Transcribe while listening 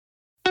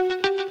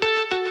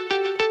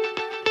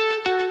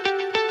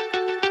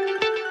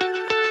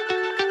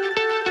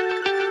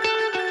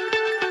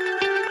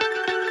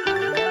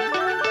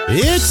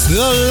It's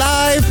the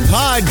live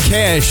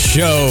podcast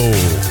show.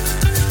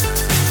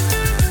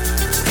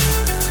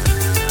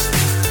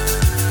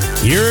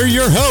 Here are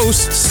your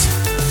hosts,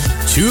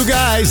 two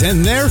guys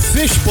and their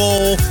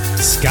fishbowl,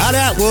 Scott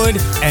Atwood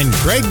and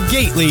Greg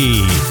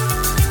Gately.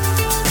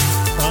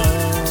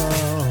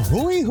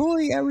 Hoi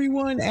hoi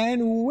everyone,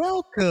 and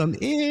welcome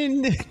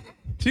in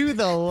to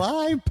the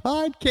live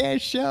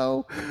podcast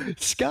show.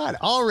 Scott,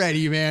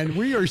 already, man,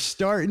 we are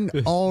starting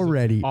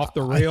already. Off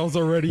the rails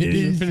already. You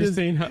didn't finish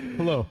saying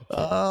hello.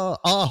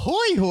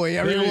 Ahoy, hoy,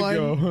 everyone.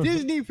 There you go.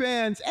 Disney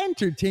fans,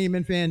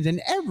 entertainment fans,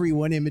 and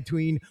everyone in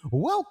between.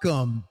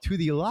 Welcome to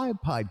the live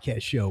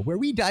podcast show where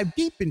we dive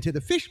deep into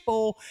the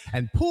fishbowl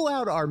and pull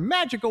out our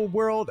magical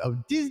world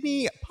of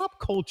Disney, pop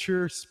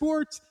culture,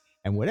 sports,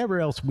 and whatever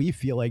else we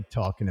feel like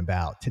talking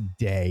about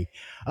today.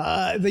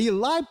 The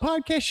live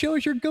podcast show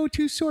is your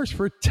go-to source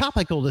for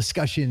topical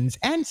discussions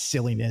and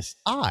silliness.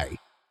 I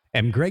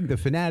am Greg the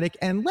Fanatic,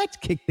 and let's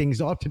kick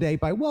things off today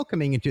by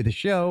welcoming into the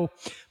show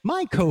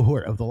my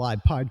cohort of the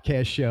live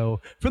podcast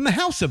show from the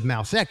House of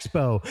Mouse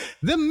Expo,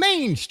 the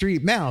Main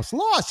Street Mouse,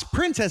 Lost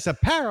Princess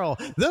Apparel,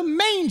 the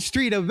Main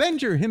Street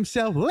Avenger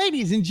himself,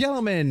 ladies and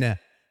gentlemen,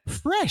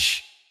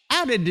 fresh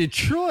out of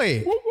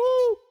Detroit,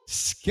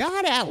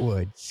 Scott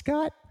Atwood.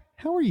 Scott,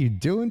 how are you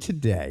doing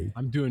today?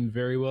 I'm doing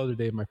very well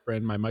today, my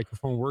friend. My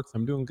microphone works.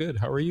 I'm doing good.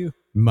 How are you?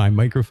 My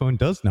microphone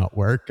does not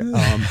work.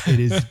 It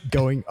is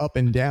going up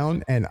and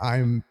down, and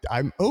I'm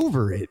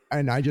over it.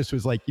 And I just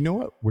was like, you know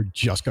what? We're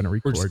just going to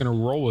record. We're just going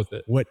to roll with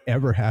it.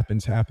 Whatever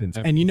happens, happens.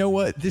 And you know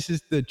what? This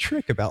is the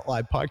trick about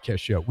live podcast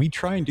show. We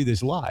try and do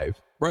this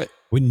live. Right.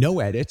 With no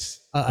edits.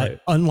 Right.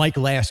 Unlike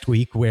last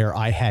week where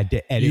I had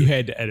to edit. You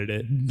had to edit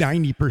it.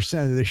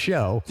 90% of the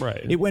show.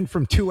 Right. It went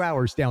from 2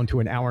 hours down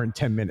to an hour and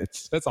 10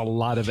 minutes. That's a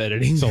lot of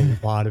editing. It's a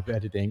lot of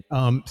editing.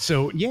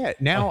 So yeah,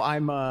 now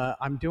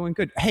I'm doing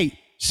good. Hey,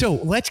 so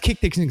let's kick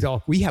things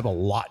off. We have a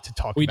lot to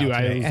talk about. We do.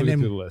 Today. And then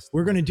the list.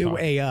 We're going to do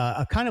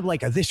a kind of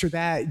like a this or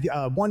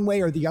that, one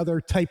way or the other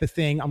type of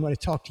thing. I'm going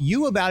to talk to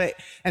you about it,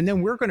 and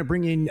then we're going to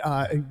bring in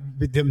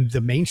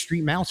the Main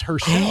Street Mouse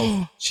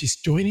herself. She's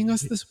joining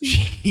us this week.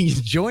 She's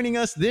joining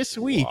us this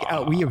week.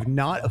 Wow. We have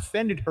not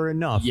offended her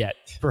enough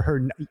for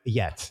her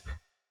yet.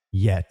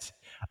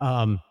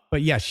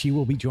 But yeah, she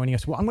will be joining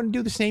us. Well, I'm going to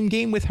do the same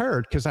game with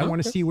her because I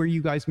want to see where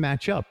you guys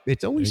match up.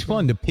 It's always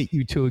fun to pit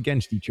you two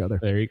against each other.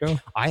 There you go.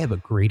 I have a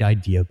great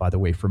idea, by the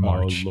way, for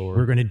March. Lord.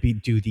 We're going to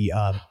do the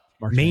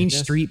Main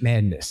Street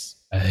Madness.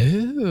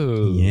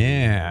 Oh.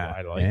 Yeah.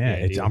 I like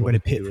it. I'm going to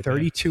pit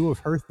 32 of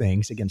her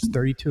things against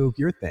 32 of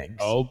your things.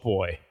 Oh,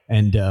 boy.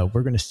 And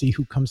we're going to see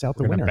who comes out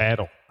the winner.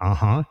 Battle.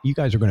 You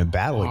guys are going to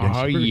battle against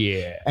her.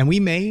 Yeah. And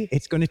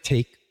it's going to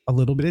take a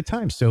little bit of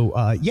time. So,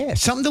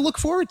 something to look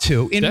forward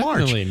to in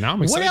March. Now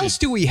I'm excited. What else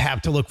do we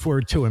have to look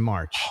forward to in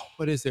March?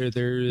 What is there?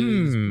 There's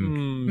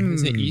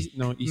is it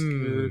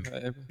Easter?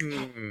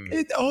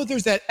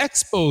 There's that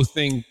expo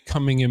thing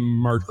coming in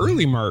March,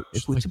 early March,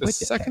 like the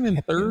second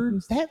and third.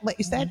 Is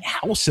that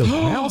House of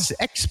Mouse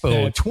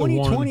Expo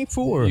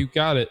 2024? You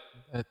got it.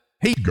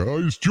 Hey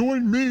guys,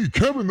 join me,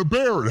 Kevin the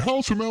Bear, at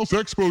House of Mouse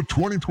Expo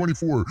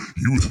 2024.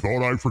 You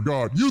thought I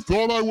forgot. You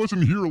thought I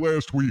wasn't here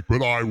last week,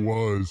 but I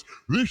was.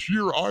 This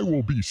year I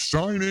will be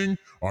signing.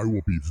 I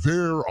will be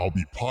there. I'll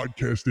be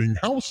podcasting.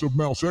 House of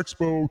Mouse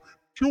Expo.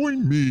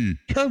 Join me,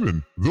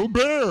 Kevin the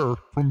Bear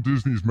from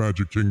Disney's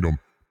Magic Kingdom.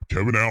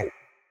 Kevin out.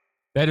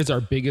 That is our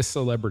biggest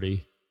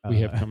celebrity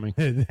we have coming.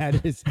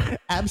 That is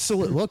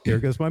absolutely. Look, there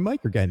goes my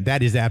mic again.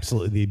 That is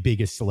absolutely the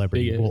biggest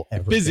celebrity we'll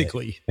ever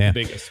physically get.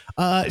 The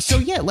biggest. So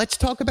let's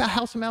talk about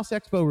House of Mouse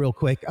Expo real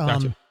quick.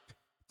 Gotcha.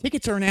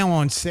 Tickets are now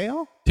on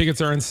sale.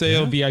 Tickets are on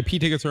sale. VIP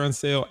tickets are on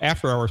sale.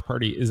 After hours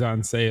party is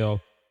on sale.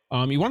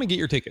 You want to get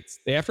your tickets.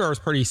 The after hours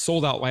party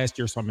sold out last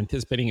year, so I'm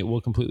anticipating it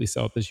will completely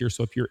sell out this year.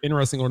 So if you're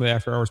interested in going to the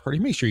after hours party,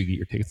 make sure you get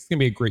your tickets. It's going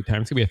to be a great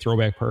time. It's going to be a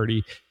throwback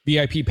party.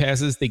 VIP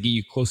passes, they get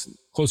you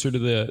closer to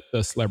the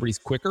celebrities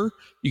quicker.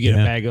 You get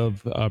a bag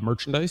of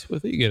merchandise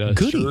with it. You get a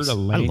goodies. shirt, a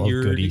lanyard. I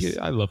love goodies.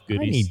 I love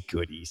goodies. I need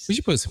goodies. We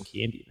should put some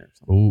candy in there.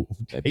 Or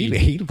something.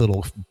 Hey,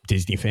 little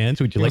Disney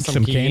fans, would you like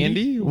some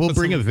candy? We'll Put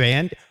bring some- a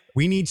van.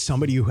 We need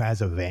somebody who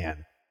has a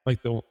van. Like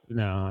I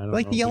don't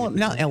like know.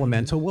 not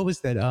Elemental. What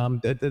was that?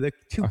 The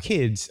two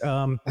kids. That's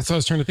what I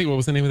was trying to think. What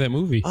was the name of that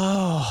movie?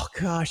 Oh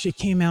gosh, it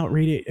came out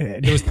rated.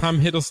 It was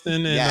Tom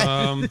Hiddleston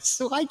and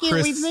so why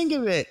can't we think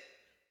of it?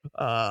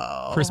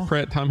 Chris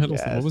Pratt, Tom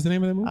Hiddleston. Yes. What was the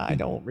name of that movie? I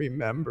don't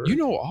remember. You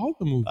know all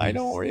the movies. I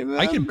don't remember.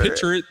 I can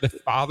picture it. The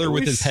father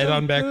with his head so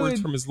on backwards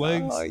good. from his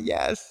legs. Oh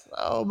yes.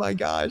 Oh my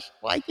gosh.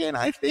 Why can't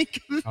I think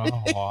of it?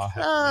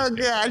 Oh,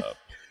 God.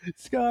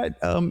 Scott,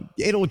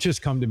 it'll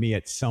just come to me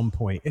at some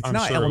point. It's I'm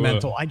not sure it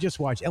Elemental. will. I just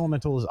watched.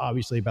 Elemental is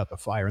obviously about the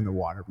fire and the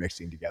water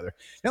mixing together.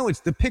 No, it's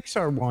the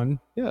Pixar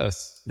one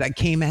Yes. that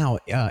came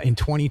out in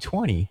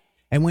 2020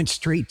 and went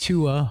straight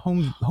to a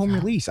home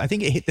release. I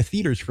think it hit the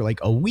theaters for like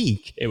a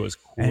week. It was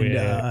quick.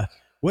 And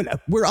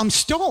I'm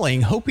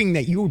stalling, hoping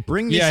that you will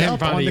bring this I haven't up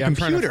found on it the yet. I'm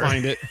trying to computer.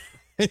 find it.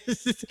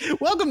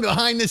 Welcome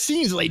behind the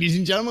scenes, ladies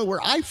and gentlemen,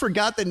 where I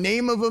forgot the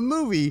name of a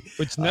movie.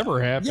 Which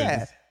never happens.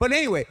 Yeah. But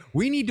anyway,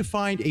 we need to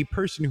find a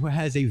person who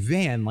has a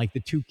van like the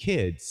two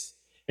kids.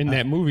 In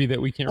that movie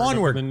that we can't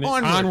Onward, remember.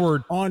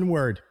 onward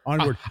Onward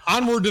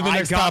to the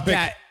next topic.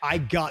 I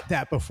got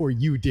that before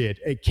you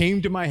did. It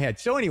came to my head.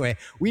 So anyway,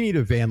 we need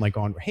a van like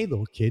Onward. Hey,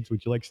 little kids,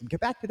 would you like some?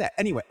 Get back to that.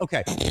 Anyway,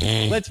 okay,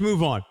 let's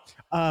move on.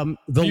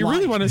 Do you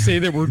really want to say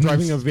that we're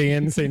driving a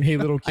van saying, hey,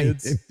 little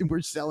kids?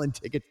 We're selling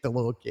tickets to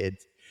little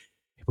kids.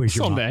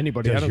 Sell them to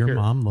anybody. Does I don't your care.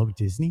 mom love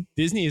Disney?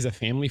 Disney is a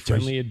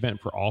family-friendly event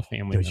for all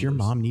family Does your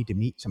members. mom need to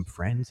meet some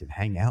friends and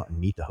hang out and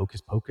meet the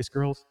Hocus Pocus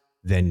girls?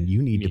 Then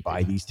you need to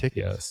buy these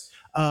tickets.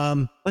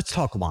 Yes. Let's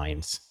talk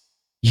Lions.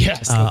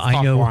 Yes. I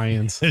know.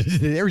 Lions.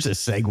 There's a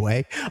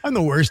segue. I'm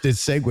the worst at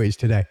segues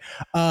today.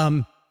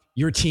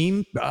 Your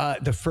team,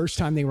 the first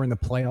time they were in the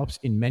playoffs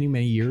in many,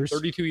 many years.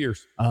 32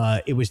 years.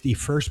 It was the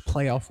first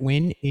playoff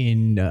win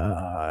in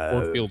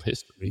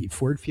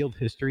Ford Field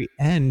history.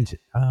 And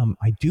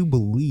I do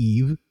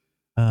believe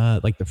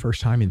like the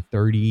first time in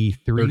 32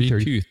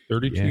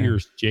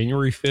 years.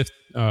 January 5th,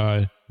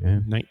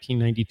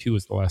 1992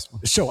 was the last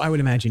one. So I would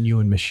imagine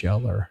you and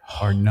Michelle are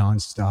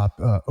nonstop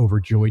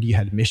overjoyed. You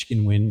had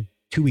Michigan win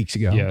 2 weeks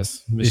ago.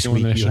 Yes, Michigan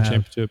won the national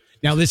championship.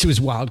 Now this was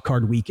wild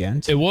card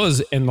weekend. It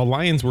was, and the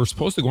Lions were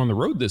supposed to go on the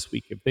road this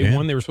week. If they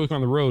won, they were supposed to go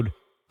on the road.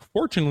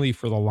 Fortunately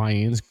for the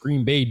Lions,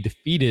 Green Bay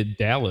defeated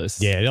Dallas.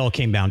 Yeah, it all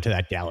came down to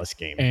that Dallas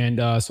game. And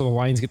so the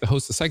Lions get to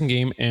host the second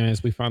game. And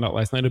as we found out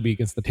last night, it'll be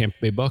against the Tampa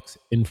Bay Bucks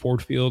in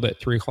Ford Field at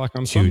 3:00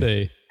 on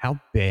Sunday. How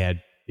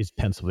bad is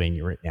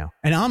Pennsylvania right now?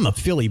 And I'm a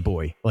Philly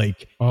boy.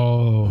 Like,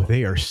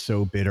 they are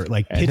so bitter.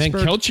 Like, and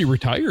Pittsburgh. then Kelce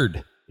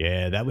retired.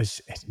 Yeah, that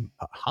was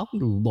Holly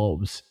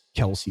loves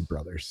Kelsey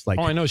brothers. Like,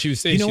 I know she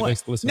was saying she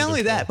likes to listen. Not to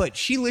only their that, but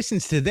she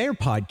listens to their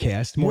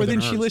podcast more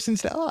than she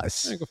listens to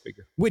us. Go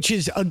figure. Which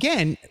is,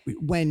 again,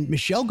 when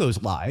Michelle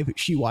goes live,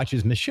 she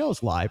watches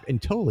Michelle's live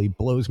and totally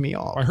blows me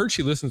off. I heard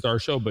she listens to our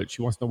show, but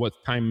she wants to know what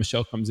time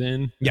Michelle comes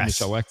in. Yes,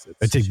 Michelle exits.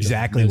 That's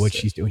exactly what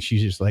she's doing.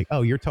 She's just like,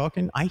 "Oh, you're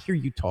talking? I hear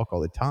you talk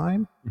all the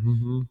time."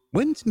 Mm-hmm.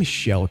 When's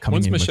Michelle coming?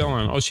 When's Michelle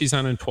on? Oh, she's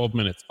on in 12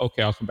 minutes.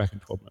 Okay, I'll come back in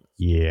 12 minutes.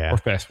 Yeah, or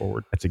fast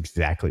forward. That's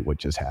exactly what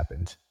just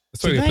happened.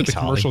 That's why they put the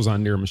commercials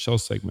on near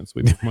Michelle's segments.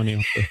 We make money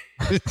off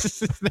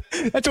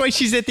the. That's why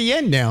she's at the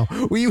end now.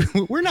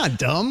 We're not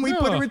dumb. We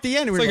put her at the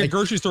end. It's like a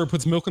grocery store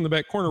puts milk in the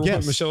back corner. We'll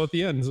put Michelle at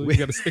the end. So you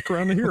got to stick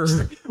around to hear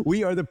her.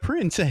 We are the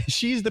princess.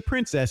 She's the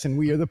princess, and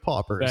we are the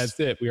paupers. That's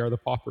it. We are the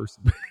paupers.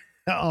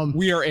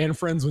 We are Anne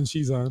Friends when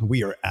she's on.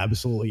 We are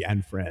absolutely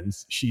Anne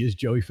Friends. She is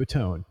Joey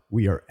Fatone.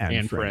 We are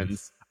Anne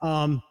Friends.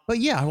 But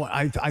yeah,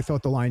 I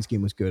thought the Lions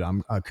game was good.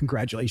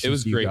 Congratulations. It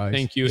was to great. You guys.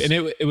 Thank you. And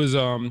it was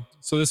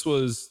so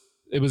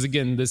it was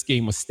again, this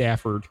game was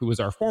Stafford, who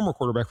was our former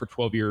quarterback for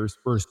 12 years,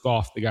 versus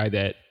Goff, the guy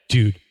that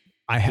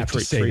I have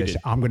to say traded. this.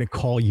 I'm going to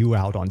call you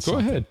out on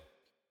something. Go ahead.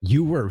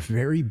 You were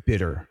very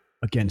bitter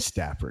against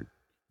Stafford.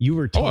 You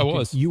were talking, I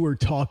was. You were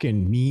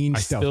talking mean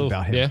stuff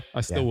about him. Yeah, I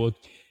still would.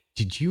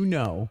 Did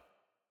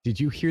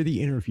you hear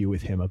the interview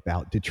with him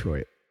about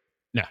Detroit?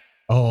 No.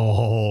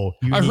 Oh,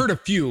 I heard a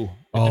few.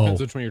 It depends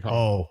which one you're talking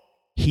about.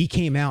 He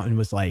came out and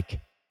was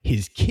like,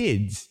 his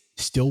kids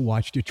still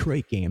watch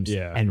Detroit games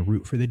and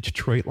root for the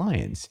Detroit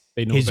Lions.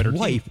 They know his a better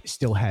wife team.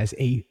 Still has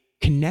a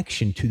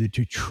connection to the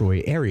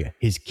Detroit area.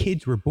 His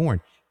kids were born.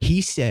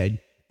 He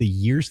said the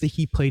years that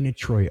he played in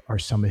Detroit are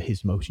some of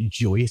his most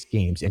joyous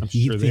games. And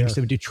he thinks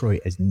of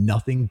Detroit as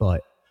nothing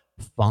but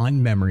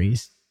fond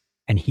memories.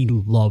 And he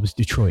loves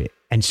Detroit.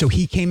 And so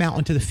he came out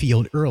onto the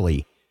field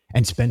early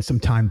and spent some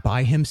time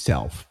by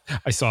himself.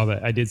 I saw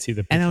that. I did see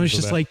the pictures. And I was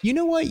just like, you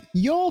know what?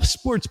 Y'all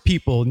sports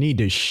people need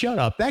to shut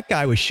up. That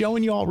guy was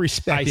showing y'all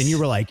respect and you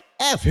were like,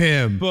 F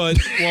him. But,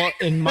 well,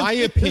 in my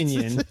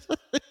opinion,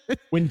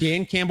 when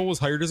Dan Campbell was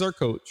hired as our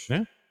coach,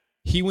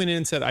 he went in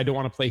and said, I don't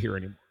want to play here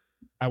anymore.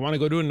 I want to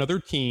go to another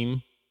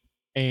team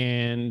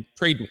and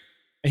trade me.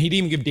 And he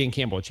didn't even give Dan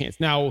Campbell a chance.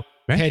 Now,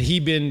 had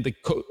he been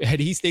had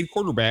he stayed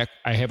quarterback,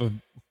 I have a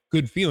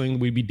good feeling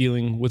we'd be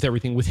dealing with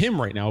everything with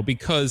him right now,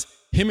 because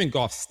him and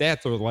Goff's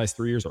stats over the last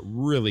 3 years are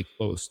really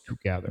close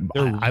together.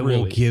 I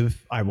will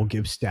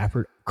give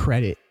Stafford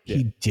credit. Yeah.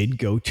 He did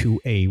go to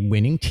a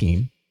winning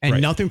team,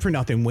 and nothing for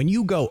nothing. When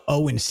you go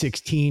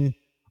 0-16,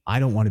 I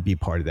don't want to be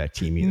part of that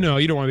team either. No,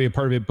 you don't want to be a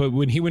part of it. But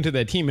when he went to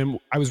that team, and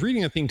I was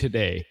reading a thing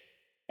today,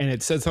 and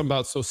it said something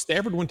about, so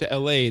Stafford went to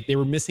LA, they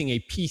were missing a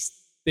piece.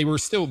 They were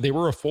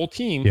a full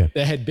team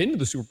that had been to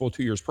the Super Bowl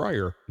 2 years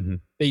prior. Mm-hmm.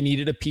 They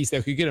needed a piece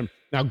that could get him.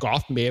 Now,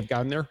 Goff may have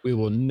gotten there. We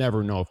will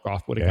never know if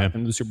Goff would have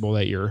gotten to the Super Bowl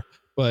that year.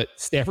 But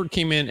Stafford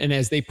came in, and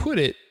as they put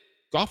it,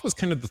 Goff was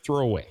kind of the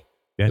throwaway.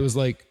 Yeah. It was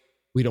like,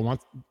 we don't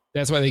want.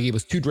 That's why they gave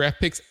us 2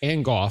 draft picks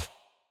and Goff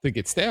to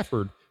get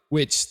Stafford,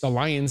 which the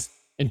Lions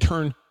in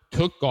turn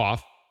took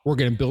Goff. We're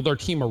going to build our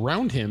team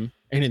around him,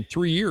 and in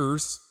 3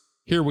 years,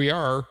 here we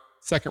are,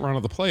 second round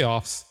of the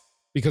playoffs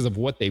because of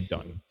what they've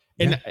done.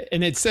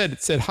 And it said,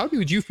 how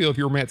would you feel if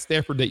you were Matt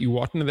Stafford, that you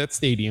walked into that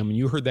stadium and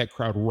you heard that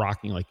crowd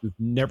rocking like you've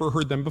never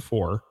heard them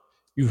before?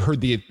 You've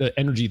heard the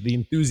energy, the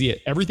enthusiasm,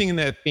 everything in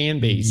that fan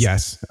base.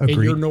 Yes, agreed.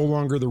 And you're no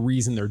longer the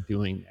reason they're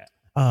doing that.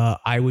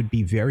 I would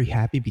be very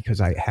happy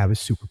because I have a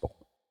Super Bowl.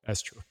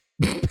 That's true.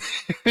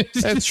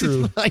 That's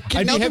true. Like,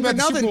 I'd be happy about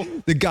the Super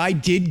Bowl. the guy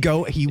did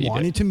go. He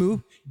wanted to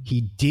move.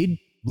 He did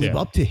live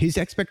up to his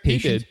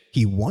expectations.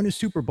 He won a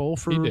Super Bowl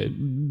for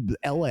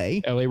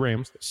LA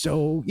Rams.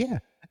 So yeah.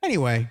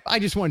 Anyway, I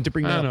just wanted to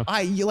bring that up.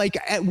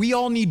 We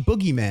all need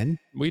boogeymen.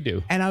 We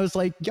do. And I was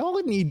like,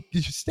 y'all need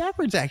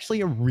Stafford's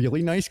actually a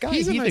really nice guy.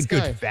 He's a nice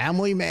good guy.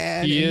 Family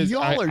man. He is.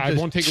 Y'all are I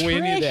won't take away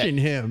any of that.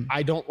 Him.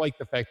 I don't like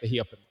the fact that he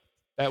up and left.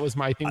 That was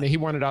my thing that he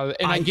wanted out of it.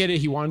 And I get it.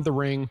 He wanted the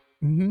ring.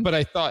 Mm-hmm. But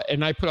I thought,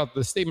 and I put out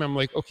the statement, I'm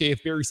like, okay,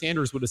 if Barry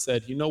Sanders would have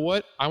said, you know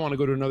what? I want to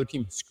go to another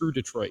team. Screw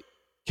Detroit.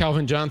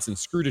 Calvin Johnson,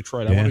 screw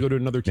Detroit. I want to go to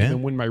another team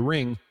and win my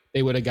ring.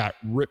 They would have got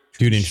ripped.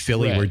 Dude, in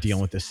Philly, we're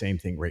dealing with the same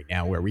thing right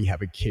now where we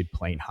have a kid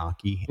playing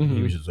hockey and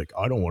he was just like,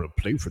 I don't want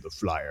to play for the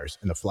Flyers.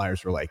 And the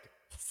Flyers were like,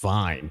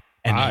 fine.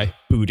 And they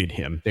booted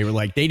him. They were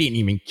like, they didn't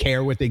even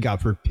care what they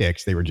got for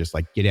picks. They were just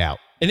like, get out.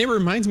 And it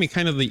reminds me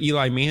kind of the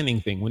Eli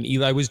Manning thing. When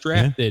Eli was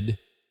drafted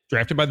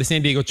by the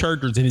San Diego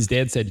Chargers, and his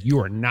dad said, you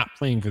are not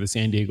playing for the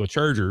San Diego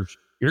Chargers.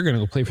 You're going to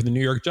go play for the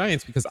New York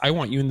Giants because I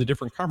want you in the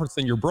different conference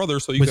than your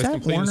brother so you guys can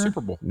play in the Super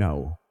Bowl.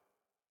 No.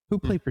 Who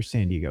played for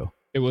San Diego?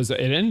 It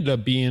ended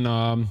up being,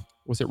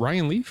 was it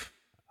Ryan Leaf?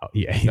 Oh,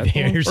 yeah.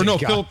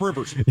 Philip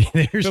Rivers.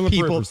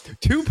 There's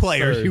two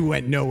players who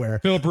went nowhere.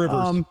 Philip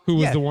Rivers, who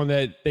was the one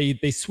that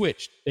they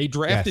switched. They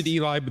drafted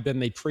Eli, but then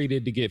they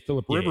traded to get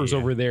Philip Rivers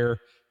over there.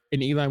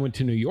 And Eli went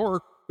to New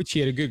York, which he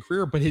had a good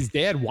career, but his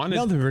dad wanted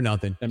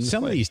nothing.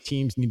 Some of these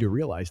teams need to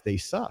realize they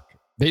suck.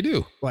 They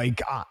do.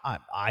 Like,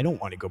 I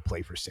don't want to go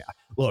play for Sam.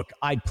 Look,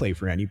 I'd play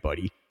for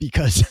anybody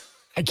because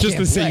I just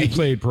to say you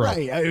played pro.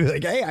 Right. I was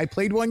like, hey, I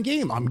played one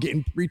game. I'm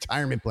getting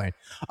retirement plan.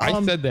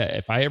 I said that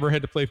if I ever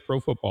had to play pro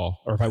football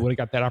or if I would have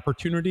got that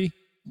opportunity,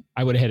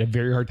 I would have had a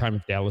very hard time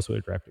if Dallas would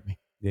have drafted me.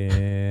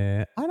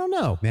 Yeah. I don't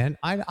know, man.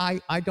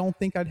 I don't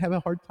think I'd have a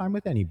hard time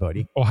with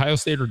anybody. Ohio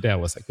State or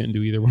Dallas. I couldn't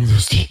do either one of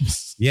those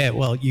teams. Yeah.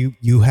 Well,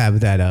 you have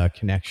that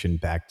connection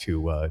back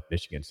to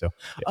Michigan. So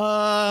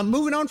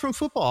moving on from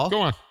football.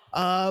 Go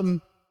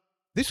on.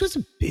 This was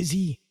a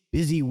busy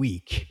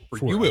week.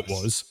 For you, it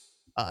was.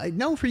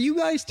 No, for you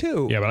guys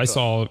too. Yeah, but I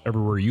saw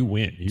everywhere you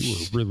went. You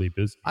were really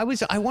busy.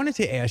 I wanted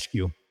to ask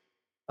you.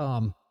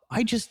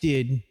 I just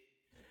did,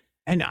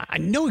 and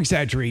no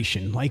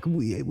exaggeration. Like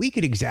we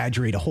could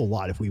exaggerate a whole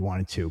lot if we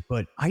wanted to,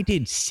 but I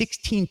did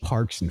 16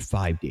 parks in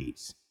 5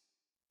 days.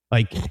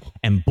 Like,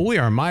 and boy,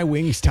 are my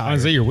wings tired. I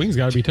say your wings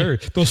got to be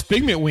tired. Those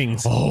Figment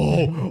wings.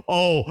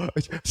 Oh,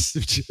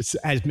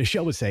 as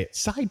Michelle would say,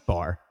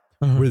 sidebar.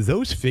 Were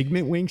those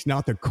Figment wings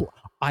not the cool?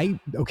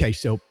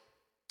 So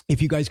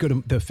if you guys go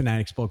to the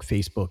Fanatics Book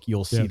Facebook,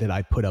 you'll see that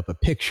I put up a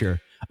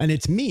picture and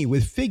it's me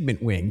with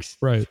Figment wings.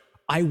 Right.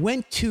 I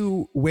went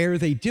to where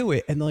they do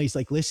it and he's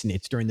like, listen,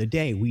 it's during the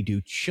day. We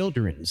do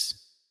children's.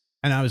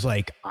 And I was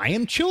like, I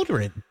am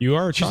children. You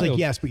are a child. She's like,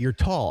 yes, but you're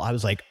tall. I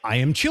was like, I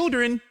am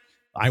children.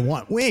 I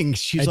want wings.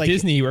 She's like,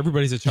 Disney,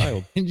 everybody's a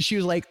child. And she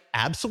was like,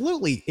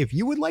 absolutely. If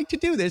you would like to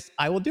do this,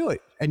 I will do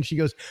it. And she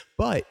goes,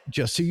 but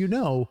just so you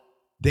know,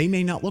 they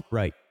may not look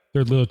right.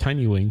 They're little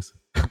tiny wings.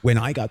 When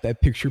I got that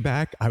picture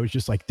back, I was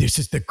just like, this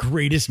is the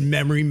greatest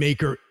memory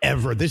maker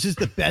ever. This is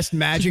the best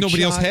magic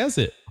Nobody else has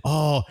it.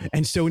 Oh,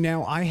 and so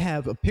now I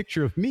have a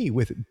picture of me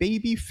with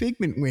baby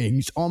Figment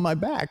wings on my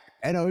back.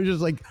 And I was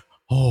just like,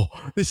 oh,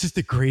 this is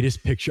the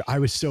greatest picture. I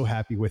was so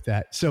happy with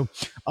that. So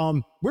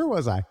where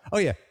was I? Oh,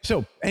 yeah.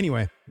 So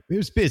anyway, it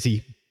was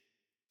busy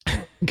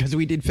because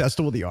we did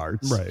Festival of the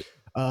Arts. Right.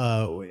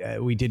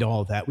 We did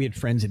all of that. We had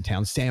friends in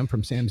town. Sam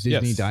from Sam's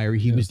Disney Diary.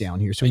 He was down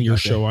here. So and your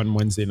show on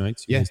Wednesday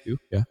nights. You guys do.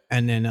 Yeah.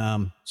 And then,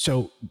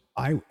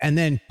 and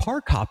then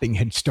park hopping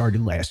had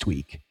started last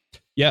week.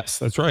 Yes,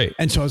 that's right.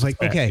 And so I was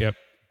like, okay,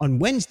 on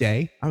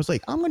Wednesday, I was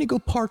like, I'm going to go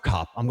park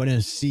hop. I'm going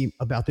to see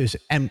about this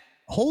and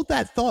hold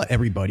that thought,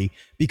 everybody,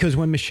 because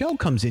when Michelle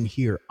comes in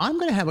here, I'm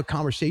going to have a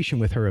conversation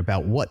with her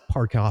about what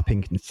park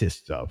hopping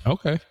consists of.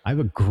 Okay. I have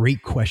a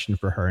great question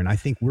for her, and I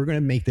think we're going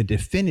to make the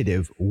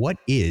definitive what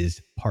is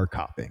park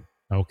hopping.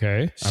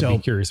 Okay. So I'd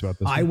be curious about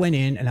this. I went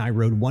in and I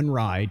rode one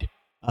ride.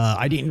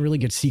 I didn't really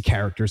get to see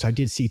characters. I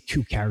did see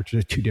two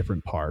characters at two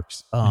different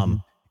parks.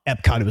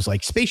 Epcot, it was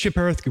like Spaceship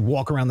Earth, could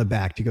walk around the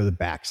back to go to the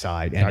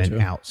backside and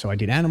then out. So I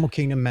did Animal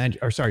Kingdom,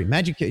 Magic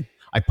Kingdom.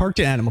 I parked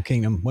at Animal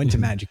Kingdom, went to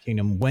Magic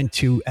Kingdom, went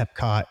to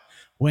Epcot,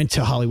 went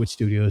to Hollywood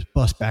Studios,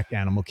 bus back to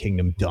Animal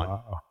Kingdom, done.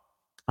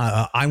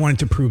 Wow. I wanted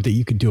to prove that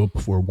you could do it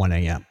before 1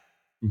 a.m.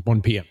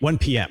 1 p.m. 1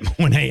 p.m.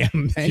 1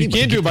 a.m. You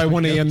can't do it by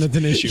 1 a.m. That's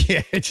an issue.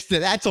 Yeah,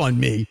 that's on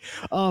me.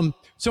 So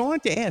I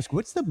wanted to ask,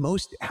 what's the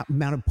most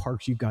amount of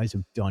parks you guys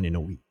have done in a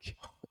week?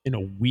 In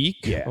a week?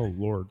 Yeah. Oh,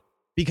 Lord.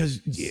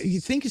 Because you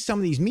think of some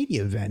of these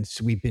media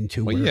events we've been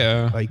to,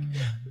 like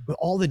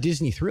all the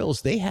Disney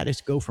thrills, they had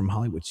us go from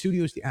Hollywood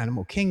Studios to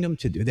Animal Kingdom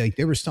to do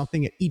there was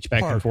something at each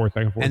back park. And forth.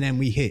 And then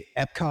we hit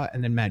Epcot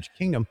and then Magic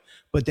Kingdom,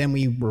 but then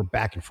we were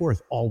back and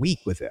forth all week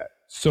with that.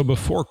 So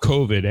before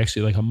COVID,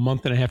 actually like a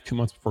month and a half, 2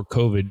 months before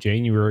COVID,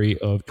 January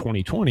of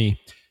 2020,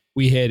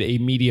 we had a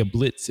media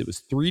blitz. It was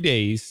 3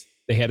 days.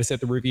 They had us at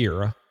the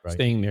Riviera,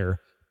 staying there.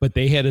 but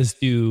they had us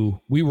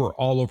we were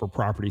all over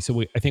property.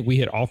 So I think we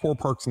hit all 4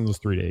 parks in those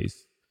 3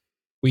 days.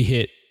 We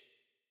hit,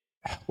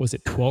 was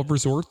it 12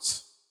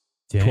 resorts?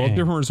 12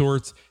 different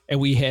resorts. And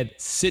we had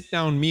sit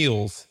down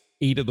meals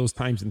 8 of those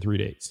times in 3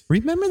 days.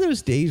 Remember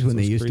those days when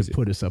they used crazy. to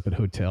put us up at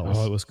hotels?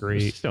 Oh, it was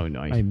great. It was so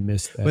nice. I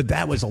missed that. But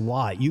that was a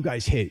lot. You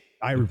guys hit.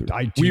 I do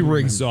we were remember.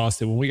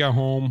 exhausted. When we got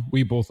home,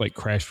 we both like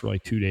crashed for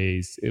like 2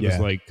 days. It was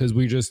like, because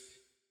we just,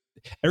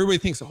 everybody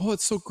thinks, oh,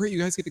 it's so great. You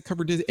guys get to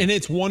cover Disney. And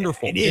it's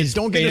wonderful. It is. It's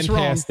Don't get us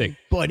fantastic. wrong.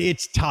 But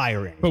it's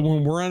tiring. But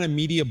when we're on a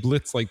media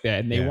blitz like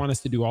that and they Yeah. want us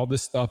to do all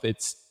this stuff,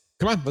 it's,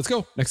 come on, let's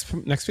go.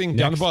 Next thing,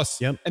 down the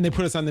bus. Yep. And they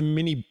put us on the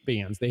mini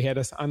vans. They had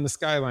us on the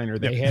Skyliner.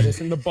 They had us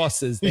in the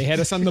buses. They had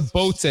us on the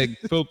boats at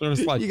Philip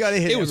Morris Lodge. You got to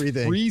hit It was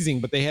everything. freezing,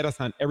 but they had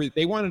us on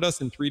they wanted us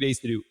in 3 days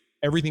to do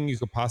everything you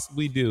could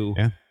possibly do,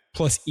 Yeah.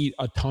 plus eat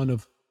a ton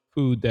of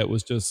food that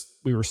was just,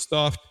 we were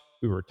stuffed.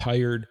 We were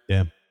tired.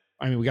 Yeah.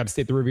 I mean, we got to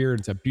stay at the Riviera.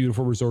 It's a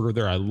beautiful resort over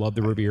there. I love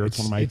the Riviera. It's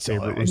one of my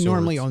favorite resorts.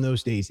 Normally on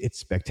those days, it's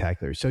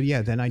spectacular. So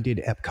yeah, then I did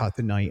Epcot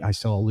the night. I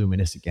saw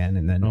Luminous again,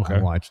 and then Okay. I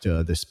watched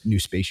this new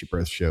Spaceship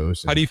Earth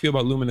shows. How do you feel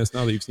about Luminous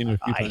now that you've seen it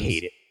a few I times?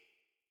 hate it.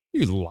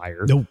 You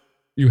liar. Nope.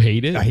 You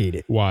hate it? I hate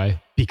it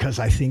Why? because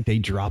I think they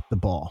dropped the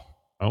ball.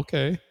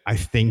 Okay. I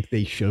think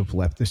they should have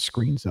left the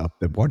screens up,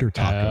 the water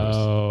tacos.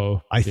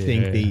 Oh, I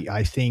think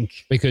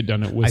they could have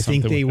done it with I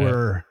think something they with that.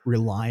 were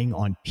relying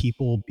on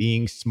people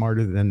being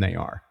smarter than they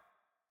are.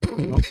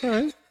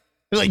 Okay.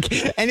 Like,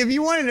 and if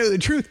you want to know the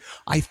truth,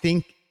 I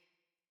think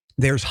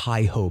there's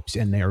high hopes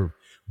and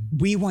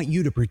we want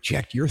you to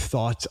project your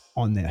thoughts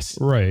on this.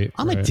 Right.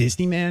 I'm a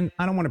Disney man.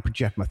 I don't want to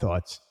project my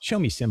thoughts. Show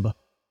me Simba.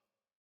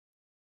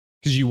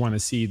 Because you want to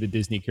see the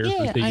Disney characters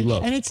that you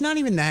love. And it's not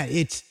even that.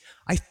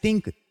 I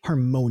think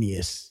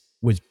Harmonious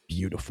was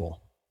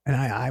beautiful. And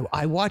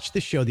I watched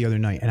the show the other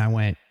night and I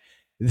went,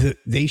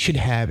 they should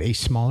have a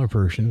smaller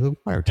version of the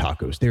wire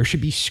tacos. There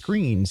should be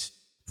screens,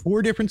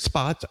 4 different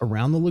spots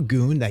around the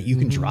lagoon that you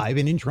can drive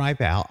in and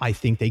drive out. I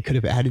think they could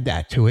have added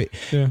that to it.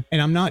 Yeah.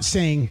 And I'm not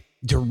saying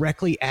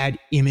directly add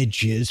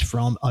images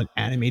from an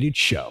animated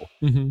show,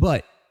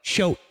 but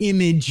show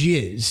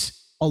images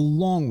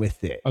along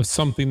with it. Of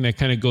something that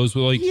kind of goes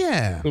with like,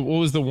 Yeah. what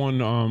was the one,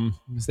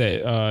 was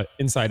that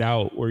Inside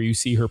Out where you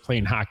see her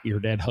playing hockey, her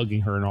dad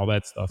hugging her and all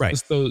that stuff. Right.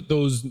 Just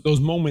those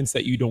moments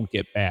that you don't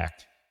get back.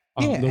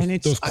 Yeah, and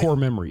it's- those core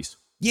memories.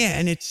 Yeah,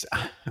 and it's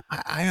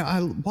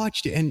I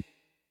watched it, and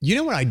you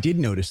know what I did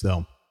notice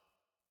though?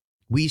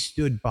 We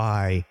stood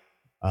by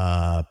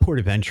Port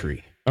of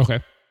Entry. Okay.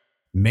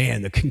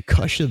 Man, the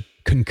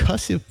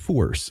concussive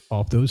force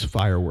of those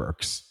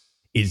fireworks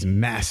is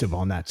massive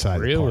on that side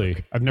of the Really?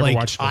 park. I've never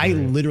watched it. I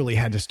literally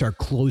had to start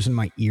closing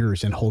my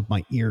ears and hold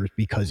my ears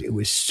because it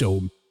was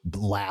so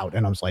loud,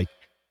 and I was like,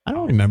 I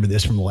don't remember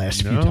this from the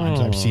last few times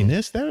I've seen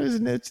this.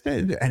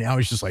 And I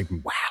was just like,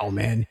 wow,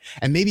 man.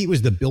 And maybe it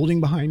was the building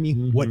behind me,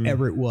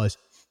 whatever it was.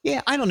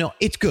 Yeah, I don't know.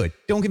 It's good.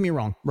 Don't get me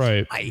wrong.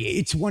 Right.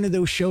 It's one of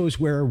those shows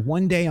where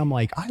one day I'm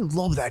like, I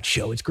love that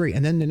show. It's great.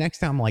 And then the next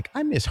time I'm like,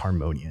 I miss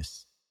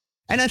Harmonious.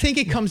 And I think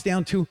it comes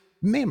down to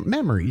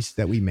memories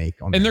that we make.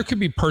 And there could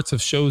be parts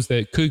of shows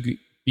that could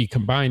be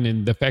combined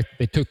in the fact that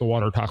they took the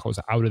water tacos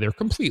out of there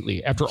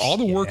completely. After all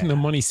the work and the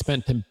money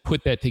spent to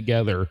put that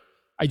together,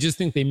 I just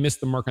think they missed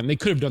the mark on. They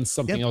could have done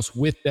something else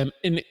with them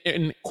and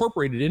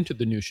incorporated into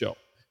the new show.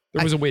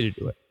 There was a way to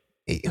do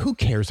it. Who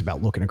cares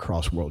about looking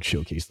across World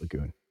Showcase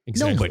Lagoon?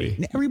 Exactly.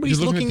 Nobody. Everybody's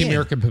Just looking at the in.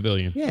 American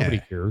Pavilion. Yeah.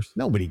 Nobody cares.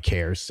 Nobody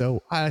cares.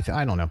 So I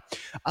don't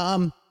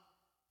know.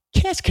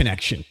 Cast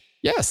Connection.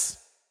 Yes.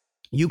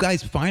 You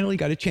guys finally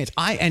got a chance.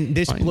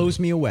 This Finally. blows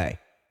me away.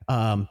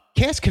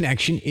 Cast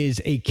Connection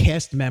is a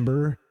cast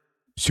member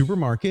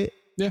supermarket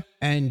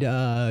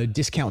and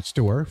discount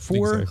store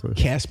for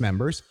cast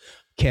members.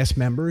 Cast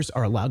members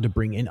are allowed to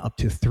bring in up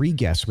to 3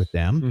 guests with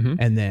them,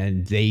 and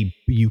then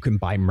you can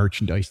buy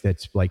merchandise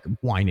that's like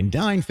wine and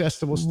dine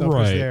festival stuff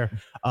is there.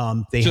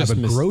 They Just have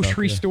a missed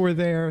grocery stuff, store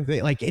there. They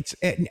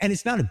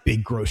it's not a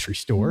big grocery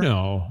store.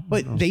 No.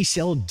 But they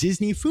sell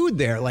Disney food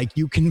there. Like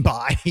you can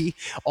buy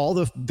all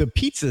the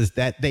pizzas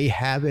that they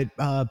have at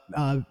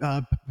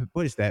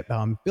what is that?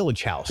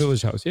 Village House.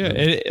 Village House.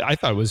 Yeah. I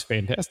thought it was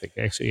fantastic,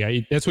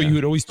 actually. That's what you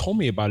had always told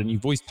me about it. And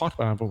you've always talked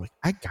about it. I'm like,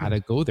 I got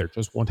to go there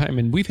just one time.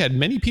 And we've had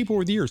many people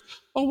over the years,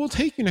 oh, we'll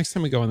take you next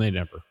time we go. And they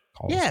never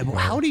call us. Yeah. Well,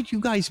 how did you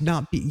guys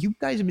not be? You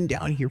guys have been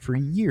down here for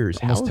years.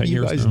 Almost How 10 have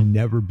you years guys now.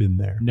 never been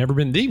there? Never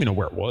been, didn't even know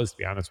where it was, to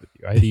be honest with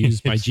you. I had to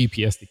use my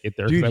GPS to get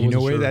there. Dude, I you know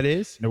wasn't where sure. that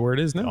is? Know where it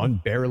is now? On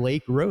Bear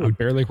Lake Road. On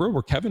Bear Lake Road,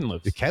 where Kevin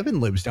lives. Kevin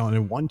lives down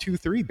in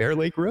 123 Bear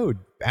Lake Road,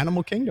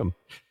 Animal Kingdom.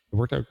 It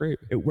worked out great.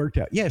 It worked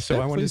out. Yeah. So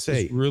That I wanted to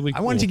place was say, really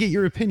I wanted to cool. get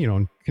your opinion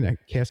on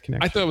Cast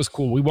Connection. I thought it was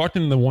cool. We walked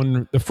in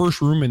the first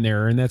room in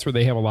there, and that's where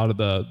they have a lot of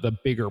the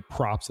bigger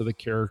props of the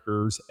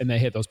characters, and they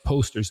had those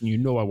posters,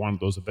 and I wanted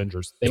those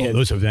Avengers. They had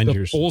those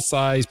Avengers. the full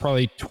size,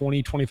 probably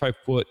 20, 25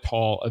 foot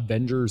tall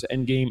Avengers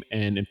Endgame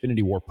and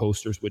Infinity War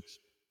posters, which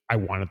I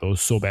wanted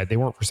those so bad. They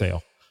weren't for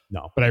sale.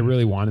 No. But I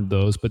really wanted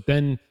those. But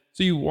then,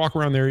 so you walk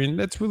around there, and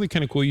that's really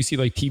kind of cool. You see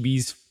like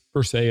TVs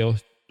for sale,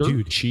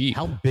 dirt cheap.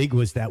 How big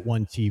was that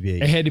one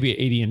TV? It had to be an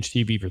 80-inch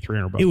TV for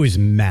 $300. It was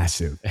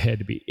massive. It had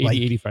to be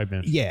 85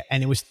 inch. Yeah,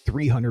 and it was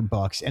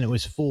 $300, and it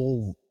was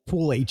full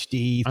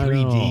HD, I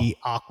 3D,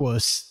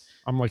 Aquas.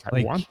 I'm like,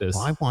 I want this.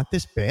 Well, I want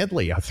this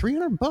badly.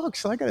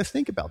 $300. I got to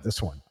think about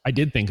this one. I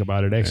did think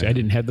about it actually. Yeah. I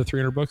didn't have the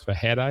 $300, but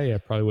had I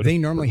probably would. They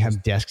normally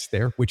have desks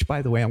there, which,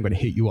 by the way, I'm going to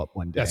hit you up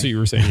one day. That's what you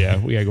were saying. Yeah,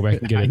 we gotta go back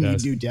and get I a need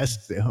desk. new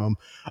desks at home.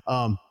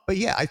 But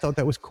yeah, I thought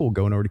that was cool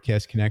going over to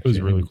Cast Connection. It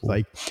was really cool.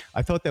 Like,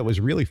 I thought that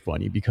was really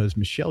funny because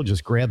Michelle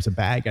just grabs a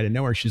bag out of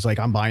nowhere. She's like,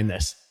 I'm buying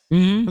this.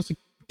 Mm-hmm. I was like,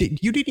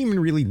 you didn't even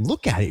really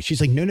look at it.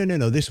 She's like, no.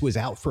 This was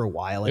out for a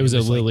while. It was a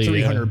Lily,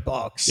 like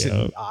 $300, yeah.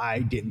 and I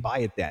didn't buy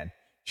it then.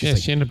 Yeah,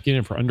 she ended up getting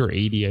it for under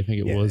 80, I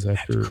think it was,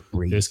 after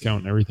discount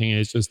and everything. And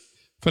it's just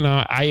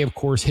phenomenal. I, of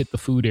course, hit the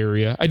food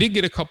area. I did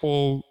get a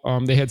couple.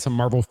 They had some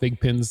Marvel fig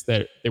pins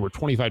that they were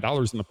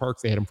 $25 in the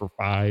parks. They had them for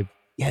 $5.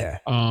 Yeah.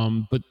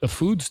 But the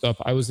food stuff,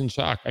 I was in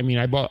shock. I mean,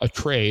 I bought a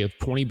tray of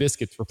 20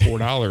 biscuits for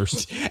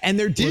 $4. And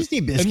they're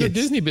Disney biscuits. And they're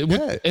Disney,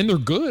 Yeah. and they're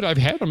good. I've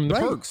had them in the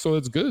Right. parks, so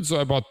it's good. So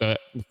I bought the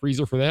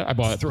freezer for that. I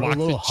bought Throw a blocks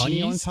little of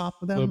honey cheese, on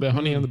top of them. a little bit of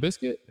honey on the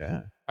biscuit.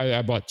 Yeah.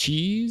 I bought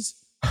cheese.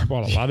 I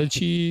bought a lot of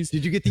cheese.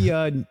 Did you get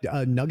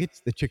the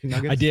nuggets, the chicken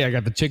nuggets? I did. I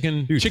got the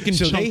chicken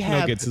So chunk they have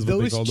nuggets is what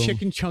they those call them.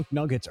 chicken chunk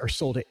nuggets are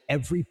sold at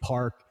every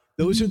park.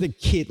 Those are the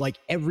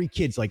every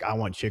kid's like, I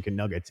want chicken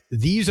nuggets.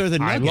 These are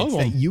the I nuggets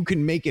love that them. you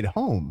can make at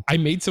home. I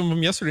made some of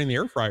them yesterday in the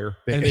air fryer,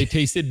 and they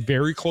tasted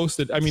very close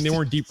to. I mean, they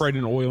weren't deep fried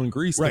in oil and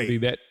grease. Right.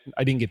 That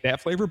I didn't get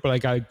that flavor, but I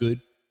got a good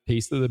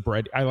taste of the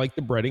bread. I like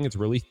the breading; it's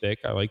really thick.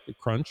 I like the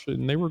crunch,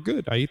 and they were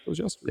good. I ate those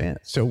yesterday, Yeah.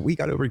 So we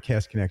got over to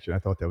Cast Connection. I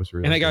thought that was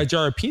really and I got a good.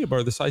 jar of peanut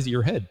butter the size of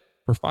your head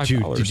for $5.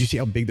 Dude, did you see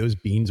how big those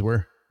beans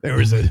were? There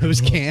was those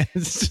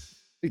cans.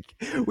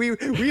 we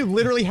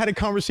literally had a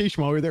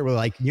conversation while we were there. We're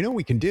like, what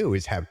we can do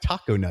is have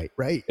taco night,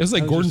 right? It was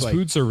like I Gordon's just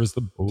Food Service.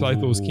 The size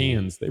of those Ooh.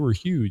 cans, they were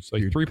huge,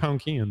 like Dude. 3-pound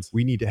cans.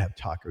 We need to have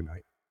taco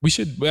night. We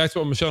should. That's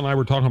what Michelle and I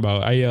were talking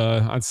about. I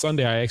on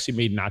Sunday I actually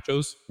made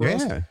nachos. For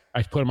us. Yeah.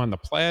 I put them on the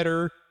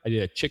platter. I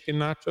did a chicken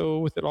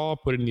nacho with it all.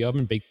 Put it in the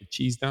oven, baked the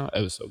cheese down.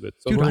 It was so good.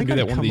 So Dude, we're I gonna do gotta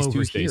that one of come these over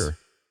Tuesdays. here.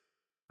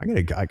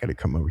 I gotta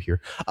come over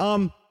here.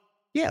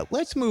 Yeah,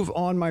 let's move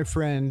on, my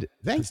friend.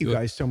 Thank Let's you do it.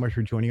 guys so much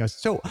for joining us.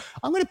 So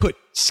I'm gonna put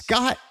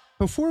Scott,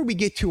 before we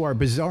get to our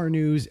bizarre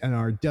news and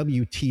our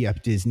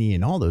WTF Disney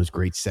and all those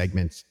great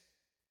segments,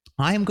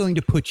 I am going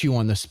to put you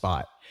on the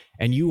spot,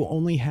 and you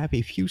only have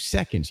a few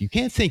seconds. You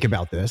can't think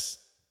about this.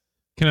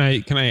 Can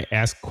I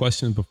ask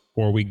questions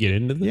before we get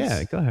into this?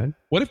 Yeah, go ahead.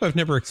 What if I've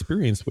never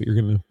experienced what you're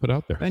going to put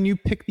out there? Then you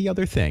pick the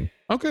other thing.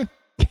 Okay.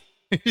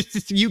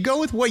 You go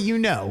with what you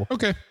know.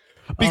 Okay.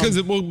 Because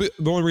it will be,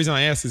 the only reason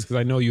I ask is because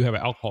I know you have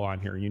alcohol on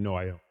here. And you know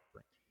I don't.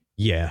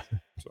 Yeah.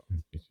 So.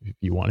 If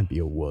you want to be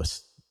a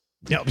wuss.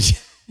 No,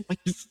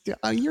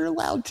 you're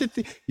allowed to.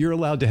 You're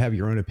allowed to have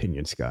your own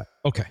opinion, Scott.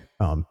 Okay.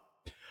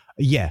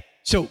 Yeah.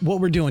 So what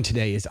we're doing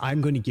today is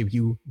I'm going to give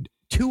you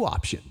two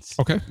options.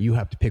 Okay. You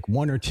have to pick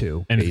one or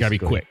two, And it's got to be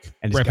basically. quick.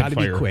 And it's Rapid got to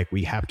be fire. quick.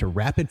 We have to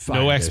rapid fire.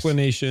 No this.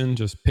 explanation.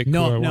 Just pick. who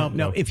I No.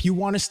 want. If you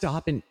want to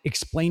stop and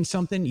explain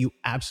something, you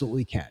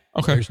absolutely can.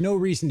 Okay. There's no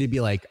reason to be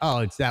like, oh,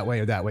 it's that way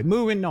or that way.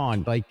 Moving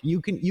on. Like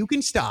you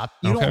can stop.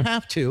 You Okay. don't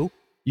have to.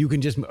 You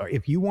can just,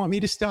 if you want me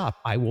to stop,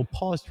 I will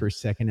pause for a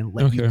second and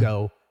let you Okay.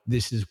 go.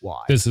 This is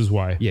why. This is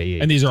why.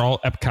 Yeah. And these are all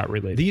Epcot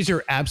related. These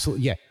are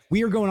absolutely, yeah.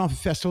 We are going off of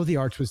Festival of the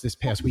Arts was this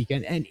past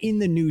weekend. And in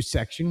the news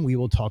section, we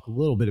will talk a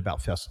little bit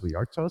about Festival of the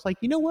Arts. So I was like,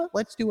 you know what?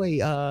 Let's do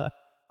like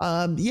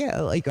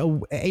a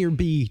A or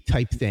B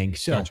type thing.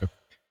 So Gotcha.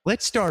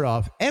 let's start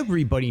off.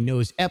 Everybody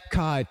knows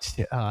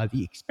Epcot,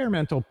 the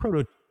experimental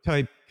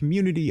prototype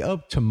community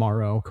of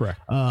tomorrow. Correct.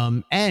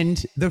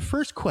 And the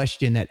first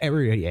question that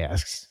everybody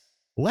asks,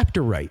 left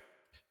or right?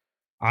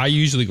 I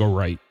usually go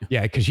right.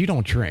 Yeah, because you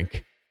don't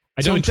drink.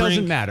 I So don't it doesn't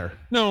drink. matter.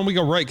 No, we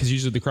go right because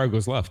usually the crowd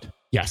goes left.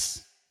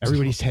 Yes.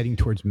 Everybody's heading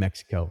towards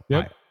Mexico.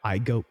 Yep. I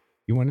go,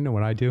 you want to know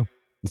what I do?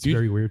 It's You-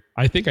 very weird.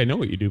 I think I know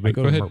what you do, I but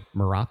go go to ahead.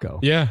 Morocco.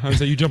 Yeah, I would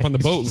say you jump on the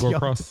boat and go Yo,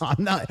 across.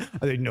 I'm not,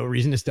 there's no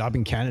reason to stop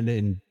in Canada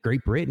and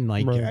Great Britain.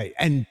 Like, Right.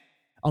 and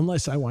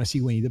unless I want to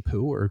see Winnie the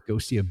Pooh or go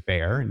see a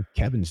bear and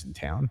Kevin's in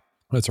town.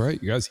 That's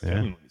right. You guys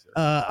can.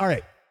 All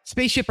right.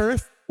 Spaceship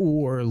Earth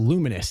or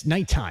Luminous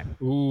Nighttime?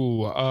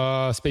 Ooh,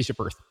 Spaceship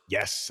Earth.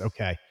 Yes.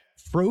 Okay.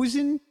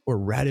 Frozen or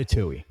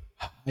Ratatouille?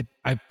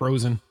 I've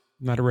Frozen.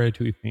 Not a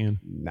Ratatouille fan.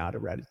 Not a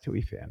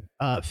Ratatouille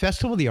fan.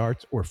 Festival of the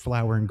Arts or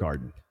Flower and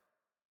Garden?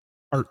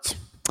 Arts.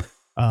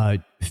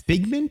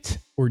 Figment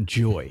or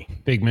Joy?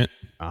 Figment.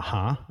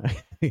 Uh-huh.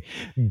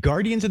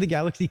 Guardians of the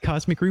Galaxy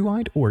Cosmic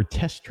Rewind or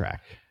Test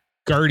Track?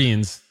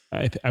 Guardians.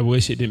 I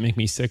wish it didn't make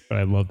me sick, but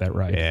I love that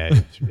ride. Yeah,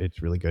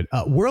 it's really good.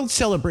 World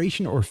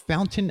Celebration or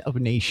Fountain of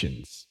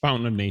Nations?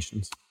 Fountain of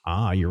Nations.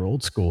 Ah, you're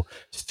old school.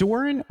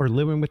 Soarin' or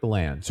Living with the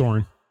Land?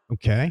 Soren.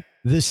 Okay.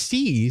 The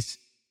Seas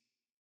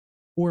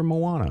or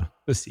Moana?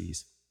 The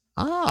Seas.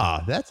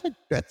 Ah, that's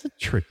a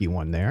tricky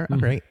one there. All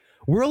Mhm. right.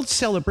 World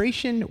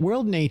Celebration,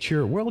 World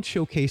Nature, World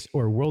Showcase,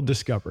 or World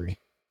Discovery?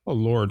 Oh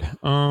Lord.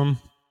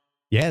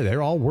 Yeah,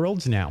 they're all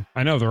worlds now.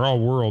 I know they're all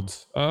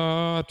worlds.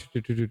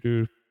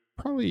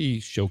 Probably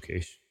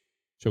Showcase.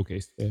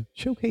 Showcase. Yeah.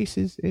 Showcase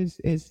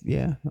is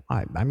yeah.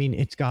 I mean,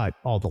 it's got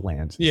all the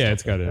lands. and Yeah, stuff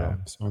it's got like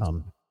it. that.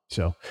 all.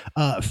 So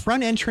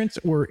front entrance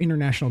or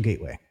international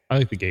gateway? I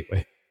like the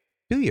gateway.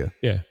 Do you?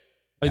 Yeah.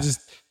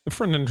 The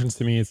front entrance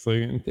to me,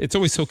 it's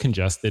always so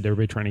congested.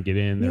 Everybody trying to get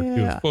in. They're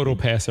doing photo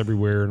pass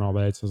everywhere and all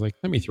that. So I was like,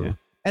 let me through. Yeah.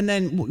 And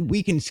then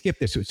we can skip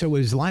this. So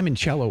is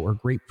limoncello or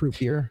grapefruit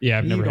beer? Yeah,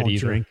 I've never had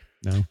either. Drink.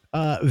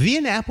 No.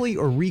 Via Napoli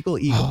or Regal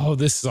Eagle? Oh,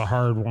 this is a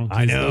hard one.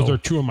 I know. Those are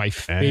two of my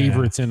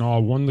favorites in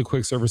all. One the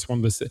quick service,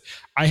 one the.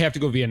 I have to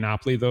go via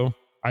Napoli though.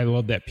 I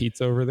love that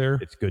pizza over there.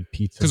 It's good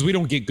pizza. Because we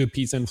don't get good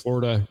pizza in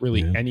Florida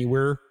really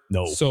anywhere.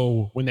 No.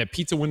 So when that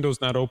pizza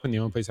window's not open, the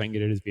only place I can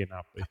get it is via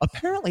Napoli.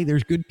 Apparently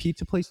there's good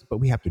pizza places, but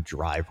we have to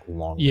drive a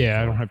long way.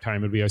 Yeah, I don't have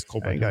time. It'd be ice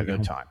cold. I got no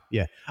time.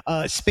 Yeah.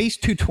 Space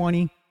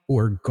 220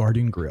 or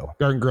Garden Grill?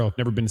 Garden Grill.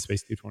 Never been to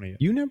Space 220 yet.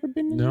 You never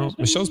been? No.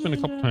 Michelle's been a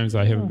couple times.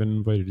 I haven't been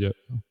invited yet.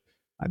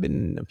 I've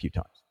been a few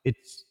times.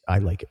 I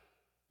like it.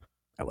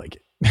 I like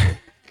it.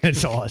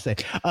 That's all I say.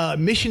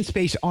 Mission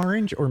Space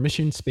Orange or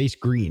Mission Space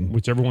Green?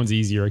 Whichever one's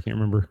easier. I can't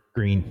remember.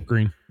 Green.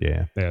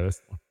 Yeah. Yeah, that's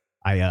the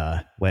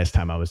one. Last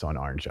time I was on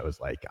Orange, I was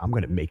like, I'm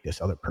going to make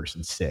this other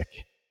person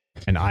sick.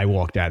 And I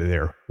walked out of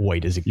there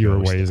white as a ghost. You were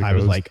white as a I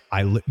was ghost?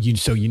 like,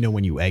 so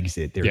when you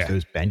exit, there's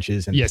those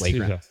benches and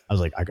playground. Yes. I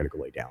was like, I got to go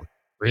lay down.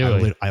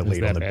 Really? I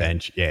laid on the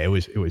bench. Yeah, it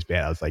was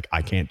bad. I was like,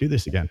 I can't do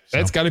this again. So,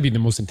 That's got to be the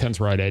most intense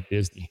ride at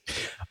Disney.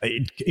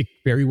 it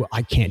very well.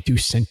 I can't do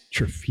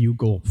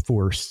centrifugal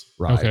force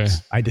rides. Okay.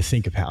 I had to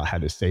think of how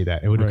to say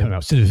that. It would have come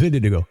out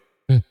centrifugal.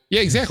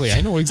 Yeah, exactly.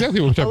 I know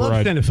exactly what type of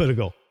ride.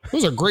 Centrifugal.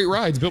 Those are great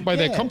rides built by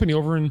that company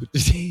over in.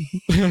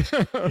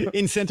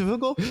 In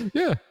centrifugal.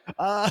 Yeah.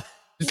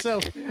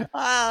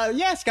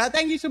 Scott,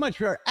 thank you so much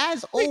for,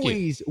 as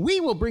always, we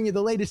will bring you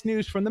the latest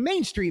news from the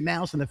Main Street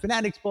Mouse and the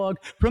Fanatics blog,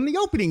 from the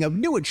opening of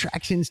new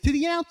attractions to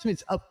the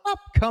announcements of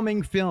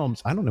upcoming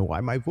films. I don't know why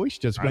my voice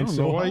just went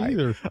so high. I don't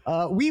know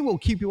why either. We will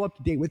keep you up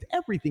to date with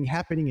everything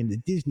happening in the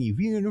Disney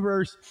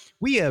universe.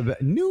 We have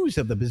news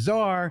of the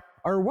bizarre,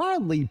 our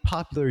wildly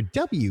popular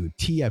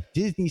WTF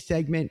Disney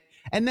segment,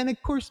 and then,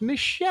 of course,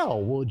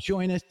 Michelle will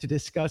join us to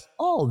discuss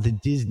all the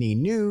Disney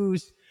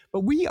news.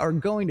 But we are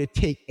going to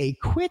take a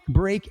quick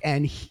break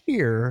and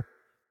hear.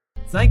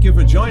 Thank you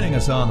for joining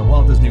us on the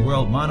Walt Disney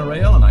World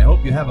monorail, and I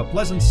hope you have a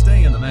pleasant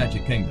stay in the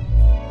Magic Kingdom.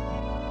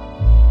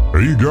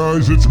 Hey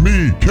guys, it's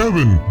me,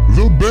 Kevin,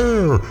 the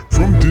bear,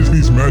 from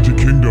Disney's Magic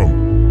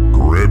Kingdom.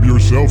 Grab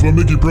yourself a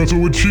Mickey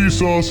pretzel with cheese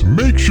sauce,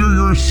 make sure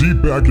your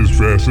seat back is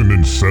fastened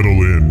and settle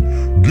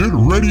in. Get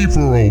ready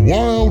for a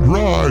wild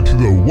ride to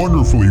the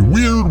wonderfully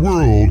weird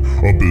world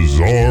of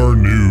bizarre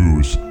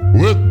news.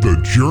 Let the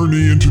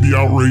journey into the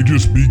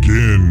outrageous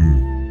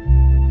begin.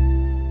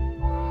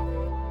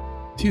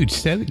 Dude,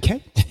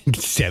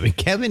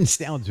 Kevin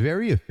sounds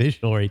very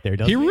official right there,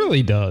 doesn't He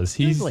really does.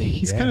 He's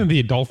Yeah. kind of the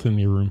adult in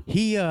the room.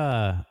 He,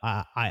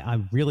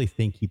 I really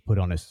think he put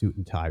on a suit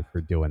and tie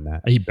for doing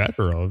that. He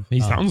better have. He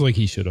sounds like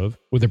he should have.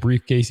 With a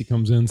briefcase, he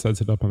comes in,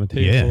 sets it up on the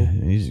table. Yeah,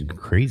 he's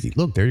crazy.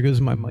 Look, there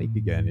goes my mic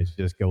again. It's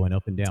just going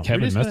up and down. It's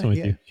Kevin We're just messing with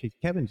you.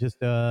 Kevin just,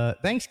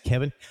 thanks,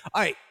 Kevin.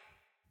 All right.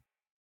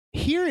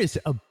 Here is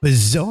a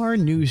bizarre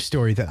news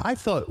story that I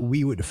thought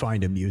we would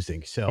find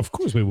amusing. So, Of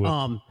course we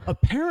would.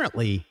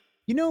 apparently,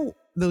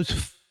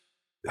 those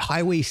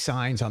highway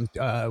signs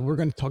we're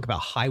going to talk about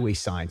highway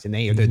signs, and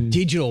they are the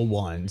digital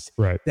ones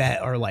Right.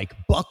 that are like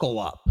buckle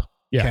up.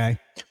 Yeah. Okay.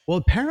 Well,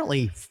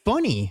 apparently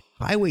funny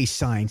highway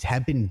signs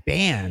have been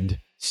banned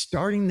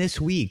starting this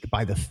week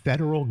by the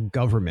federal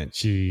government.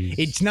 Jeez.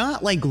 It's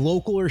not like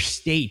local or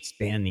states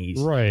ban these.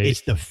 Right.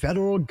 It's the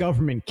federal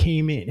government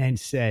came in and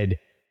said,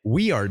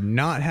 we are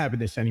not having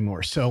this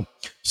anymore. So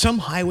some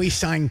highway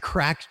sign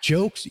cracks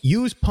jokes,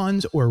 use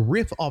puns, or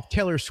riff off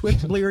Taylor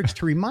Swift lyrics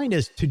to remind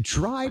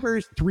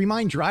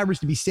drivers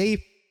to be safe.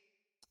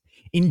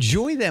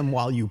 Enjoy them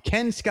while you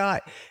can,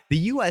 Scott. The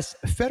U.S.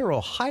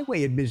 Federal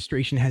Highway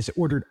Administration has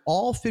ordered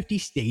all 50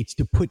 states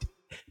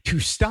to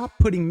stop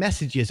putting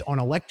messages on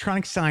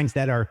electronic signs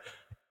that are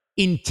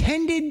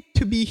intended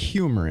to be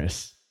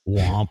humorous,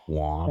 womp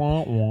womp,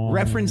 Wah, wah.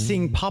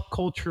 referencing pop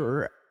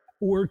culture,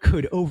 or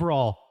could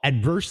overall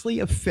adversely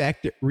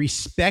affect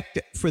respect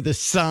for the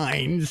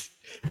signs.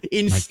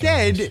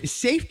 Instead,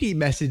 safety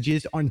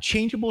messages on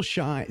changeable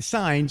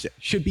signs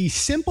should be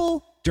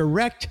simple,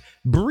 direct,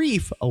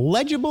 brief,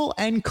 legible,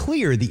 and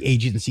clear, the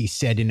agency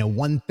said in a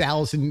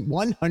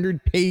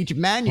 1,100-page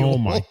manual. Oh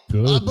my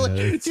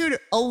goodness. Dude,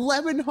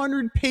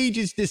 1,100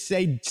 pages to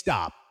say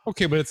stop.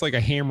 Okay, but it's like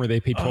a hammer. They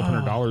paid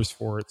 $1,200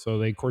 for it. So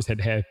they, of course, had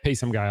to pay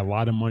some guy a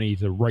lot of money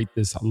to write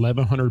this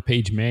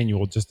 1,100-page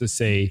manual just to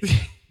say,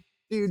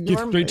 Dude, get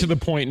straight to the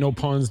point. No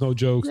puns, no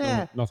jokes,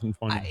 Yeah. nothing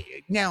funny.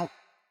 Now,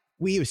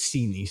 we have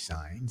seen these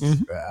signs.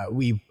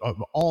 Mhm.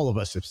 All of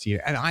us have seen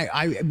it,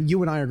 and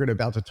you and I are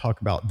about to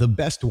talk about the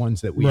best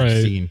ones that we've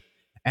Right. seen.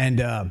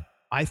 And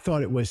I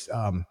thought it was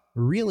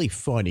really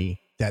funny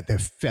that the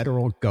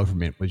federal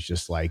government was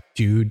just like,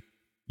 dude,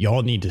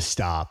 y'all need to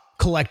stop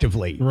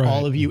collectively. Right.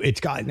 All of you,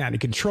 it's gotten out of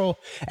control,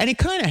 and it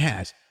kind of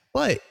has.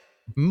 But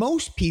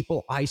most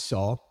people I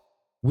saw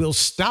will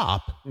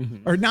stop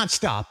Mhm. or not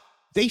stop.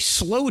 they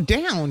slow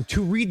down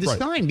to read the Right.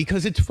 sign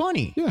because it's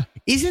funny. Yeah.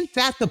 Isn't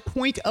that the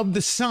point of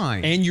the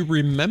sign? And you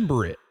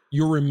remember it.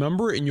 You'll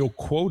remember it and you'll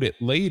quote it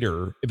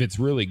later if it's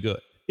really good.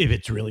 if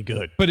it's really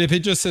good. But if it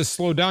just says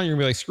slow down, you're going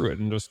to be like, screw it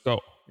and just go.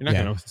 You're not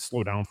Yeah. going to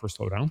slow down for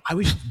slow down. I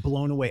was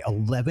blown away.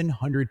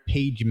 1,100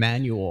 page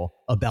manual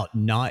about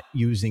not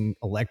using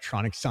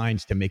electronic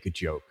signs to make a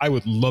joke. I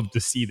would love to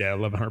see that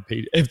 1,100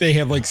 page. If they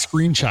have like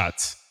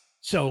screenshots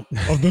So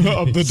of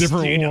the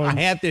different dude,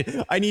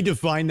 ones. I need to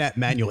find that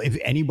manual. If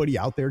anybody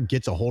out there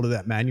gets a hold of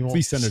that manual,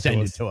 Please send it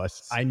to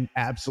us. I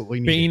absolutely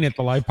need Bane it. at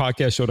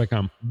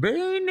thelivepodcastshow.com.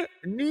 Bane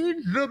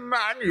needs the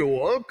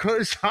manual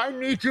because I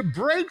need to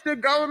break the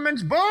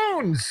government's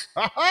bones.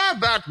 Ha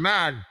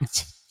Batman.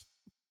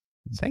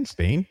 Thanks,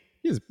 Bane.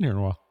 He hasn't been here in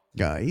a while.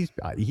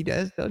 He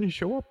doesn't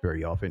show up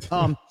very often.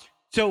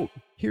 So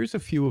here's a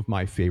few of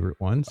my favorite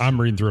ones. I'm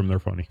reading through them. They're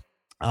funny.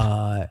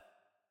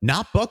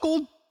 Not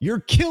buckled. You're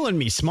killing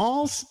me,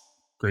 Smalls.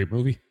 Great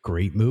movie.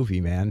 Great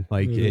movie, man.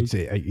 Like It it's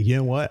you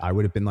know what? I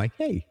would have been like,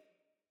 hey,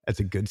 that's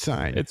a good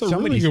sign. It's a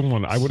really good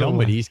one. I would have.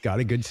 Somebody's got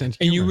a good sense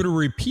of And you humor. would have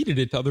repeated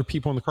it to other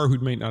people in the car who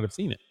might not have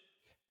seen it.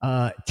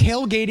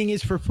 Tailgating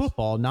is for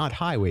football, not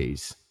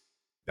highways.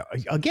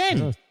 Again,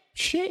 Yeah.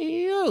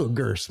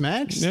 sugar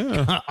smacks.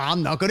 Yeah.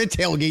 I'm not going to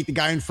tailgate the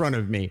guy in front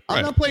of me. I'm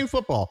Right. not playing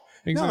football.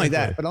 Not like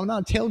that, Exactly. but I'm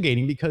not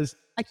tailgating because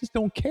I just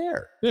don't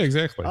care. Yeah,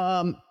 exactly.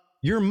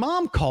 Your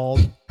mom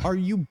called. Are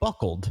you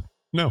buckled?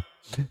 No.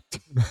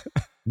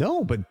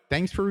 No, but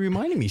thanks for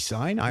reminding me,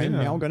 sign. I'm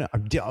Yeah. now gonna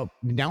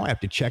now I have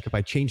to check if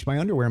I change my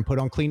underwear and put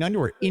on clean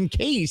underwear in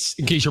case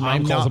Your mom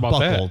I'm calls not about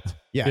buckled. that.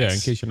 Yes. Yeah, in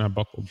case you're not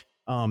buckled.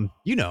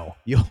 You know,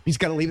 you always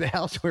got to leave the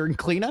house wearing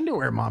clean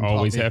underwear. Mom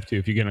Always taught me. have to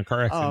if you get in a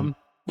car accident.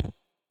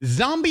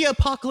 Zombie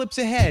apocalypse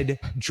ahead.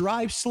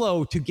 Drive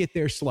slow to get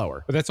there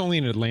slower. But that's only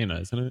in Atlanta,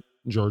 isn't it?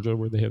 Georgia,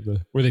 where they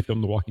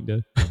filmed The Walking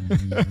Dead.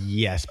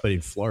 Yes, but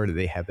in Florida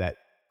they have that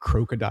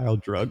crocodile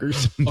drug or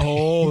something.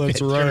 Oh, that's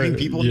turning right.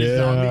 people into Yeah,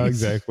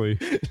 zombies. exactly.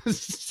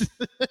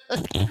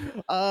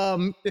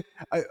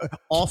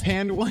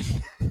 Offhand one.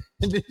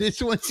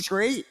 This one's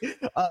great.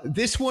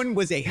 This one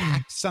was a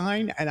hacked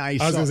sign, and I I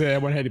was saw, gonna say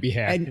that one had to be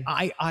hacked. and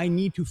I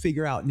need to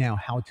figure out now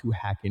how to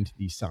hack into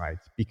these signs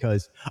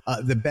because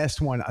the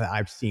best one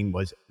I've seen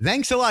was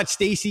 "Thanks a lot,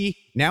 Stacy.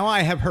 Now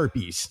I have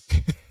herpes."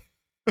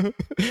 There's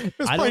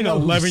I probably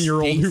don't an know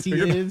 11-year-old who Stacy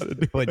figured out is, how to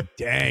do it. but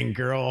dang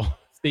girl,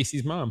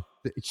 Stacy's mom.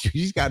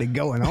 she's got it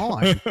going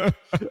on.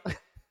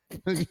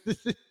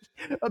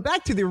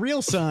 Back to the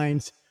real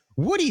signs.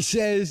 Woody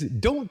says,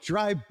 "Don't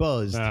drive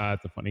buzzed.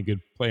 That's a funny,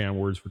 good play on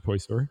words for Toy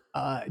Story.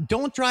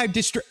 Don't drive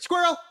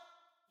squirrel."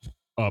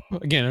 Up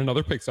again,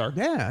 another Pixar.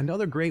 Yeah,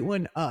 another great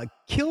one.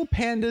 Kill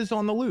pandas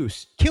on the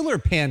loose. Killer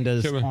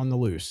pandas Killer. on the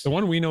loose. The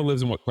one we know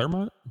lives in what,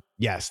 Claremont?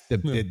 Yes,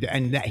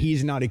 and that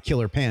he's not a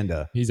killer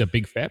panda. He's a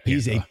big fat panda.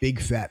 He's a big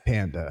fat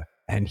panda,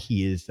 and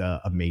he is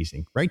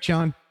amazing, right,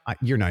 John?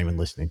 You're not even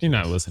listening. To You're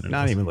not this. listening to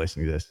Not this. even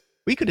listening to this.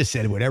 We could have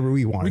said whatever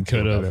we wanted. We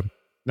could to about have. him.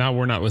 Now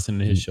we're not listening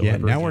to his show. Yeah,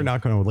 ever now again. we're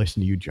not going to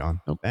listen to you, John.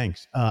 Nope.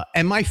 Thanks.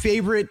 And my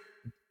favorite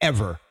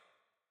ever,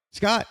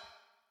 Scott.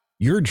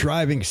 Your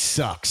driving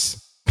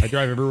sucks. I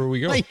drive everywhere we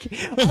go. Like,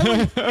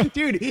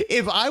 dude,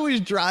 if I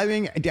was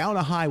driving down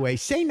a highway,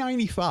 say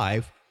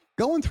 95,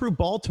 going through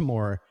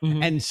Baltimore,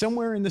 Mhm. and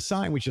somewhere in the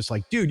sign was just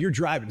like, dude, your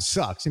driving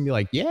sucks. And be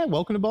like, yeah,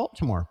 welcome to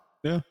Baltimore.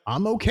 Yeah.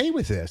 I'm okay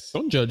with this.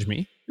 Don't judge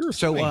me. You're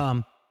So,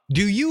 fine.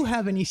 do you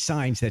have any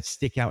signs that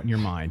stick out in your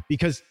mind?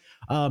 Because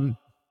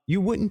you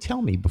wouldn't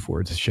tell me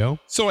before the show.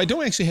 So I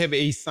don't actually have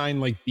a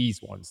sign like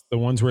these ones, the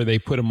ones where they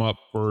put them up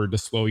to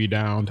slow you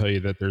down, tell you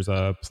that there's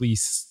a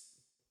police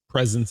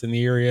presence in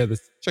the area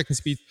that's checking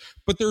speeds.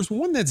 But there's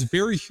one that's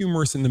very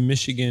humorous in the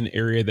Michigan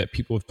area that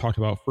people have talked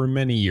about for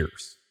many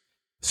years.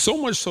 So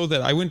much so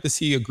that I went to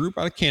see a group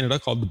out of Canada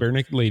called the Bare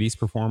Naked Ladies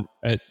perform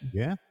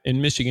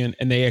in Michigan,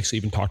 and they actually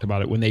even talked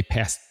about it when they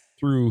passed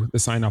through the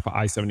sign off of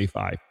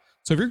I-75.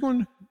 So if you're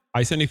going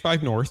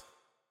I-75 north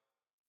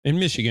in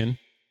Michigan,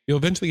 you'll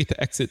eventually get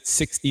to exit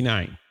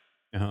 69.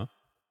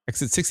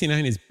 Exit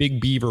 69 is Big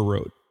Beaver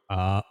Road.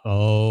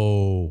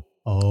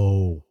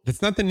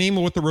 That's not the name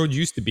of what the road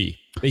used to be.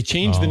 They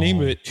changed the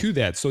name of it to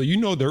that. So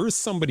there is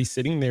somebody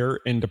sitting there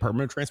in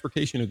Department of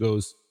Transportation who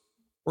goes,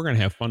 we're going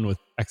to have fun with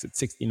exit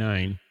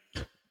 69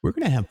 We're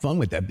going to have fun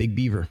with that Big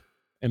Beaver.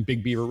 and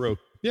Big Beaver Road.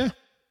 Yeah.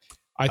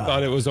 I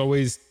thought it was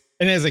always,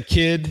 and as a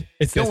kid,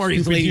 it's Don't that worry,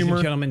 stupid ladies humor.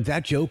 and gentlemen,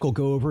 that joke will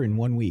go over in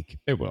 1 week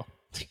It will.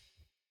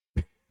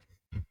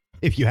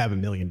 if you have $1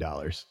 million.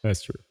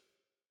 That's true.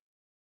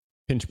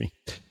 Pinch me.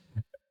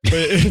 But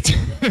it's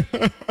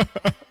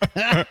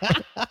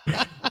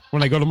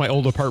when I go to my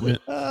old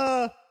apartment,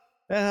 Well,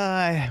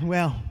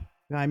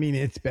 I mean,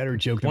 it's better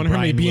joke than wonder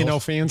how many Brian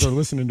BNL fans are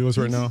listening to us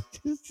right now.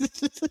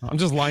 I'm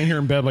just lying here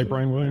in bed like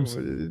Brian Williams.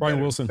 Brian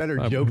Wilson. Better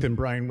joke than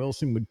Brian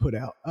Wilson would put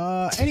out.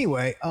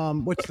 Anyway,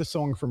 what's the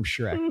song from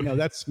Shrek? No,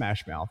 that's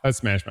Smash Mouth. That's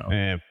Smash Mouth.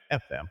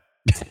 F them.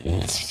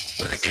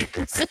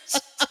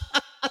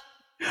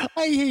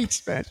 I hate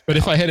Smash. But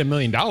if I had $1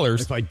 million,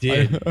 If I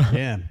did,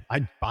 yeah,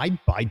 I'd buy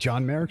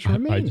John Merrick's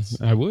remains.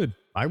 I would.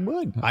 I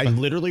would. I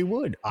literally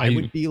would. I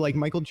would be like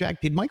Michael Jackson.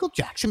 Did Michael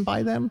Jackson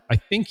buy them? I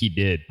think he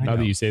did. I Now know.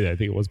 that you say that, I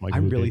think it was Michael.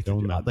 I who really did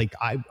own them. like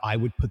I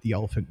would put the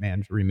Elephant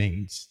Man's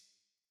remains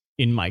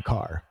in my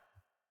car.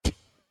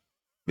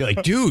 Be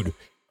like, dude,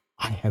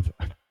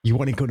 you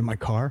want to go to my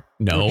car?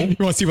 No. You want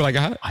to see what I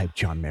got? I have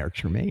John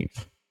Merrick's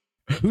remains.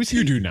 Who's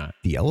you do not?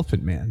 The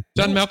Elephant Man.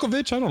 John No.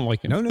 Malkovich? I don't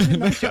like him. No,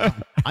 not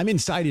John. I'm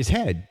inside his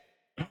head.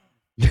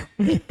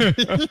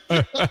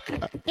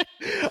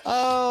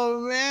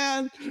 Oh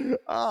man.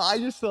 I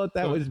just thought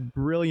that was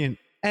brilliant.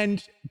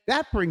 And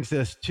that brings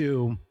us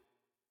to,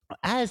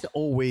 as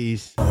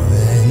always,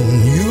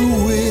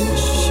 You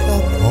wish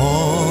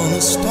upon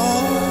a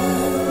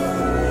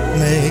star,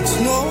 makes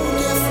no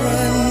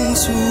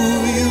difference who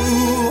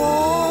you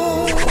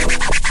are.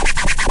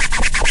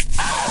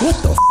 what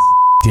the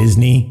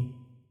Disney?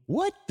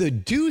 What the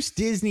deuce,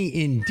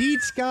 Disney? Indeed,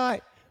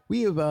 Scott.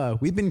 We've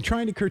been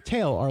trying to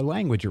curtail our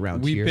language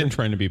around here. We've been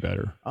trying to be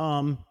better.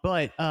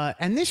 But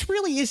and this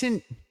really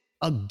isn't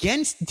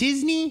against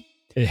Disney.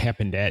 It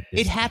happened at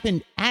Disney. It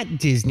happened at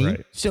Disney.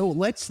 Right. So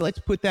let's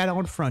put that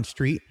on Front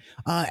Street.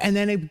 And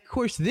then of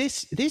course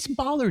this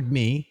bothered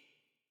me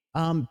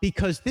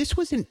because this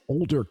was an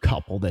older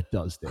couple that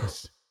does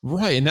this.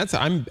 Right,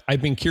 and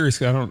I've been curious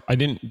because I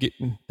didn't get.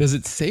 Does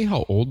it say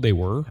how old they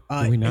were?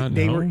 Do we not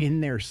They know? were in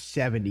their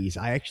 70s.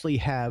 I actually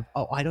have.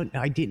 I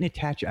didn't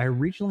attach it. I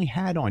originally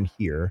had on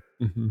here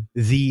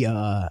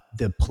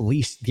the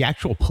police, the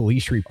actual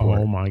police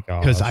report. Oh my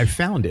god! Because I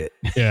found it.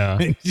 Yeah.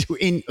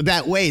 In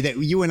that way that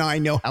you and I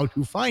know how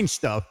to find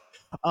stuff.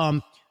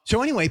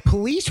 So anyway,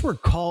 police were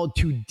called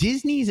to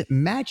Disney's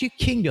Magic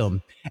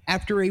Kingdom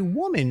after a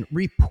woman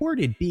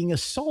reported being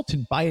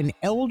assaulted by an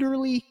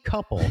elderly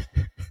couple.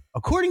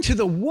 According to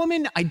the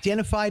woman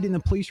identified in the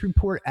police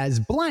report as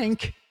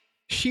blank,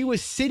 she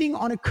was sitting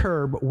on a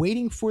curb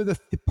waiting for the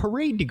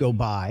parade to go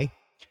by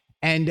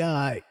and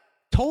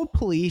told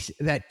police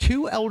that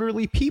two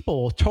elderly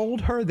people told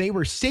her they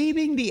were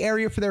saving the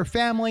area for their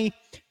family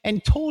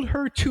and told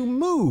her to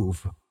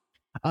move.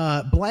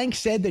 Blank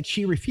said that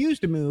she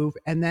refused to move,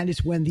 and that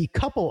is when the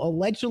couple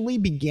allegedly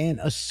began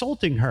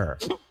assaulting her.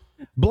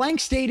 Blank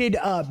stated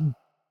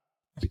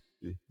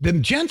the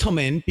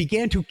gentleman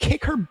began to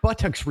kick her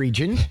buttocks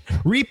region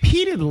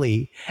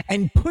repeatedly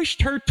and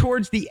pushed her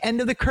towards the end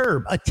of the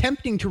curb,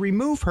 attempting to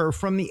remove her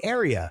from the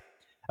area.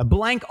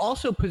 Blank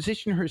also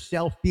positioned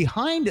herself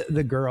behind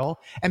the girl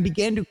and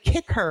began to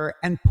kick her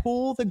and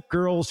pull the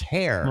girl's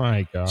hair.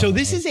 My god! So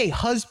this is a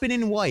husband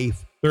and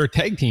wife They're a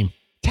tag team.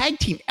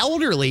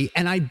 elderly,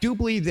 and I do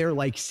believe they're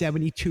like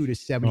 72 to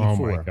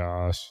 74. Oh my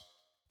gosh!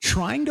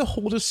 Trying to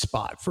hold a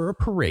spot for a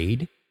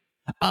parade,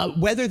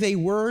 whether they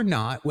were or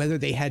not, whether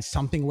they had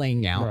something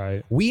laying out.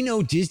 Right. We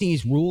know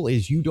Disney's rule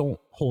is you don't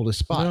hold a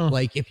spot. No.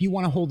 Like if you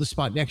want to hold a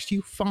spot next to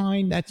you,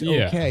 fine, that's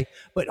Yeah. okay.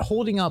 But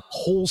holding up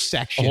whole A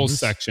sections, whole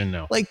section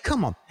now. like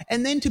come on,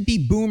 and then to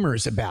be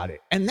boomers about it,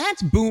 and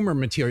that's boomer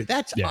material.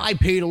 That's Yeah. I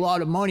paid a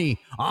lot of money.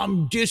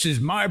 This is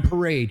my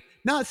parade.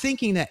 Not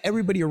thinking that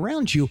everybody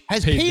around you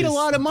has Paid paid a this-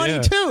 lot of money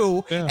yeah.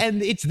 too, Yeah.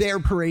 and it's their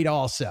parade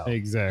also.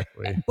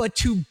 Exactly. But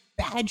to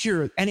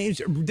badger, and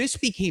this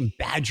became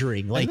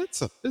badgering, like Like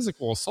that's a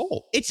physical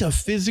assault. it's a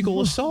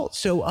physical assault.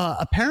 So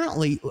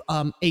apparently,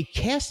 a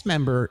cast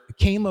member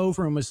came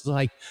over and was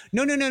like,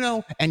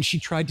 "No," and she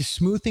tried to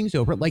smooth things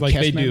over, like Like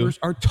cast they do. members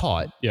are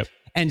taught. Yep.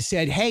 And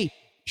said, "Hey,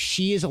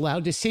 she is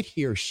allowed to sit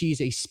here.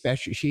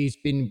 She's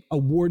been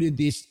awarded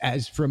this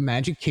as from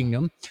Magic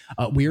Kingdom.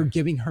 We are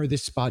giving her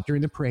this spot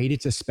during the parade.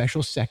 It's a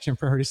special section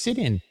for her to sit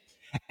in."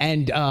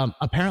 And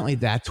apparently,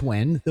 that's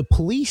when the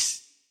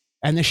police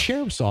and the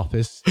sheriff's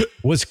office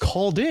was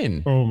called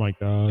in. Oh my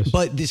gosh!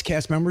 But this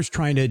cast member is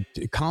trying to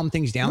calm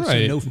things down, so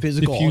Right. no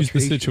physical Diffuse the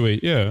altercation. situation.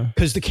 Yeah.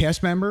 Because the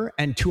cast member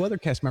and two other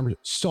cast members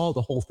saw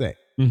the whole thing.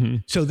 Mm-hmm.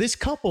 So this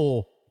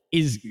couple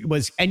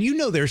was, and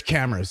there's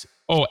cameras.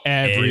 Oh,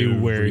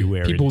 everywhere.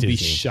 Everywhere People at would be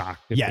Disney.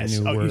 shocked if Yes, they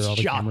knew where he's all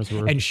the cameras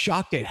shocked were. and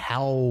shocked at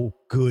how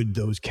good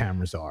those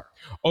cameras are.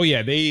 Oh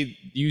yeah,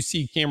 you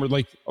see camera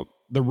like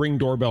the Ring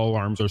doorbell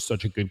alarms are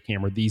such a good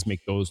camera. These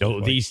make those. No, look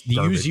like these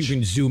garbage. you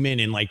can zoom in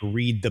and like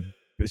read the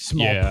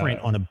small Yeah. print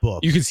on a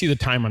book. You can see the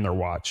time on their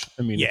watch.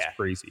 I mean, Yeah. it's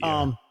crazy.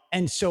 Yeah.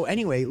 And so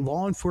anyway,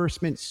 law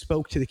enforcement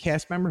spoke to the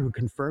cast member who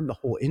confirmed the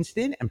whole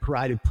incident and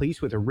provided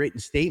police with a written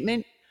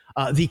statement.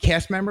 The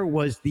cast member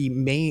was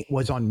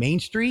on Main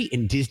Street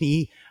in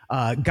Disney,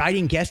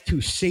 guiding guests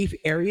to safe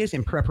areas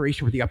in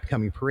preparation for the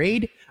upcoming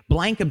parade.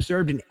 Blank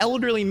observed an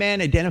elderly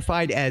man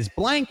identified as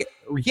Blank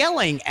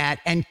yelling at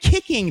and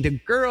kicking the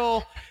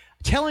girl,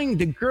 telling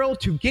the girl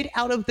to get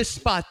out of the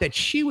spot that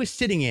she was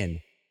sitting in.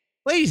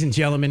 Ladies and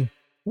gentlemen,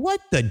 what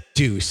the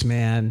deuce,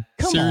 man?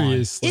 Come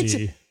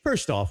Seriously. on.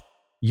 First off,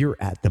 you're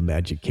at the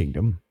Magic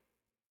Kingdom.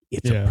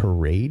 It's Yeah. a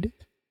parade.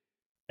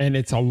 And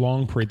it's a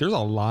long parade. There's a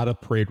lot of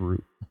parade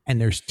route. And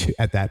there's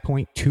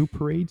two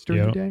parades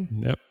during Yep. the day.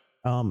 Yep.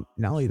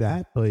 Not only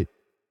that, but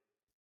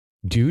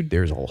dude,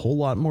 there's a whole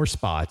lot more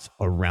spots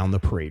around the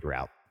parade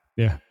route.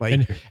 Yeah.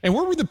 Like- and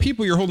where were the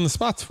people you're holding the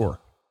spots for?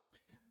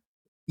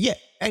 Yeah.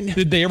 And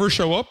Did they ever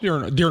show up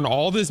during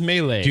all this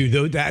melee? dude,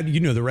 though, that,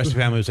 the rest of the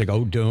family was like,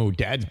 oh, no,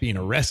 dad's being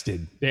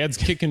arrested. Dad's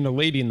kicking the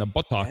lady in the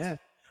buttocks. Yeah.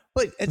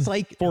 But it's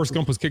like, Forrest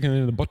Gump was kicking it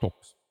in the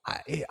buttocks.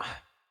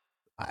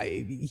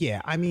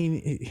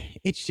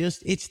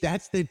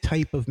 that's the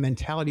type of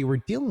mentality we're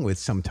dealing with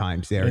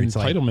sometimes there. It's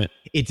like, Entitlement.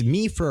 it's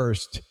me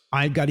first.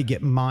 I got to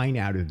get mine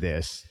out of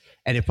this.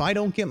 And if I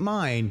don't get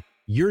mine,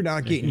 you're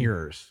not getting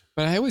yours.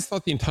 But I always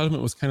thought the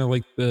entitlement was kind of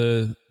like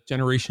the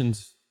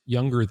generations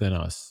younger than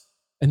us.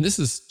 And this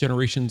is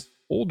generations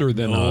older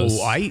than us.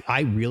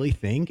 I really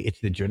think it's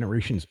the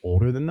generations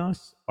older than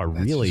us are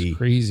That's really just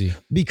crazy.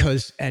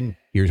 because, and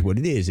here's what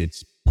it is.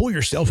 It's pull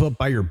yourself up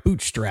by your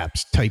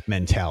bootstraps type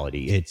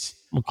mentality. It's,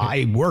 Okay.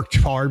 I worked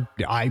hard.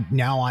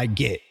 Now I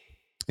get.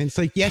 And it's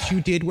like, yes,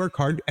 you did work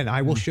hard and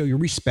I will show you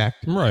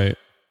respect. Right.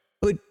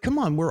 But come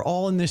on, we're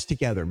all in this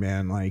together,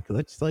 man. Like,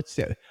 let's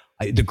say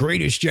the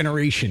greatest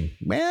generation.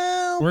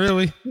 Well,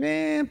 Really?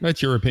 man,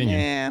 That's your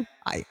opinion.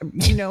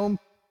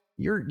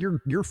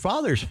 your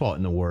fathers fought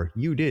in the war.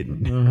 You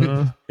didn't.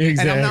 Uh-huh.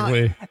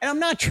 Exactly. And I'm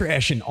not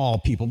trashing all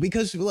people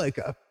because look,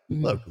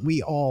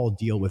 we all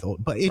deal with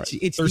old, but it's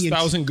There's the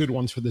 1,000 good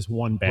ones for this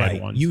one bad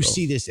one. You so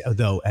see this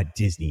though at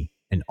Disney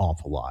an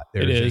awful lot.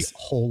 There is is. a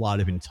whole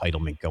lot of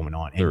entitlement going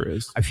on. And There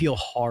is. I feel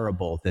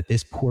horrible that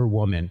this poor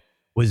woman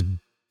was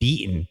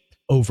beaten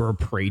over a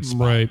parade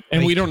spot. Right.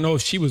 And Like, we don't know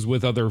if she was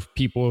with other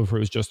people or if it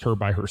was just her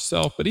by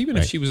herself. But even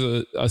if Right. she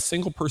was a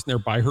single person there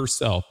by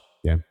herself,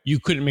 Yeah. you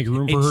couldn't make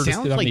room for It her to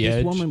sounds sit on like the this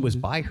edge. woman was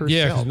by herself.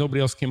 Yeah, because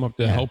nobody else came up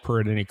to Yeah. help her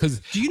at any.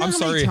 Because Do you know I'm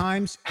sorry.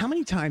 how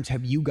many times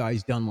have you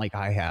guys done like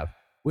I have,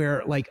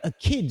 where like a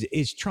kid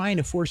is trying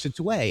to force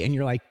its way, and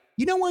you're like,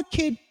 you know what,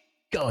 kid,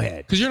 go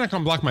ahead. Because you're not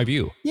going to block my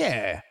view.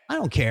 Yeah, I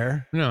don't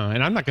care. No,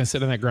 and I'm not going to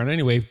sit on that ground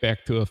anyway.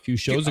 Back to a few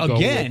shows ago.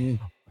 Again,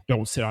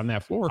 Don't sit on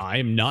that floor. I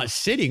am not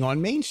sitting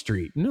on Main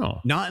Street.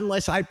 No. Not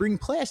unless I bring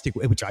plastic,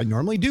 which I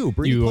normally do.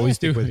 Bring You always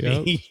plastic do, with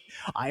yep. me.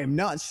 I am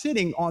not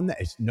sitting on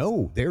that.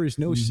 No, there is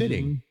no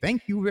sitting.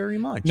 Thank you very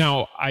much.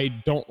 Now, I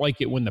don't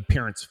like it when the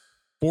parents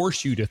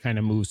force you to kind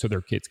of move so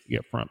their kids can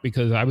get front,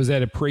 because I was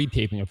at a parade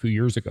taping a few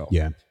years ago.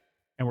 Yeah.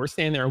 And we're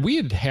standing there and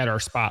we had our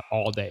spot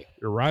all day.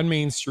 We were on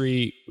Main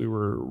Street. We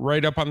were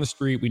right up on the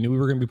street. We knew we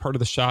were going to be part of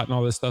the shot and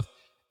all this stuff.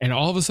 And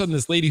all of a sudden,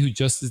 this lady who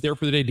just is there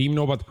for the day, didn't even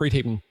know about the parade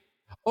taping.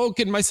 Oh,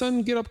 can my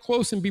son get up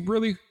close and be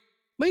really,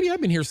 lady, I've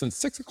been here since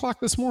 6 o'clock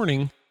this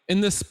morning in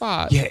this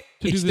spot Yeah. to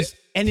do It's this.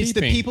 it's the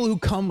taping." people who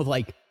come with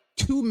like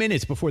 2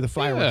 minutes before the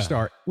fireworks Yeah.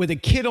 start with a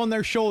kid on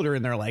their shoulder,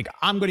 and they're like,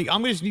 I'm going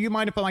to, do you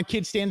mind if my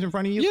kid stands in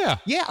front of you? Yeah.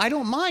 Yeah, I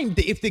don't mind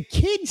if the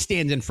kid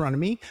stands in front of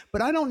me,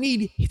 but I don't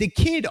need the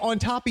kid on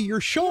top of your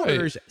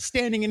shoulders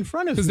standing in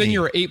front of me. Because then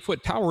you're an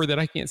 8-foot tower that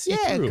I can't see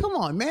Yeah, through. come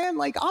on, man.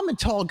 Like, I'm a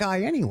tall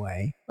guy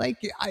anyway.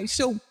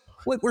 So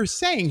what we're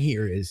saying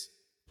here is,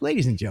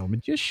 ladies and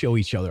gentlemen, just show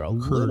each other a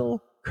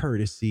little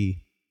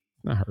courtesy,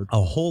 Not hard.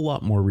 a whole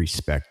lot more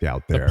respect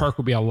out The there. park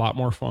will be a lot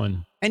more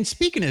fun. And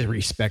speaking of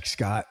respect,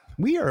 Scott,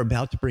 we are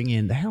about to bring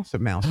in the House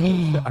of Mouse. The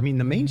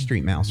Main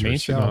Street Mouse Main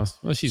Street herself. Mouse.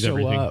 Well, she's So,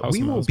 everything. House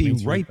we of will Mouse, be Main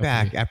Street right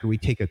back Company. after we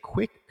take a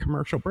quick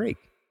commercial break.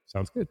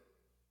 Sounds good.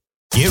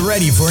 Get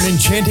ready for an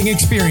enchanting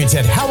experience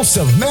at House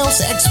of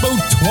Mouse Expo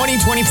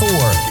 2024.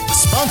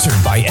 Sponsored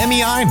by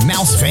MEI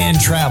Mouse Fan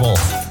Travel.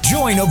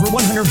 Join over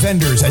 100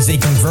 vendors as they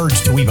converge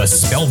to weave a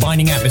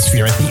spellbinding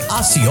atmosphere at the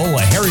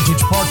Osceola Heritage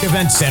Park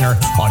Event Center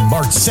on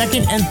March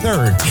 2nd and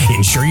 3rd.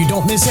 Ensure you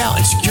don't miss out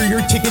and secure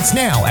your tickets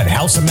now at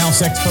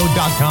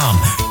houseofmouseexpo.com.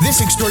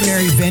 This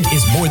extraordinary event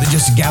is more than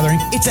just a gathering.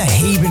 It's a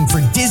haven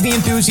for Disney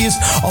enthusiasts,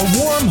 a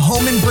warm,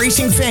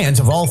 home-embracing fans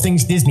of all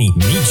things Disney.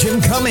 Meet Jim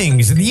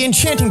Cummings, the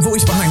enchanting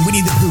voice behind Winnie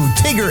the Pooh,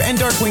 Tigger, and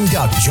Darkwing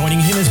Duck. Joining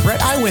him is Brett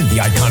Iwin,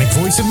 the iconic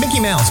voice of Mickey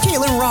Mouse,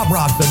 Caitlin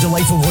Robrock, the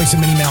delightful voice of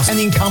Minnie Mouse, and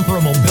the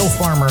incomparable Bill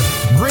Farmer,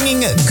 bringing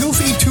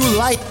Goofy to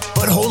life.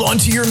 But hold on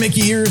to your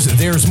Mickey ears,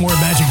 there's more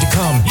magic to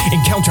come.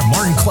 Encounter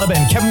Martin Kleba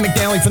and Kevin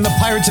McNally from the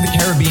Pirates of the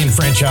Caribbean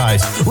franchise,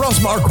 Ross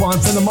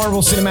Marquand from the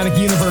Marvel Cinematic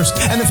Universe,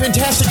 and the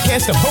fantastic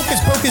cast of Hocus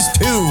Pocus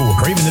 2.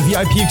 Craving the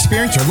VIP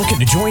experience or looking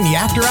to join the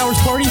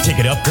after-hours party?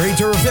 Ticket upgrades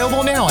are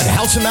available now at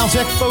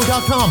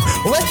houseofmouseexpo.com.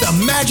 Let the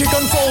magic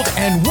unfold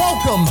and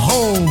welcome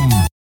home.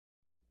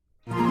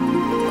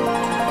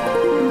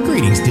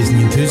 Greetings,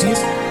 Disney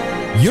enthusiasts.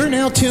 You're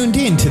now tuned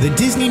in to the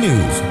Disney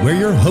News, where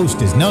your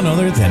host is none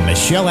other than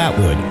Michelle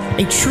Atwood,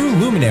 a true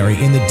luminary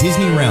in the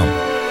Disney realm.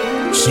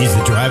 She's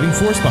the driving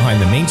force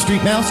behind the Main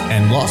Street Mouse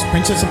and Lost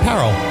Princess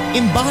apparel,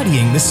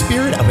 embodying the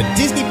spirit of a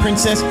Disney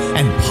princess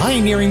and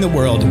pioneering the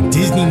world of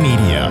Disney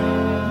media.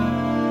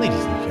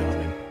 Ladies and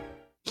gentlemen,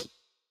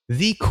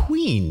 the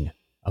queen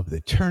of the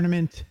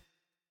tournament,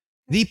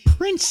 the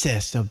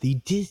princess of the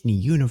Disney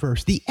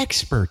universe, the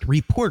expert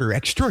reporter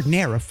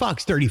extraordinaire of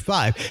Fox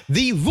 35,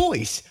 the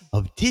voice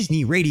of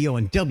Disney Radio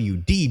and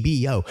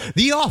WDBO,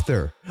 the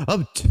author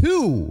of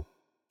 2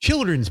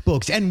 children's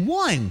books and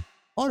 1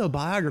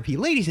 autobiography.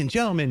 Ladies and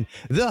gentlemen,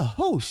 the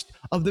host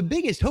of the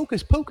biggest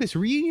Hocus Pocus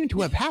reunion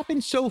to have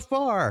happened so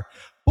far.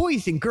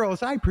 Boys and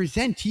girls, I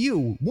present to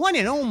you one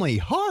and only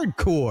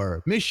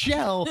hardcore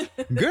Michelle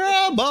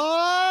Girl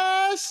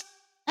Boss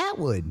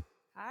Atwood.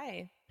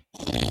 Hi.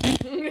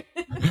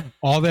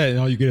 All that, and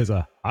all you get is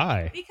a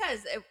hi. Because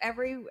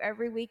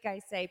every week I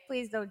say,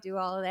 please don't do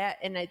all of that,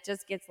 and it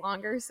just gets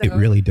longer. So It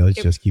really does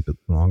it- just keep it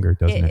longer,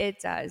 doesn't it? It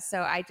does.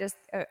 So I just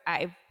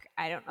I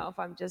don't know if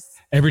I'm just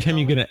Every time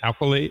you get an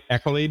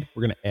accolade,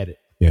 we're gonna edit.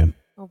 Yeah.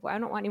 Oh, I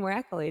don't want any more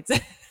accolades.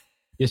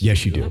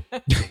 Yes, you do.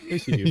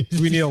 Yes, you do.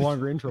 We need a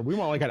longer intro. We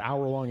want like an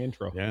hour-long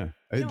intro. Yeah.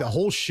 The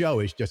whole show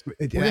is just.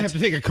 We're gonna have to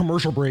take a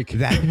commercial break.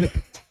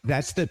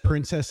 That's the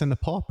Princess and the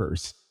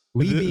Paupers.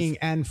 We It is. being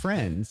and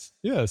friends.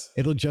 Yes,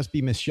 It'll just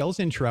be Michelle's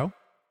intro,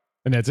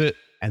 and that's it.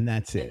 and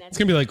that's it. And It's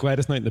gonna be like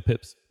Gladys Knight and the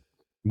Pips.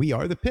 We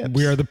are the Pips.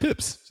 We are the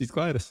Pips. She's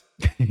Gladys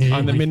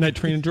on the midnight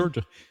train in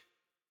Georgia.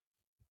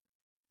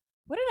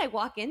 What did I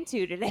walk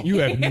into today? You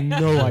have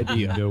no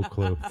idea. No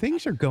clue.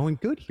 Things are going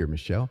good here,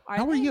 Michelle. Are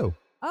How are they? you?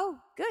 Oh,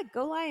 good.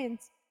 Go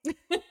Lions.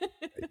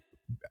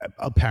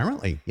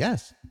 Apparently,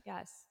 yes.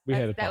 Yes. We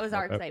had to that talk was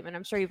our about that. excitement.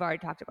 I'm sure you've already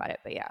talked about it,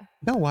 but yeah.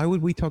 No, why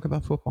would we talk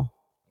about football?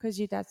 Because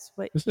that's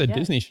what This is a you do.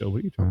 Disney show. What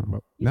are you talking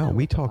about? You No, know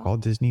we talk football. all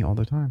Disney all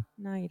the time.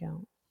 No, you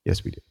don't.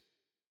 Yes, we do.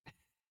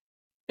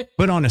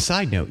 But on a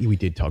side note, we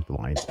did talk the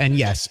Lions, and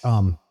yes,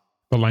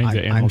 The Lions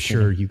at I'm Animal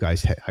sure Kingdom. you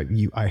guys.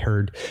 I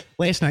heard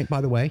last night.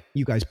 By the way,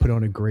 you guys put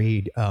on a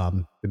great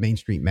the Main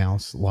Street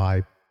Mouse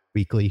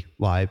weekly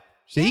live.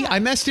 See, Yeah. I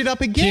messed it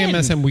up again.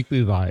 TMSM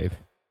Weekly Live.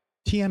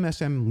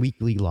 TMSM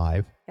weekly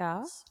live.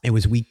 Yeah. It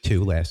was week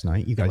 2 last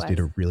night. You guys did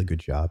a was. really good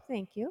job.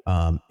 Thank you.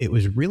 It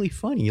was really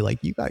funny. Like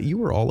you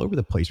were all over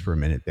the place for a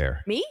minute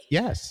there. Me?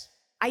 Yes.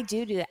 I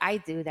do that. I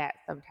do that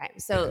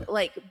sometimes. So Yeah.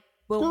 like,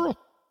 well, Squirrel.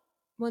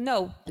 well,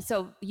 no.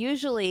 So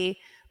usually,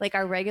 like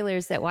our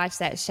regulars that watch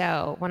that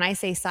show, when I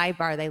say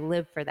sidebar, they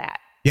live for that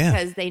Yeah.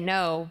 because they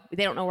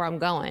don't know where I'm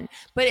going.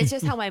 But it's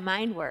just how my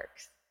mind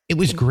works. It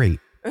was great,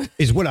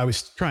 is what I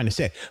was trying to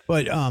say.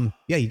 But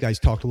yeah, you guys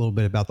talked a little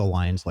bit about the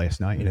Lions last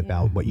night and Yeah.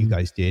 about what you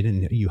guys did,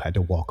 and you had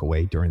to walk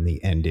away during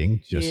the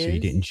ending just so you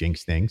Yes. didn't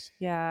jinx things.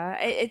 Yeah,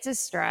 it's a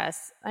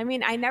stress. I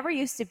mean, I never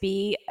used to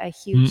be a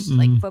huge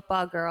like Mm-mm.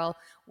 football girl.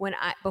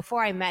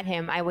 Before I met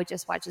him, I would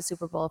just watch the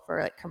Super Bowl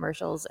for like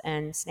commercials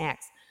and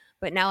snacks.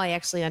 But now I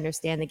actually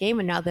understand the game,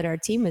 and now that our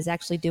team is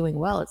actually doing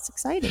well, it's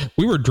exciting.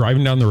 We were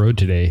driving down the road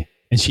today,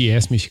 and she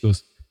asked me, she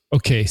goes,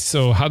 okay,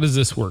 so how does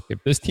this work?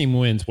 If this team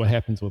wins, what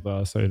happens with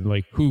us? And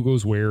like who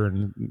goes where,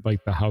 and like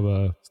how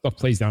the stuff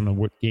plays down and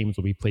what games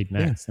will be played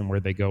next and where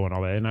they go and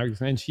all that.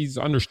 And she's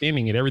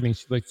understanding it, everything.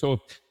 She's like, so if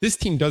this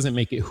team doesn't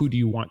make it, who do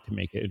you want to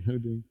make it? And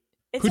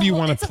who do you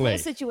wanna It's a play? whole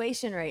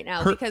situation right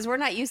now Her- because we're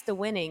not used to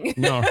winning.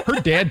 No, her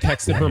dad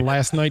texted her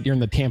last night during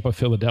the Tampa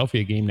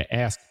Philadelphia game to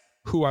ask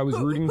who I was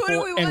rooting Who do for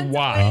we want and to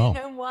why. Oh.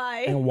 win and why?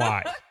 And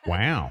why.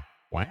 Wow.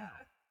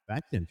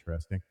 That's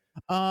interesting.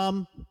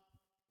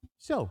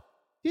 So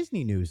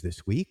Disney news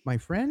this week, my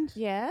friend.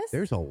 Yes.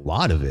 There's a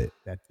lot of it.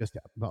 That just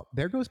well,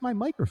 there goes my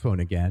microphone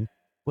again.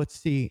 Let's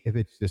see if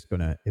it's just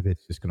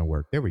gonna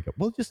work. There we go.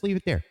 We'll just leave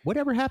it there.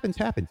 Whatever happens,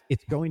 happens.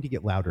 It's going to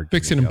get louder.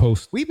 Fix it in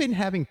post. We've been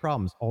having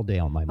problems all day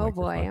on my Oh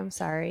microphone. boy, I'm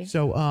sorry.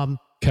 So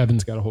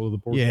Kevin's got a hold of the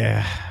board.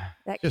 yeah,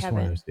 That just one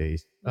Kevin. of those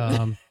days.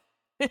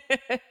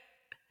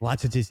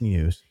 Lots of Disney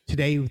news.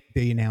 Today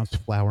they announced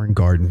Flower and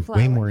Garden. Flower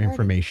Way and more Garden.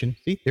 information.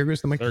 See, there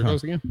goes the There it microphone.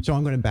 goes again. So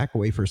I'm going to back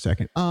away for a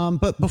second.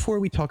 But before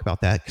we talk about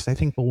that, because I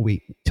think we'll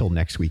wait till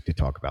next week to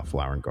talk about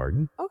Flower and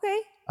Garden. Okay.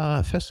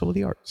 Festival of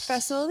the Arts.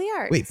 Festival of the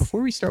Arts. Wait,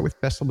 before we start with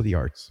Festival of the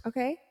Arts,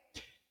 Okay.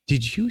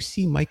 did you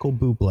see Michael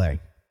Bublé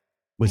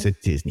was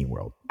at Disney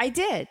World? I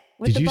did.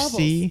 With Did the you bubbles.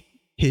 see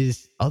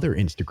his other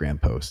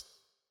Instagram post?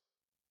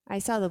 I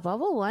saw the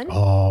bubble one.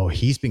 Oh,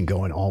 he's been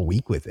going all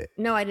week with it.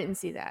 No, I didn't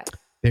see that.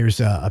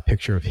 There's a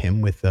picture of him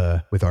with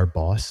our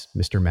boss,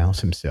 Mr. Mouse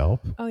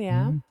himself. Oh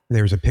yeah.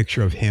 There's a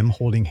picture of him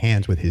holding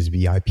hands with his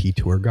VIP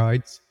tour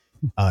guides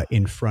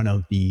in front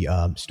of the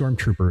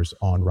stormtroopers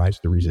on Rise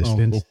of the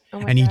Resistance. cool. Oh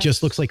my And he gosh.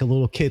 just looks like a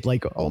little kid,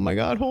 like, oh my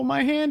God, hold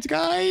my hands,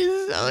 guys.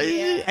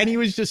 Yeah. And he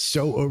was just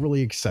so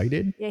overly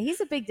excited. Yeah,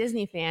 he's a big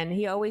Disney fan.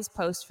 He always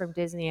posts from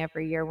Disney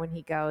every year when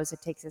he goes.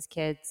 It takes his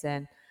kids,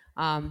 and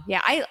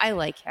yeah, I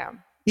like him.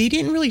 He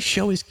didn't really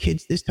show his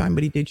kids this time,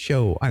 but he did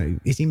show.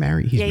 Is he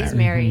married? He's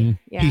married. Mhm.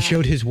 Yeah. He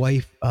showed his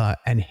wife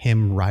and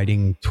him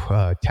riding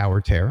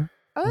Tower Terror.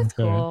 Oh, that's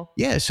Okay. cool.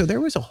 Yeah, so there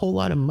was a whole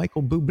lot of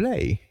Michael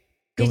Bublé.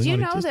 Did going you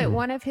on at know Disney that World.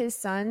 one of his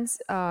sons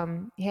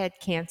had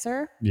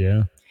cancer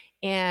Yeah.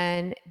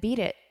 and beat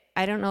it?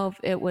 I don't know if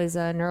it was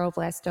a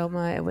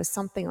neuroblastoma. It was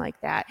something like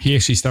that. He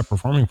actually stopped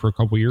performing for a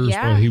couple years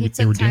Yeah, while he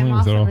they were took time dealing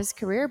off with it from all. his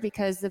career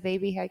because the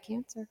baby had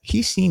cancer.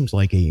 He seems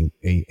like a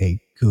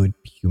good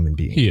human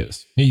being. He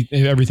is. He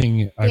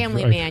everything.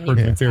 Family man, you Heard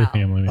can him, very tell.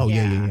 family man. Oh,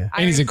 yeah.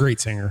 And he's a great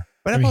singer.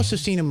 But I I've mean, also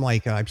seen him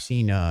like I've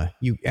seen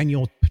you and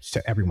you'll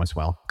every once in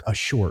a while a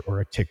short or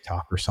a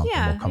TikTok or something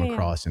Yeah, will come yeah.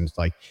 across and it's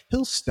like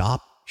he'll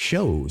stop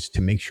shows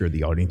to make sure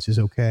the audience is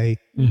okay.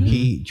 Mhm.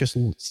 He just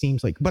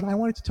seems like. But I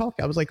wanted to talk.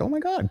 I was like, oh my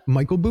God,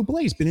 Michael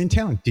Bublé's been in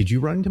town. Did you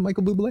run into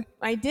Michael Bublé?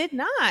 I did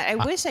not. I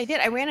wish I did.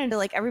 I ran into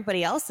like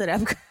everybody else that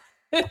I've.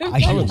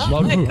 I would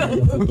love Michael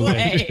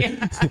Bublé.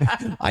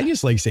 Bublé. I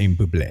just like saying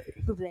Bublé.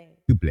 Bublé.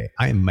 Bublé.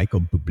 I am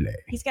Michael Bublé.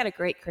 He's got a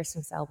great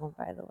Christmas album,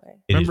 by the way.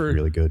 It is Remember-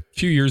 really good. A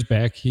few years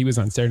back, he was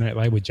on Saturday Night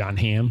Live with John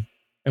Hamm,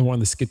 and one of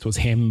the skits was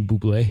ham and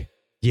buble.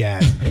 Yeah.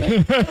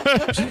 And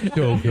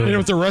it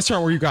was a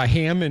restaurant where you got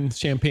ham and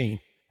champagne.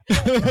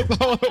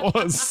 That's all it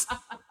was.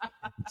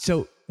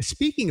 So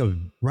speaking of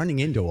running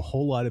into a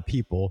whole lot of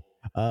people,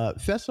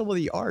 Festival of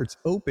the Arts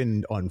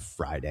opened on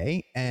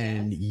Friday,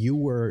 and you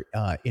were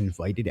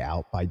invited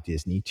out by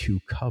Disney to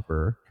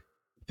cover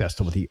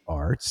Festival of the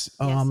Arts.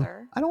 Yes,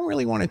 sir. I don't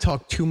really want to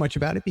talk too much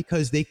about it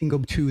because they can go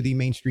to the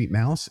Main Street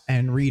Mouse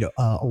and read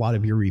a lot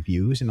of your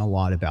reviews and a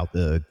lot about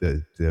the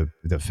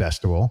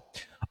festival.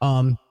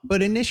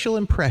 But initial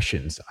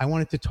impressions, I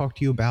wanted to talk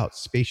to you about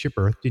Spaceship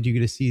Earth. Did you get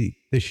to see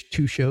the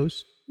two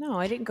shows? No,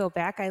 I didn't go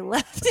back. I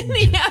left in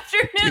the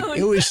afternoon.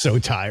 It was so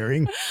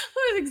tiring.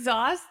 I was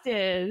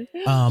exhausted.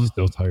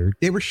 Still tired.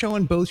 They were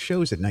showing both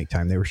shows at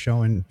nighttime. They were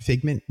showing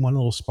Figment, One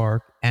Little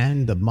Spark,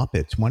 and the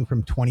Muppets, one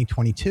from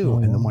 2022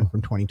 and the one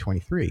from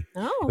 2023.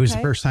 Oh, It was the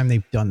okay. first time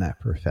they've done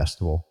that for a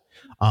festival.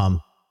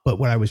 But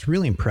what I was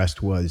really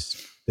impressed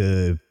was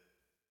the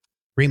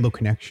Rainbow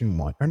Connection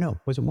one. Or no,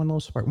 was it One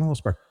Little Spark? One Little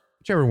Spark.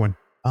 Whichever one.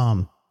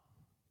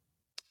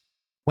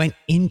 Went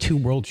into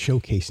World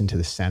Showcase into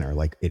the center.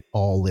 Like it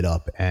all lit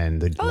up and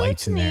the Oh,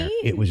 lights that's in there.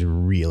 neat. It was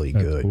really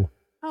That's good. cool.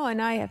 Oh, and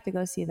now I have to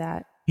go see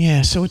that.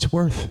 Yeah, so it's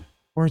worth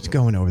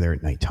going over there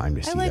at nighttime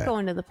to see I like that.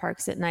 going to the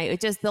parks at night.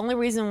 It's just the only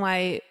reason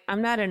why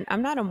I'm not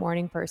a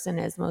morning person,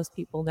 as most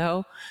people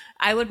know.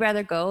 I would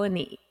rather go in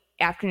the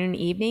afternoon,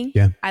 evening.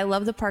 Yeah. I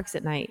love the parks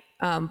at night.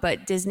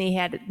 But Disney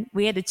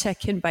we had to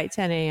check in by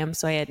 10 a.m.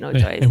 so I had no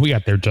choice. And we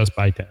got there just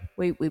by 10.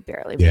 We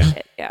barely Yeah. made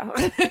it.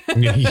 Yeah.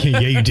 yeah,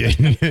 you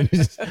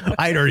did.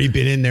 I'd already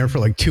been in there for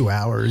like 2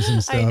 hours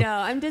and stuff. I know.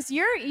 I'm just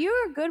you're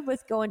good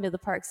with going to the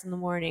parks in the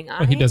morning.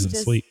 Well, he doesn't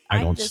sleep. I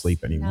I'm don't just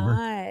sleep anymore.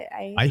 not.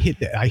 I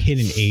hit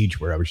an age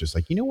where I was just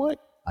like, you know what?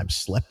 I've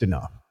slept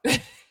enough.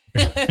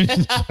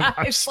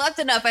 I've slept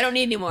enough. I don't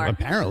need any more.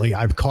 Apparently,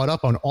 I've caught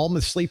up on all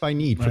the sleep I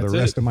need for That's the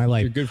rest it. of my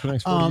life. You're good for the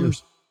next 40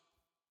 years.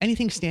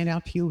 Anything stand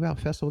out to you about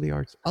Festival of the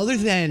Arts other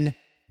than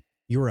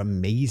you're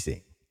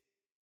amazing?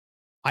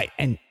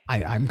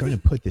 I'm going to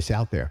put this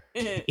out there.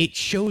 It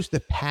shows the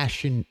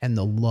passion and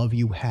the love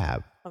you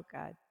have Oh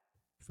God.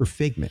 for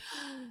Figment.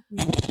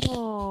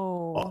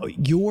 No.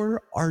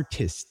 Your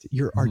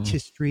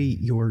artistry,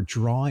 your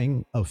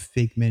drawing of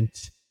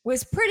Figment,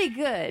 Was pretty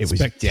good. it was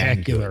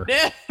Spectacular. damn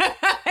good.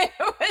 It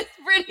was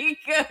pretty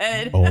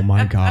good. Oh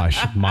my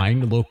gosh.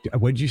 Mine looked,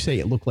 what did you say?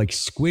 It looked like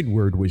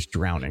Squidward was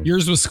drowning.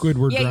 Yours was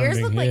Squidward Yeah, yours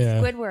drowning. looked like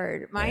Yeah.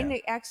 Squidward. Mine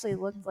actually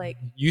looked like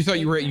You thought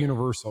you were at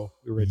Universal.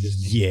 We were at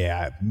Disney.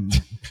 Yeah,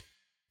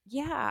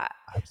 yeah.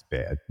 that's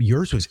bad.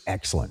 Yours was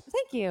excellent.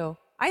 Thank you.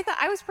 I thought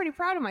I was pretty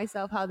proud of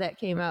myself how that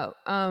came out.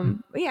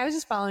 But yeah, I was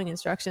just following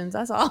instructions.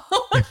 That's all.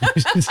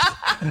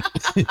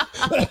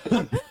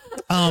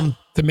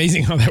 It's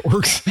amazing how that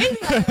works.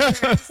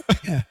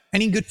 Yeah.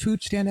 Any good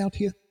food stand out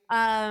to you?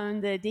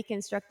 The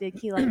deconstructed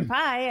key lime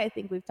pie. I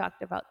think we've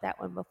talked about that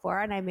one before,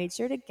 and I made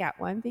sure to get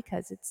one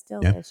because it's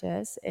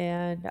delicious.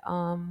 And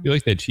You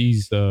like that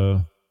cheese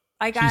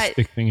I cheese got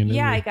stick thing in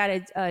there? I got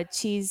a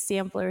cheese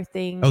sampler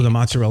thing. Oh, the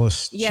mozzarella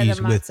Yeah, the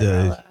cheese with the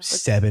mozzarella.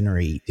 7 or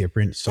 8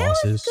 different That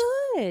was sauces. good.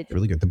 It's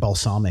really good. The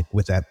balsamic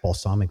with that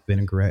balsamic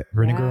vinegar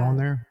Yeah. on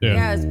there.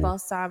 Yeah. It was Ooh.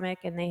 balsamic,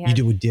 and they You had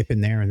do a dip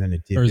in there and then a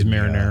dip There was in the,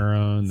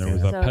 marinara and there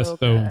was a So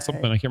pesto and good.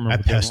 something. I can't remember. a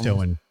what the other one pesto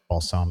was. and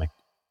balsamic.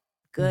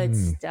 good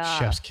Mm, stuff.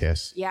 Chef's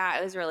kiss. Yeah,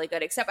 it was really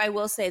good. Except I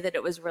will say that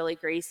it was really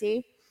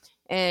greasy,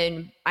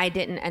 and I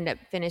didn't end up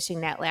finishing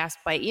that last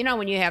bite. You know,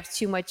 when you have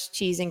too much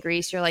cheese and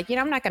grease, you're like,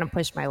 I'm not going to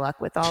push my luck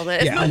with all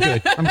this. Yeah, I'm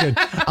good.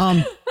 I'm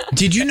good.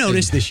 Did you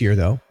notice this year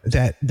though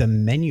that the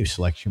menu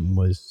selection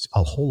was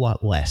a whole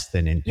lot less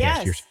than in past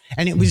Yes. years?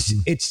 And it was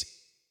it's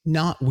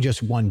not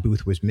just one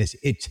booth was missing.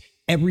 It's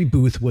every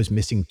booth was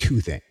missing 2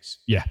 things.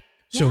 Yeah.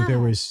 So Yeah. there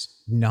was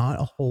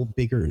not a whole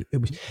bigger it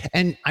was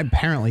and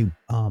apparently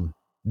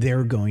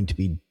they're going to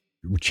be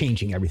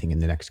changing everything in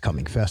the next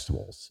coming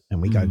festivals.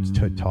 And we got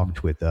to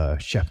talk with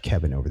Chef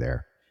Kevin over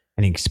there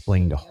and he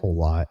explained a whole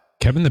lot.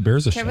 Kevin the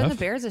Bear's a Kevin chef. the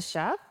Bear's a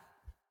chef?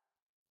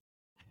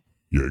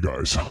 Yeah,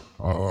 guys.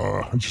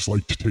 I just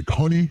like to take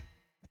honey,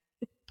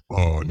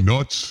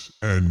 nuts,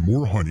 and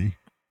more honey,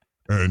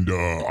 and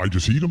I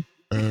just eat them.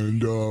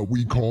 And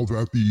we call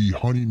that the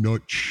honey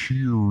nut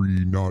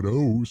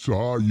Cheerios.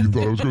 You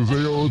thought I was going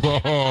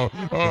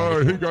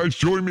to say, hey guys,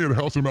 join me at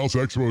House of Mouse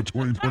Expo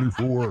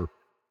 2024.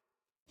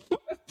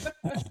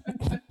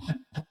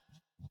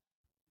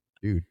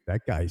 Dude,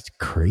 that guy's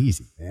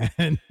crazy,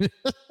 man.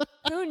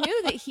 Who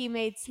knew that he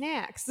made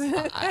snacks?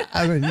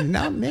 I mean,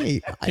 not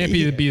me. Can't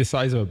be the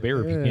size of a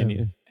bear if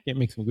you can't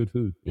make some good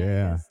food.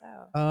 Yeah. So.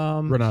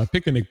 Run out of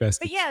picnic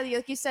basket. But yeah,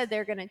 like you said,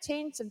 they're going to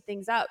change some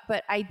things up.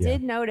 But I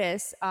did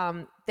notice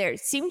there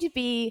seemed to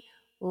be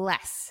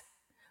less.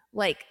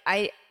 Like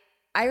I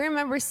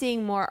remember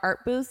seeing more art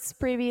booths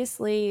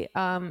previously.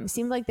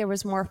 Seemed like there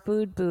was more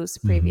food booths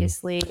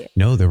previously.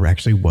 No, there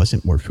actually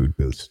wasn't more food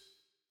booths.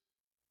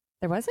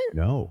 There wasn't.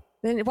 No.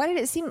 Then why did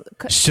it seem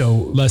So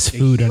Less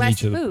food on Less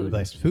each of the food. food.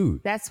 less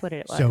food. That's what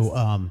it was.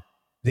 So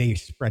they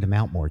spread them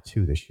out more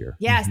too this year.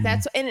 Yes,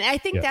 and I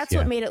think Yes. that's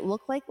what made it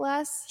look like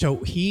less. So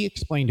he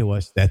explained to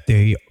us that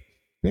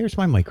there's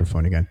my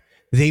microphone again.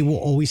 They will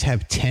always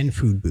have 10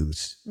 food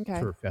booths Okay.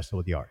 for Festival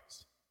of the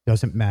Arts.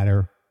 Doesn't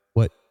matter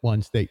what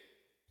ones they.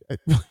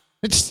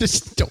 It's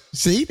just don't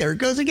see. There it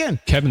goes again.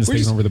 Kevin's We're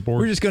taking just- over the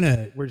board. We're just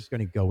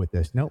gonna go with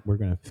this. Nope, we're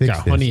gonna fix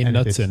Got this. honey and if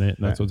nuts it's- in it,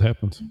 and that's what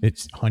happens.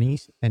 It's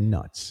honeys and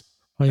nuts.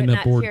 Honey But nut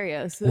not board.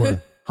 Cheerios.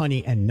 Or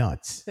honey and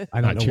nuts.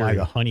 I don't Not know why Cheerios.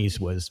 the honeys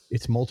was.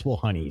 It's multiple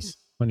honeys.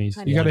 Honeys.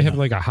 Honey You got to nut. have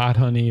like a hot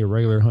honey, a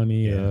regular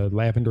honey, Yeah.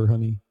 lavender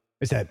honey.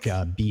 Is that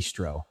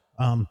bistro?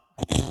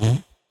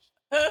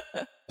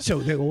 So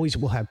they always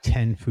will have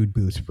 10 food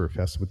booths for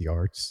Festival of the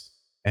Arts,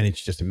 and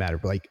it's just a matter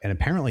of and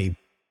apparently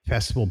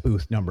festival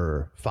booth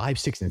number 5,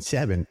 6, and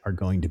 7 are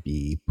going to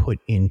be put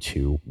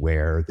into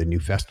where the new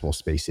festival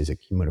space is at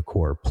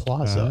Communicore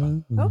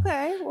Plaza.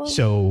 Okay. Well,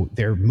 So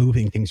they're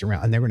moving things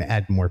around, and they're going to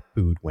add more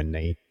food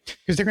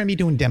because they're going to be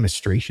doing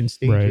demonstration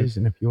stages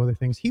and a few other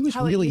things. He was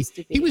How it used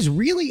to be. he was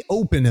really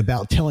open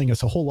about telling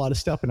us a whole lot of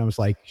stuff, and I was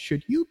like,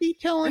 should you be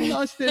telling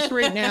us this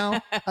right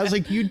now? I was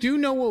like, you do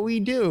know what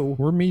we do.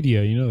 We're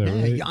media, you know that,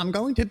 Yeah, right? I'm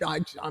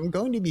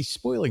going to be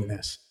spoiling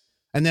this.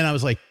 And then I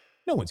was like,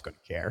 no one's going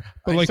to care.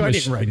 But like so I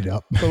Mich- didn't write it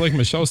up. But like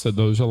Michelle said,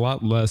 though, there's a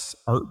lot less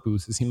art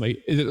booths. It seemed like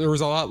there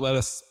was a lot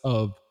less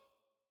of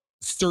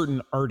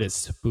certain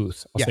artists'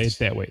 booths. I'll say it Yes.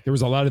 that way. There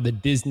was a lot of the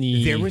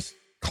Disney There was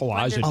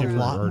collage of a different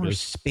lot more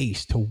artists.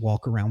 space to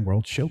walk around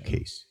World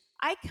Showcase.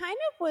 I kind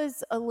of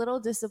was a little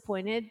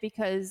disappointed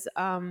because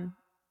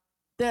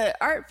the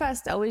Art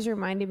Fest always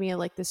reminded me of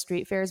like the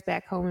street fairs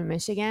back home in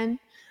Michigan.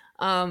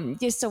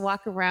 Just to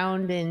walk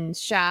around and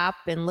shop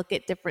and look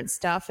at different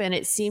stuff, and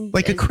it seemed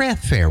Like a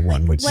craft fair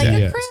one would like say. a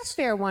Yes. craft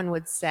fair one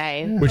would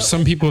say. Yeah. Which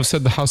some people have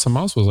said the House of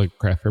Mouse was like a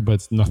craft fair, but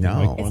it's nothing No.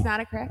 like It's one. not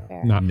a craft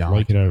fair. Not Not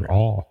like it a at craft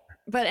all.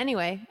 But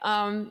anyway,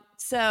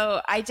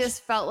 so I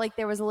just felt like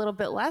there was a little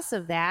bit less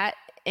of that,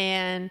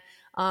 and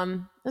I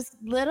was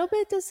a little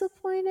bit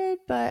disappointed.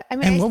 But I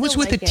mean, And I what was still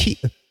with like the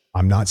it.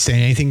 I'm not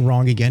saying anything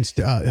wrong against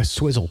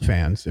Swizzle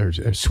fans or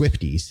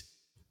Swifties.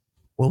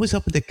 What was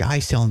up with the guy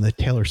selling the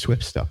Taylor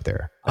Swift stuff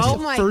there? That's Oh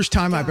the my first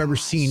time I've ever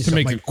seen To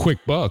something make a quick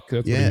buck.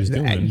 That's what he was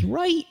doing. and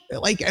right.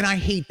 And I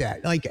hate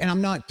that. And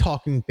I'm not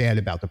talking bad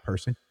about the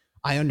person.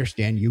 I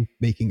understand you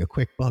making a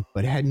quick buck,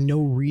 but it had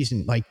no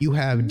reason. Like you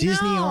have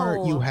Disney art,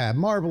 you No. have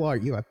Marvel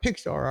art, you have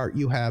Pixar art,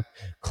 you have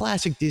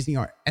classic Disney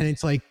art. And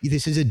it's like,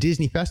 this is a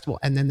Disney festival.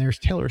 And then there's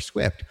Taylor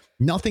Swift.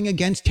 Nothing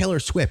against Taylor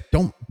Swift.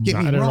 Don't get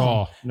Not me at wrong.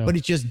 all. No. But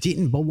it just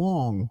didn't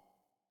belong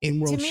in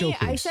World To me, Showcase.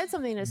 I said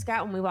something to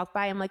Scott when we walked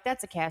by. I'm like,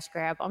 "That's a cash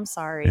grab." I'm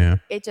sorry. Yeah.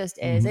 It just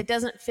is. It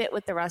doesn't fit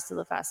with the rest of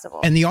the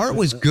festival. and the art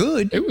was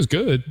good. It was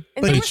good, And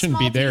but they it were shouldn't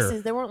be small there.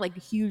 pieces. They weren't like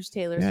huge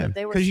Taylor Yeah, Swift.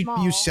 They were because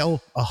small. you sell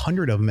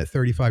 100 of them at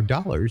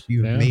 $35,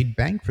 you've Yeah. made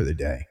bank for the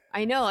day.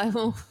 I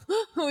know.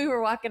 We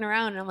were walking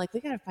around, and I'm like,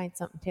 "We gotta find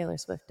something Taylor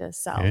Swift to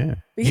sell." Yeah,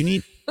 you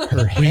need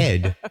her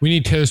head. We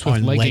need Taylor Swift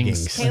On leggings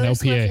leggings. on Taylor LPA.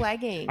 Swift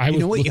leggings. I You was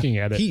know what? looking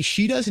at it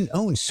She doesn't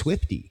own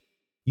Swifty.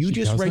 You She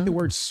just write the doesn't?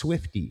 word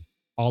Swifty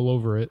all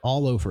over it.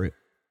 all over it.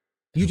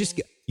 You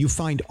just you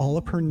find all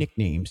of her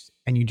nicknames,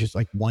 and you just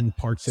like one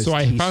part says. So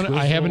I T found-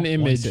 I have an Swizzle,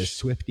 one image. says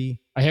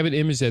Swifty. I have an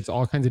image that's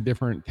all kinds of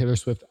different Taylor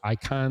Swift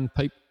icon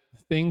type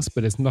things,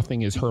 but it's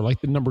nothing is her. Like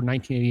the number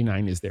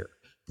 1989 is there.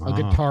 A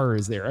guitar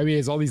is there. I mean,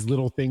 it's all these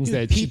little things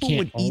Dude, that she people can't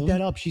would eat own.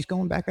 that up. She's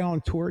going back out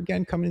on tour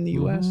again, coming in the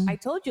U.S. I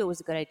told you it was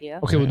a good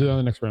idea. Okay, we'll do that on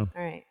the next round.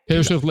 All right.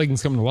 Taylor Swift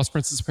leggings coming to Lost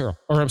Princess Apparel.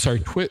 Or I'm sorry,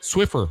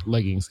 Swiffer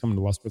leggings coming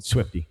to Lost Princess.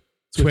 Swifty.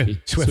 Swifty.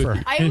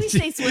 Swiffer. I always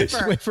say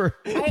Swiffer. Swiffer.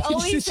 I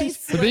always say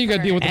Swiffer. But then you got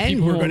to deal with the And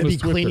people we're who going own to the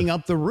be Swiffer. cleaning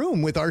up the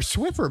room with our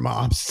Swiffer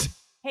mops.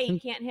 Hey, you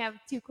can't have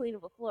too clean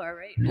of a floor,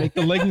 right? Make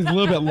the leggings a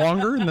little bit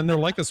longer, and then they're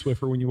like a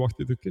Swiffer when you walk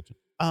through the kitchen.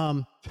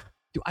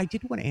 I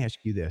did want to ask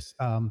you this.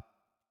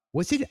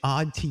 Was it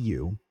odd to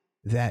you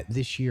that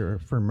this year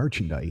for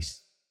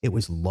merchandise, it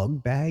was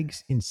lug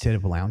bags instead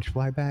of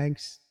Loungefly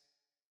bags?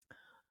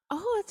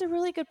 Oh, that's a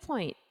really good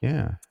point.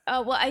 Yeah.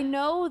 Well, I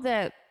know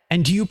that.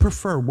 And do you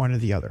prefer one or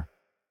the other?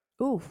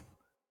 Ooh.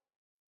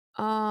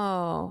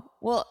 Oh,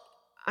 well,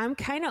 I'm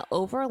kind of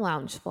over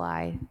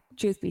Loungefly,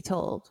 truth be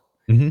told.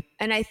 Mhm.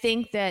 And I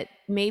think that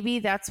maybe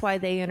that's why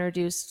they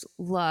introduced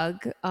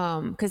lug,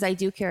 because I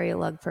do carry a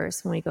lug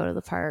purse when we go to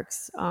the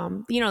parks.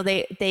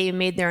 They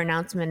made their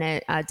announcement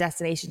at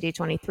Destination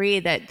D23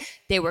 that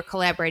they were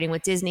collaborating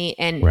with Disney,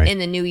 and Right. in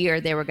the new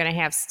year they were going to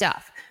have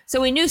stuff. So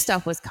we knew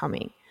stuff was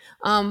coming.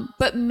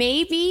 But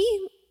maybe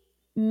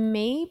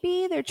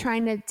they're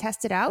trying to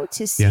test it out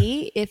to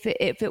see if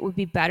it would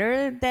be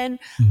better than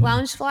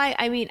Loungefly.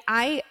 I mean,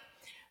 I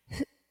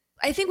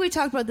think we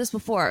talked about this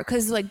before,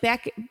 because like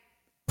back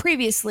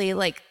previously,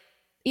 like,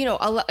 you know,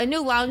 a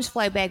new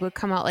Loungefly bag would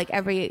come out like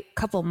every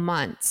couple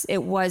months.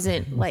 It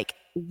wasn't like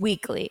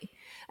weekly.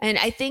 And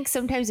I think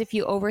sometimes if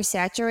you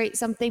oversaturate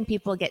something,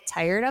 people get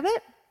tired of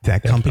it.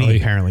 That company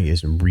Definitely. apparently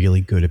is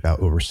really good about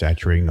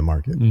oversaturating the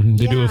market.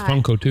 They do with Yeah.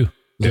 Funko too.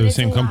 They're the it's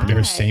same a company. They're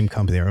the lot. same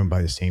company. They're owned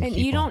by the same And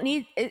people. you don't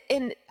need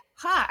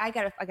I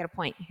got a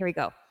point. Here we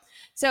go.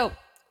 So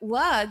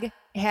Lug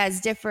has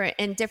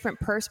different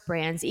purse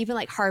brands, even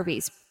like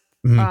Harvey's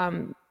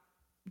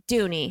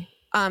Dooney.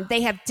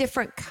 They have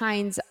different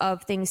kinds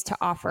of things to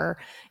offer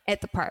at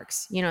the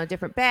parks, you know,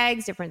 different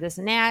bags, different this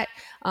and that.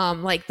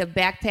 Like the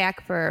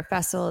backpack for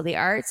Festival of the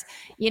Arts,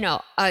 you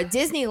know, a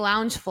Disney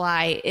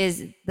Loungefly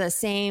is the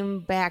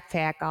same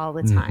backpack all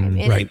the time.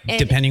 And, right.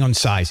 Depending on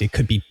size, it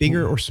could be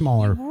bigger or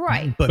smaller.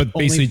 Right. But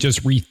basically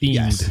just rethemed.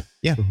 Yes.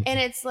 Yeah. And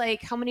it's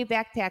like, how many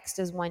backpacks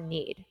does one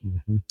need?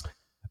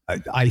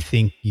 I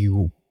think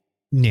you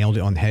nailed it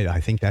on the head.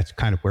 I think that's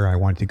kind of where I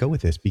wanted to go with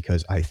this,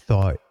 because I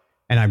thought,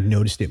 and I've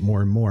noticed it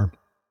more and more,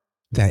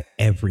 that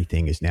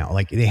everything is now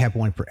like they have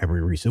one for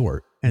every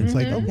resort. And it's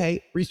like,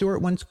 okay,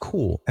 resort one's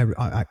cool.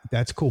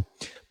 That's cool.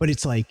 But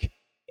it's like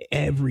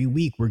every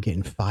week we're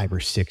getting 5 or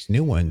 6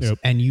 new ones. Yep.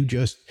 And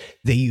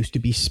they used to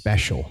be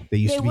special. They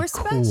used to be were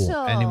cool.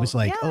 special. And it was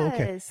like, oh,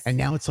 okay. Yes. And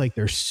now it's like,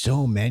 there's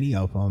so many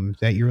of them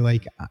that you're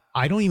like,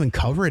 I don't even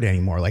cover it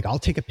anymore. Like I'll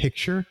take a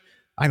picture.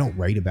 I don't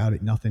write about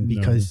it, nothing,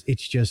 because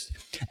it's just,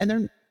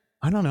 and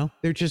I don't know.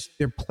 They're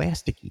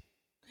plasticky.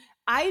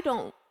 I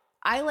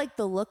like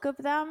the look of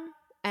them.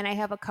 And I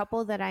have a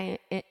couple that I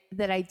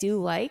do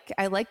like.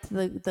 I liked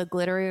the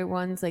glittery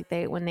ones, like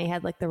when they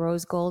had like the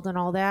rose gold and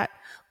all that.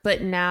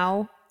 But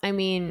now, I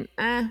mean,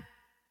 I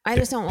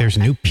just don't. There's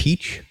a new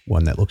peach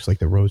one that looks like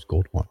the rose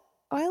gold one.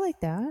 Oh, I like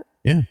that.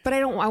 Yeah, but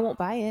I won't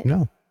buy it.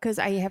 No, because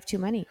I have too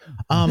many.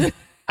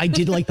 I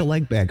did like the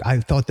leg bag. I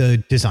thought the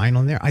design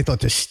on there. I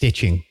thought the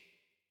stitching,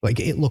 like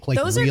it looked like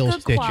those real are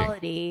good stitching.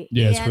 Quality.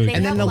 Yeah, it's really good.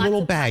 And then the lots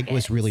little of bag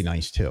was pockets. really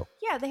nice too.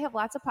 Yeah, they have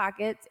lots of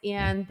pockets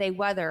and they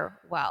weather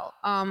well.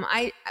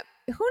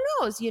 Who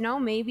knows? You know,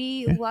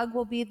 maybe lug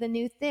will be the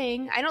new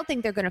thing. I don't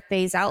think they're going to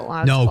phase out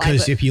Loungefly. No,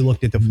 because if you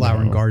looked at the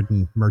Flower and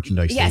Garden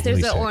merchandise, yes,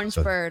 there's the the Orange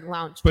Bird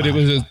Loungefly. But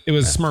it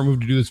was a smart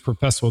move to do this for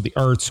Festival of the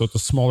Arts, so it's a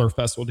smaller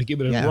festival, to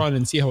give it a run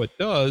and see how it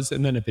does.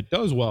 And then if it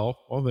does well,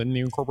 then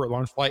you incorporate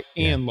Loungefly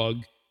and lug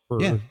for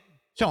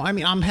So I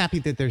mean, I'm happy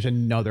that there's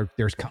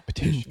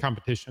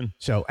competition.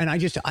 So, and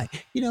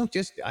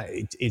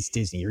it's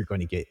Disney. You're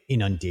going to get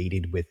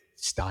inundated with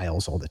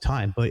styles all the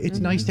time, but it's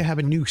nice to have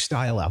a new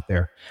style out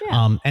there.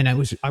 Yeah. And I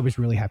was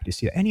really happy to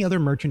see that. Any other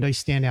merchandise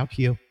stand out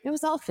to you? It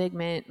was all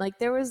Figment. Like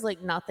there was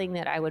like nothing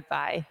that I would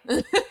buy.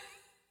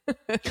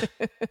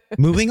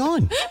 Moving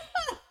on.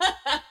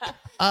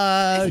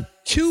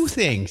 2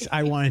 things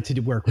I wanted to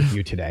work with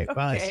you today.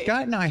 Okay.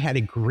 Scott and I had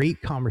a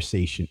great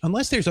conversation.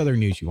 Unless there's other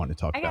news you want to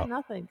talk I about. got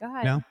nothing. Go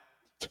ahead. No.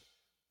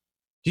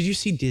 Did you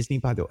see Disney,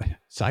 by the way?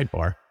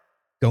 Sidebar,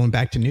 going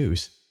back to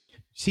news.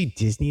 See,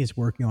 Disney is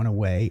working on a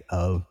way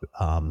of,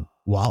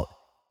 while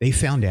they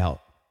found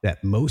out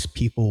that most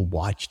people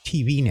watch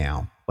TV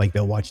now, like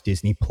they'll watch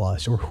Disney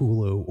Plus or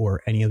Hulu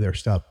or any of their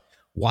stuff,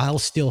 while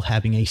still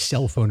having a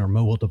cell phone or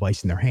mobile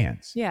device in their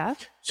hands. Yeah.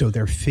 So they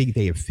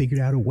have figured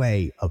out a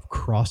way of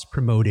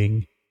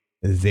cross-promoting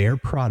their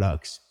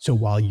products. So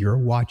while you're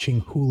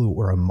watching Hulu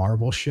or a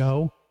Marvel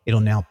show, it'll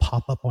now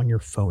pop up on your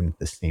phone at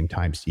the same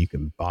time so you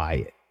can buy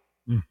it.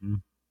 Mm-hmm.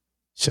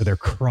 So they're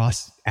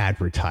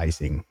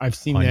cross-advertising I've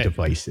seen on that.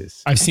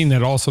 devices. I've seen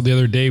that also the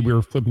other day. We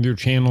were flipping through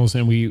channels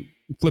and we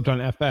flipped on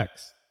FX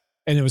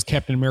and it was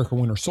Captain America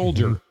Winter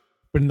Soldier.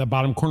 But in the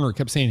bottom corner, it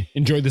kept saying,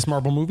 enjoy this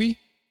Marvel movie.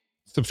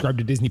 Subscribe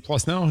to Disney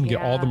Plus now and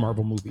get all the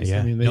Marvel movies.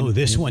 Yeah. I mean,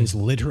 this one's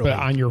literally but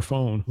on your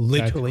phone.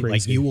 Literally, That's like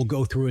crazy. you will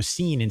go through a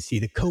scene and see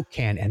the Coke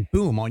can, and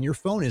boom, on your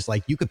phone is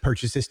like, you could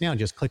purchase this now.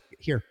 Just click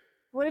here.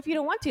 What if you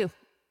don't want to?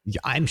 Yeah,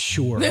 I'm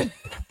sure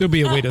There'll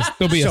be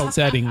a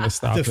setting to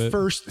stop the it.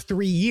 first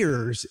 3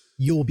 years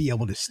you'll be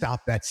able to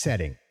stop that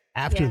setting.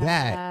 After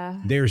that,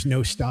 there's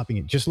no stopping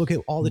it. Just look at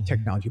all the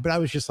technology. But I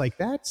was just like,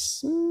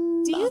 that's.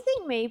 Do you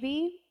think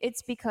maybe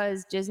it's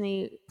because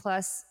Disney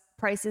Plus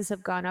prices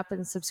have gone up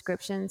and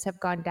subscriptions have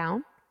gone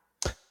down?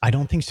 I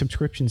don't think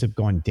subscriptions have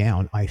gone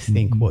down. I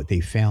think what they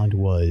found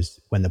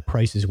was when the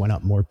prices went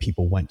up, more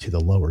people went to the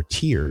lower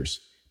tiers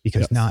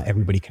because not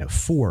everybody can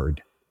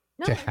afford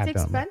No, to it's have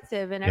them.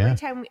 expensive, and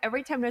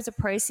every time there's a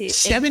price,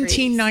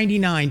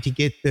 $17.99 to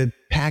get the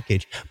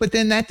package, but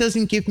then that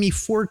doesn't give me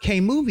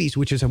 4K movies,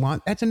 which is I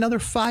want. That's another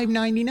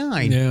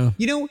 $5.99. Yeah.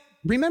 You know,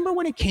 remember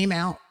when it came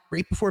out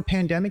right before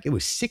pandemic? It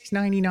was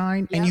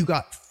 $6.99, and you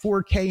got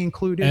 4K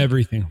included.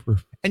 Everything.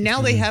 And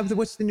now they have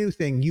what's the new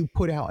thing? You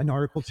put out an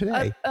article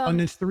today on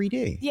the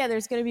 3D. Yeah,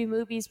 there's going to be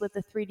movies with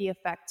the 3D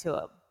effect to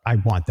them. I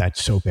want that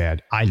so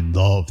bad. I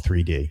love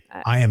 3D.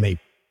 I am a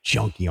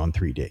junkie on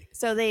 3D.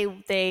 So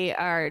they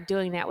are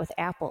doing that with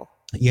Apple.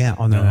 Yeah,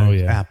 on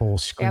the Apple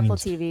screens. Apple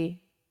TV.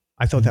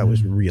 I thought that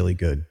was really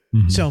good.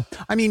 So,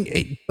 I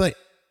mean, but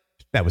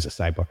that was a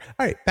sidebar.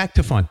 All right, back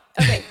to fun.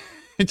 Okay.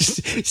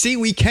 See,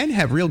 we can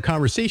have real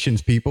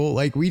conversations, people.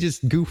 Like we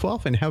just goof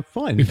off and have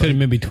fun. We put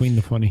them in between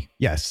the funny.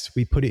 Yes,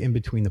 we put it in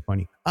between the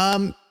funny.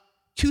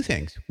 2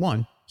 things.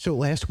 One, so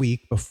last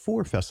week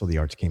before Festival of the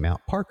Arts came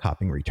out, park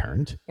hopping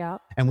returned. Yeah.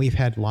 And we've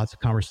had lots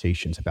of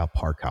conversations about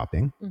park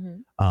hopping.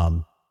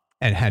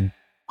 And had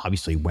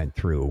obviously went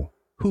through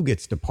who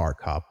gets to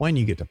park hop, when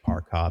you get to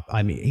park hop.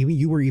 I mean,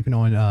 you were even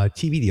on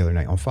TV the other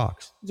night on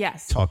Fox.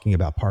 Yes. Talking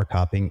about park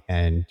hopping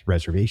and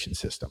reservation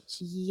systems.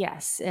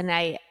 Yes. And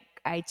I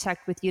I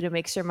checked with you to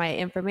make sure my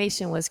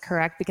information was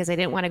correct because I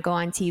didn't want to go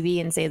on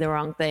TV and say the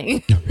wrong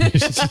thing.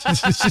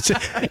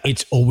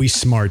 It's always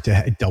smart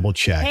to double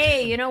check.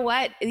 Hey, you know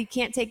what? You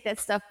can't take that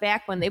stuff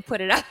back when they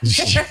put it up.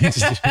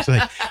 It's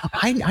like,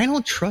 I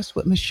don't trust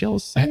what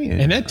Michelle's saying.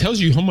 And that tells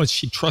you how much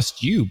she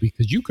trusts you,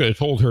 because you could have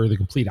told her the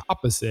complete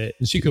opposite,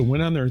 and she could have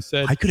went on there and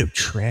said, I could have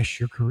trashed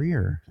your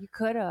career. You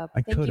could have.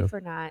 I Thank could you have.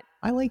 for not.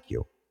 I like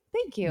you.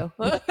 Thank you.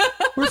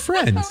 We're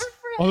friends.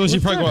 although she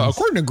We're probably, friends.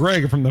 according to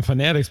Greg from the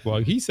Fanatics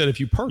blog, he said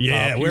if you park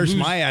Yeah, hop, you where's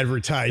lose- my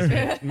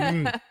advertisement?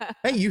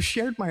 Hey, you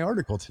shared my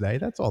article today.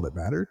 That's all that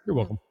mattered. You're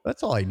welcome.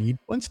 That's all I need.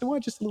 Once in a while,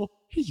 just a little,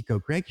 here you go,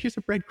 Greg. Here's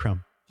a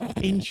breadcrumb.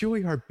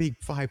 Enjoy our big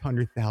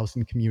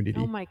 500,000 community.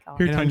 Oh my God.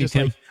 Here, And I'm Tiny just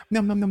Tim. like,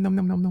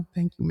 no.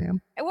 Thank you,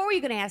 ma'am. What were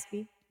you going to ask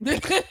me?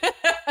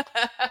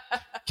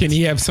 Can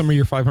he have some of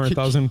your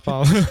 500,000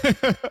 followers?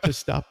 Just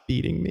stop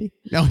beating me.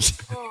 No,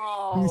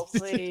 Oh,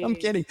 please. I'm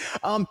kidding.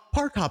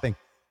 Park hopping.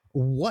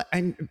 What?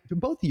 And to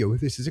both of you,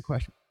 this is a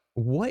question.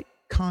 What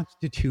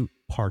constitute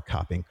park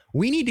hopping?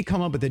 We need to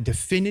come up with a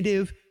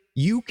definitive.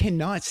 You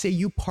cannot say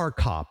you park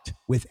hopped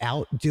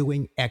without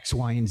doing X,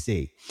 Y, and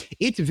Z.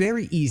 It's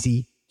very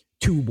easy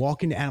to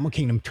walk into Animal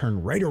Kingdom, turn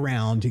right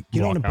around,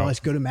 get on a Walk out. bus,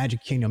 go to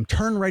Magic Kingdom,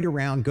 turn right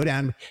around, go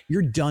down.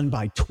 You're done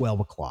by 12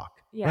 o'clock,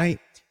 Yeah. right?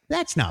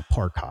 That's not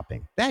park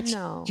hopping. That's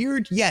No.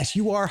 yes,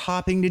 you are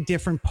hopping to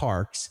different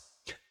parks.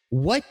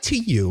 What to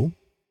you,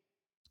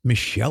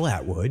 Michelle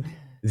Atwood,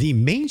 the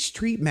Main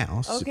Street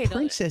Mouse, Okay, don't-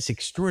 princess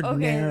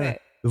extraordinaire, Okay.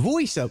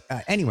 voice of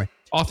anyway,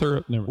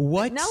 Author, never.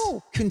 what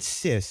No.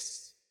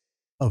 consists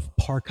of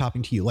park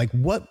hopping to you? Like,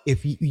 what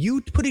if you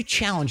put a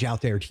challenge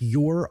out there to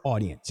your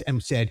audience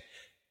and said,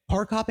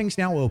 park hopping's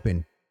now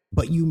open,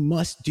 but you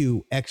must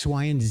do X,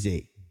 Y, and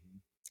Z.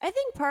 I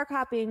think park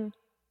hopping,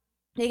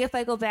 like if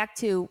I go back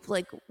to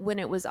like when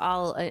it was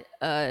all,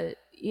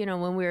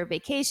 when we were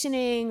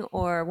vacationing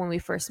or when we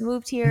first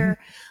moved here,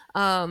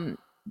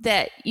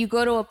 that you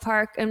go to a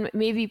park and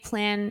maybe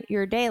plan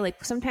your day.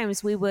 Like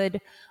sometimes we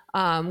would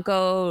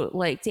go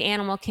like to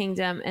Animal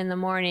Kingdom in the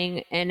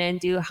morning and then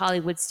do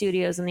Hollywood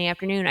Studios in the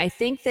afternoon. I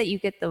think that you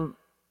get the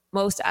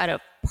most out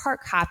of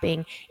park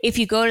hopping if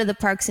you go to the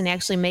parks and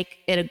actually make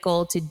it a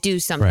goal to do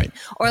something. Right.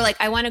 Or like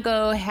I want to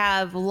go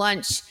have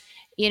lunch,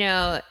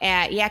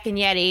 at Yak and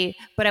Yeti,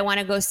 but I want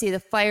to go see the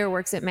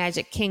fireworks at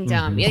Magic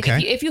Kingdom. Like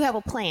Okay. if you have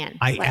a plan.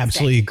 I let's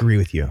absolutely agree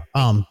with you.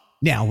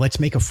 Now let's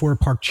make a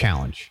 4-park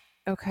challenge.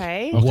 say.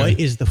 Okay. Okay. What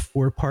is the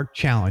 4-park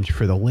challenge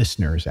for the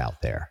listeners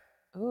out there?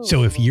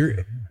 So if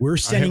we're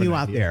sending you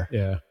out there,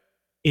 Yeah.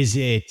 is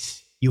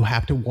it you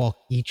have to walk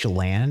each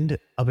land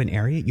of an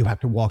area? You have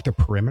to walk the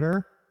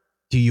perimeter?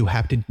 Do you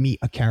have to meet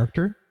a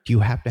character? Do you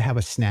have to have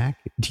a snack?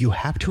 Do you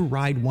have to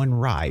ride one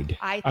ride?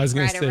 I I was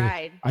think going to ride a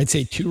say, ride. I'd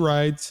say 2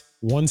 rides,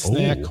 1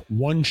 snack, Ooh.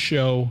 1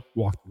 show,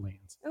 walk the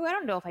lands. Oh, I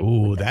don't know if I can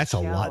Oh, with that that's a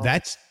lot. show.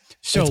 That's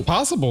So so. it's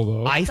possible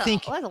though. I That's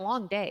think that's a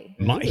long day.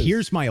 It is.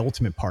 here's my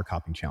ultimate park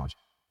hopping challenge.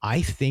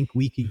 I think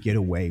we could get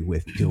away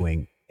with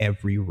doing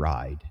every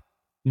ride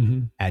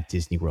Mhm. at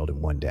Disney World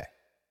in one day.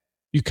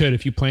 You could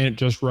if you plan it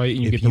just right and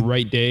you If get the you-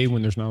 right day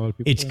when there's not a lot of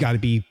people. It's got to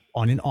be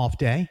on an off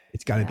day.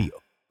 It's got to Yeah. be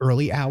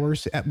early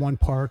hours at one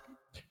park,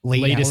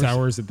 late latest hours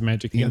hours at the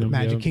Magic the other Kingdom.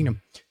 Magic yeah.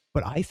 Kingdom.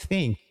 But I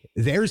think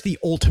there's the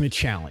ultimate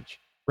challenge,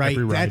 right?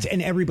 Every ride.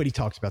 And everybody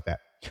talks about that.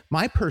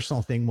 My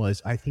personal thing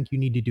was I think you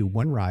need to do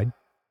one ride,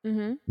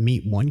 Mm-hmm.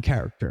 meet one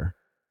character,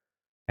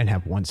 and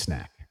have one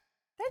snack.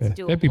 That's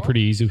Yeah, doable. that'd be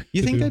pretty easy.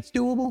 You to think do. that's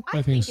doable?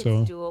 I think think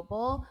so. it's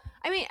doable.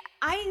 I mean,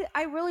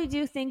 I really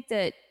do think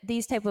that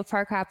these type of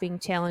park hopping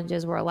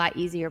challenges were a lot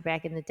easier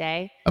back in the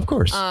day. Of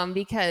course.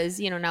 Because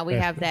now we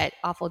Yeah. have that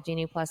awful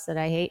Genie Plus that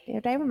I hate.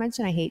 Did I ever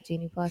mention I hate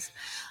Genie Plus?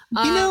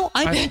 you know,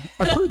 I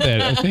I've heard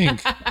that. I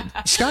think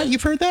Scott,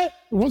 you've heard that?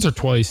 once or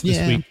twice this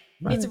Yeah. week.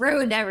 It's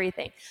ruined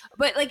everything.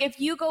 But like if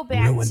you go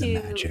back Ruin to the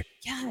magic.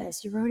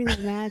 yes, you're ruining the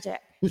magic.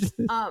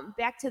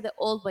 Back to the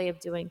old way of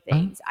doing Uh-huh.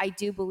 things, I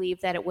do believe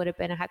that it would have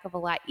been a heck of a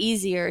lot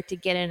easier to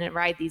get in and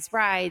ride these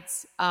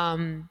rides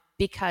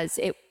because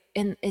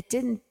it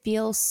didn't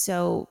feel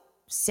so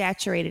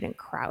saturated and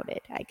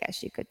crowded, I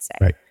guess you could say.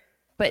 Right.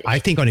 But I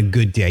think on a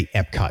good day,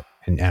 Epcot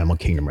and Animal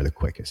Kingdom are the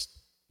quickest.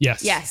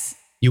 Yes. yes,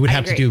 You would I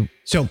have to agree. do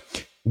so.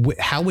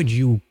 How would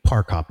you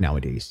park hop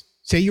nowadays?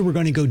 Say you were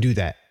going to go do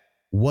that.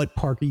 What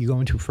park are you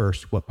going to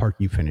first? What park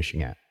are you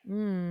finishing at?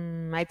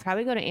 I'd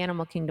probably go to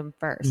Animal Kingdom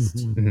 1st.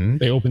 Mhm. Mhm.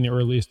 They open the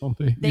earliest, don't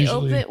they? They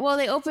Usually.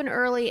 they open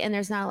early and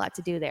there's not a lot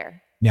to do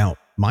there. Now,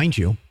 mind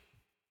you,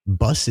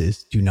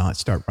 buses do not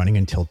start running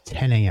until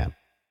 10 a.m.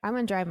 I'm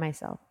gonna drive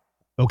myself.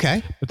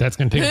 Okay. But that's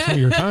going to take some of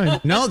your time.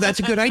 No, that's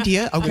a good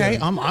idea. Okay.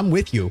 I'm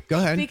with you. Go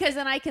ahead. Because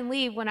then I can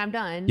leave when I'm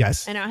done.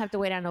 Yes. And I don't have to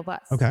wait on no bus.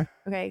 Okay.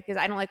 Okay. Because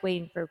I don't like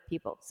waiting for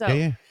people. So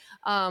Yeah.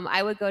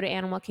 I would go to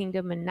Animal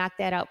Kingdom and knock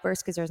that out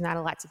first because there's not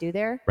a lot to do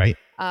there. Right.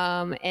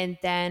 And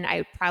then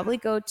I'd probably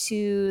go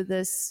to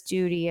the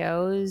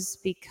studios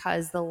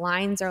because the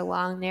lines are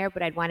long there,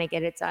 but I'd want to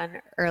get it done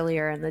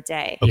earlier in the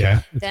day. Okay. Yeah,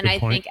 that's a Then good I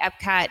point. think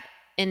Epcot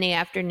in the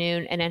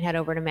afternoon and then head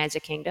over to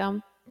Magic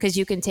Kingdom because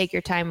you can take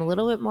your time a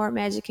little bit more at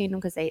Magic Kingdom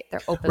because they're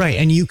open. Right. late.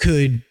 And you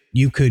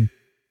could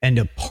end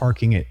up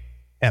parking it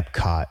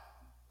Epcot,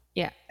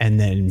 Yeah. and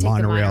then Take the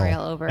monorail,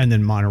 monorail over. and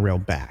then monorail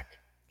back.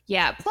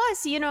 Yeah.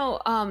 Plus,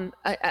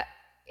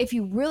 if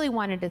you really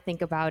wanted to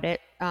think about it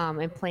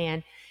and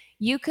plan,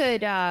 you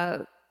could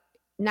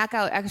knock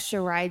out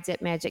extra rides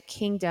at Magic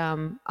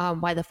Kingdom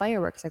while the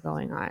fireworks are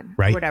going on,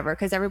 Right. or whatever.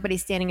 Because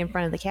everybody's standing in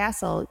front of the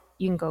castle,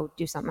 you can go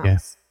do something Yeah.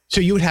 else. So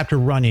you would have to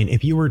run in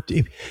if you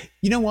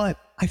know what?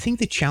 I think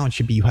the challenge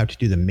should be you have to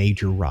do the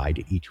major ride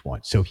at each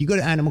one. So if you go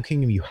to Animal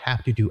Kingdom, you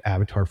have to do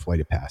Avatar Flight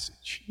of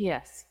Passage.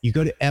 Yes. You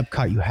go to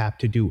Epcot, you have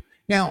to do.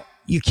 Now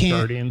you can't.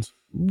 Guardians.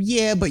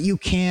 Yeah, but you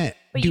can't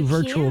But do you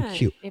virtual can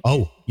queue. if-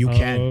 Oh, you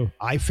can. Oh.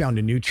 I found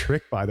a new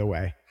trick, by the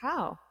way.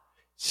 How?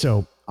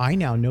 So I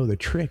now know the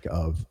trick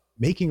of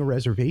making a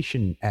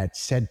reservation at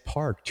said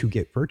park to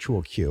get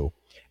virtual queue,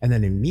 and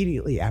then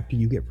immediately after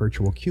you get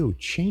virtual queue,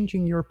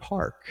 changing your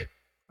park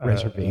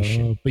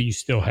reservation. But you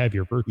still have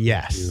your virtual queue.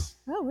 Yes.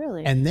 Oh,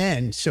 really? And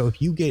then, so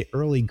if you get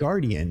early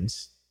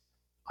Guardians,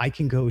 I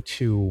can go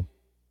to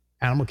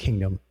Animal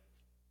Kingdom,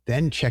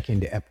 then check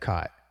into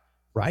Epcot,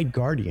 ride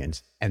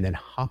Guardians, and then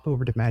hop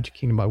over to Magic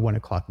Kingdom by 1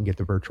 o'clock and get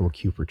the virtual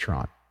queue for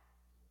Tron.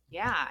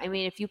 yeah. I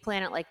mean, if you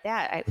plan it like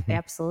that, Mm-hmm.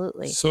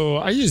 absolutely. So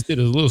I just did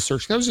a little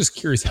search. I was just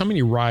curious how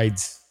many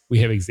rides we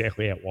have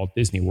exactly at Walt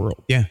Disney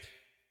World. Yeah.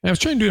 And I was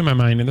trying to do it in my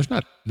mind, and there's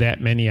not that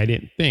many, I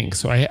didn't think.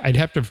 So I'd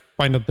have to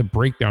find out the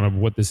breakdown of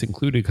what this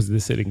included, because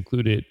this had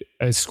included,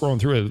 I was scrolling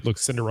through it, it looks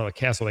Cinderella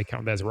Castle, they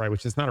count that as a ride,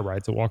 which is not a ride,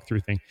 it's a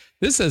walkthrough thing.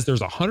 This says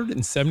there's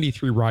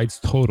 173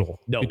 rides total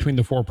between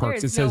the four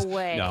parks. There's It says no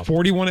way.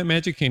 41 at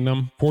Magic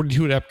Kingdom,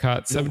 42 at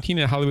Epcot, 17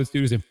 at Hollywood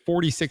Studios, and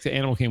 46 at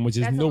Animal Kingdom, which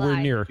is That's a nowhere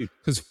lie. near,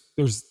 because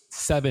there's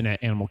 7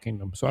 at Animal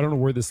Kingdom. So I don't know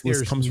where this list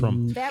There's comes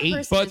from. That 8.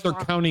 person But is they're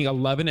wrong. counting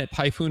 11 at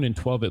Typhoon and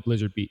 12 at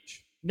Blizzard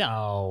Beach.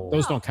 No.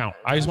 Those don't count.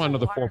 I just want to know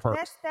the four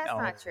parks. That's No.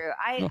 not true.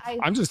 No,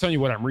 I'm just telling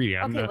you what I'm reading.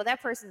 I'm okay, not- well,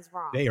 that person's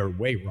wrong. They are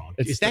way wrong.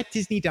 It's Is that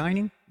Disney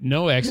Dining?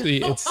 no, actually,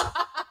 it's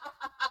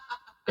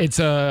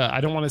I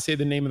don't want to say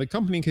the name of the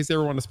company in case they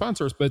ever want to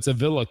sponsor us, but it's a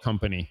villa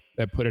company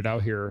that put it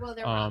out here. Well,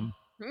 they're wrong.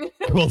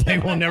 Well, they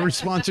will never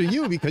sponsor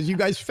you because you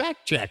guys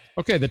fact check.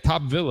 Okay, the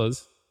Top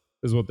Villas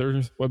is what their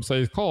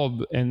website is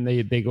called, and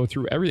they go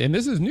through everything. And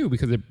this is new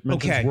because it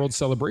mentions Okay. World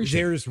Celebration.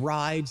 There's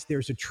rides,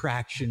 there's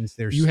attractions,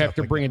 there's You have stuff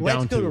to like bring that. it down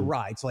Let's go to to-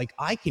 rides. Like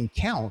I can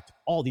count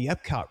all the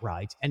Epcot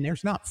rides, and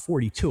there's not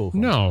 42 of them.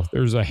 No,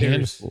 there's a There's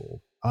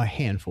handful. a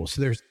handful.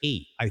 So there's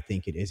 8, I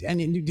think it is. And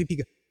if you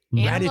go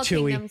Animal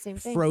Ratatouille, Kingdom, same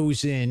thing.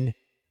 Frozen,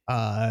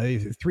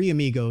 Three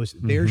Amigos,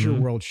 there's your Mhm.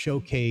 World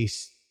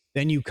Showcase.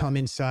 Then you come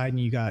inside and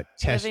you got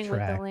Test Living with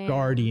the Track, Land.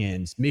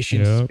 Guardians,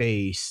 Mission Yep.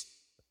 Space,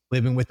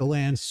 Living with the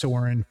Land,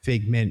 Soarin',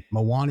 Figment,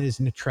 Moana is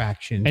an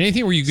attraction.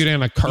 Anything where you get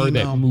on a car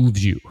that Email.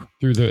 moves you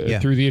through the Yeah.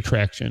 through the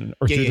attraction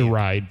or Yeah, through yeah, the yeah.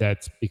 ride,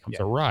 that becomes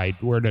a ride.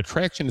 Where an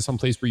attraction is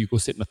someplace where you go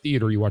sit in a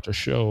theater, you watch a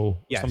show,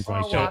 Yes. something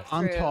Or like So that.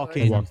 I'm walkthrough or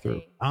talking- Walk through.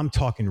 something. I'm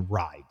talking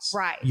rides.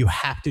 Rides. You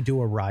have to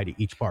do a ride at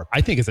each park.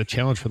 I think it's a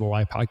challenge for the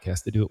live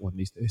podcast to do it one of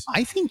these days.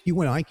 I think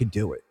you and I could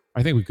do it.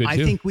 I think we could I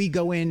too. think we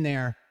go in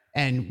there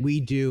and we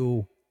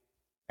do,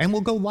 and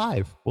we'll go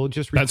live. We'll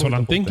just That's record what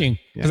I'm the whole thing. thinking,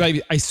 because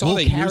Yeah. I saw We'll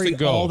that years carry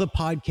ago. all the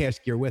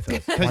podcast gear with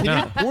us Why because it's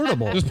not?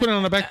 portable. Just put it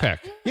on a backpack.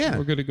 Yeah.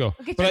 We're good to go.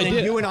 Get But I And your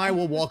then did. you and I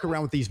will walk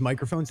around with these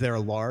microphones that are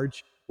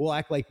large. We'll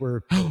act like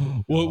we're,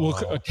 We'll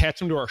Oh. attach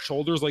them to our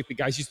shoulders like the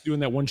guys used to do in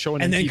that one show.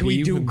 On and then can we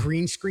MTV. do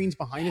green screens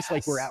behind us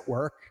like we're at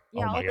work?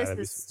 Yeah, Oh my all God, this that'd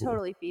be is so cool.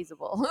 totally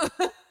feasible.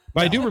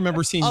 But I do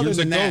remember seeing Other years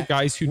than ago that,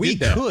 guys who We did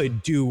that.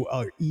 could do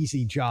an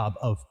easy job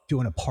of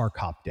doing a park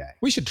hop day.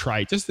 We should try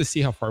it just to see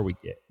how far we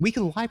get. We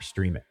could live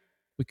stream it.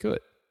 We could.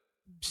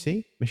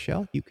 See,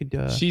 Michelle, you could.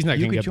 She's not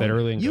you gonna could get that join-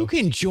 early and You go.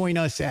 can join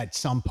us at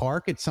some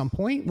park at some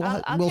point.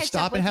 I'll We'll catch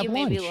stop up and with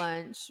have you,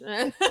 lunch. maybe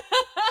lunch.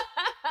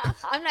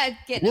 I'm not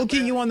getting. We'll up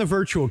get you early. on the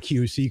virtual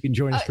queue so you can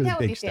join us for the That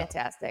would big be stuff.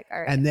 fantastic. All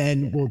right, And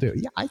then let's do we'll that.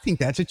 do. Yeah, I think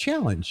that's a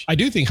challenge. I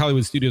do think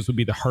Hollywood Studios would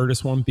be the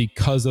hardest one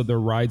because of their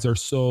rides are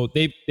so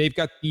they've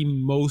got the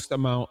most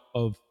amount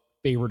of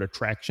favorite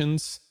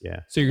attractions.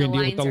 Yeah. So you're The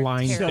gonna deal with the lines are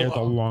lines there the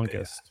terrible.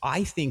 longest.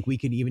 I think we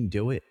could even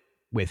do it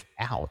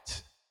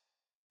without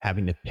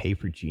having to pay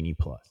for Genie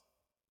Plus.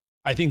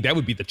 I think that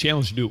would be the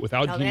challenge to do it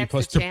without Oh, Genie that's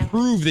Plus the to challenge.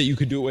 prove that you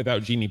could do it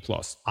without Genie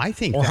Plus. I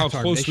think Or how that's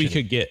our close we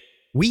mission. could get.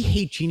 We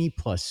hate Genie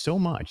Plus so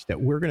much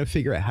that we're going to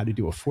figure out how to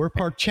do a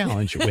 4-part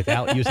challenge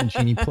without using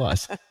Genie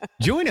Plus.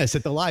 Join us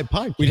at the live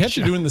podcast. We'd have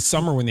to show. do it in the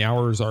summer when the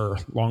hours are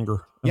longer.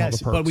 in all Yes,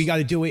 the but parks. we got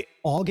to do it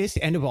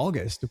end of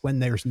August when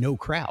there's no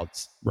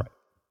crowds. Right.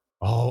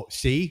 Oh,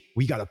 see,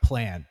 we got a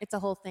plan. It's a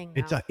whole thing.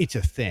 Now. It's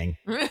a thing.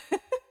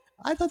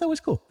 I thought that was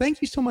cool.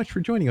 Thank you so much for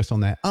joining us on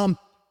that.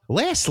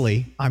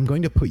 Lastly, I'm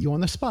going to put you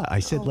on the spot. I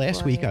said Oh,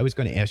 last week boy. I was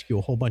going to ask you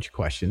a whole bunch of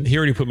questions. He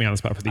already put me on the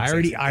spot for these.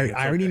 I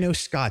already know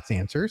Scott's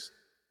answers.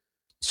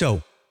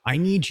 So I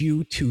need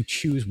you to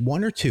choose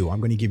one or two. I'm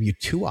going to give you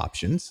 2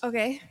 options,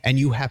 Okay. and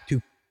you have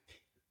to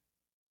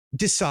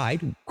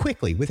decide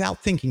quickly without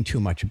thinking too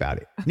much about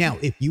it. Now,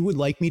 if you would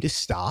like me to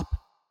stop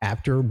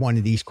after one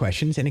of these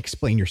questions and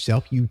explain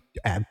yourself, you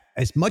have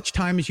as much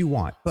time as you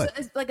want. But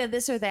So it's like a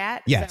this or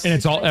that. Is Yes. that And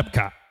it's all what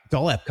Epcot. it's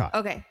all Epcot.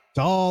 Okay. It's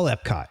all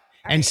Epcot.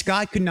 And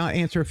Scott could not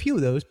answer a few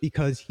of those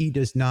because he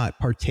does not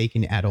partake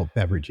in adult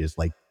beverages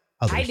like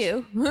others. I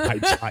do.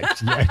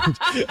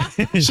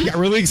 Yeah. She got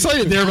really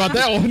excited there about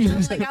that one. I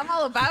was like, I'm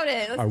all about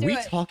it. Let's Are do we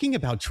it. talking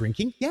about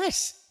drinking?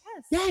 Yes.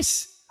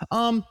 Yes.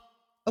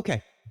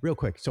 Okay, real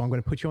quick. So I'm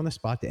going to put you on the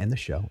spot to end the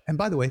show. And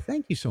by the way,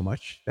 thank you so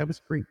much. That was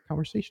a great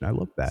conversation. I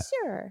love that.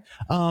 Sure.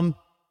 All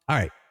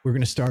right. We're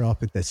going to start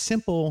off with the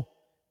simple.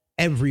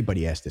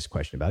 Everybody asked this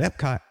question about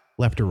Epcot,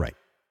 left or right?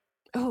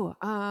 Oh,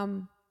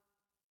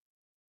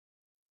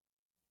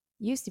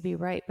 used to be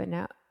right, but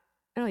now,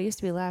 no, it used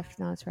to be left.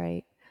 Now it's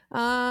right.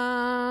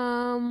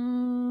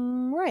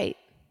 Right.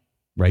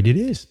 Right it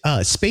is.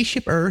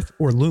 Spaceship Earth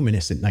or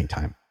Luminous at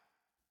nighttime?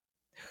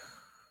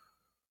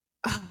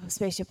 Oh,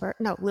 Spaceship Earth.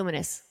 No,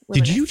 Luminous.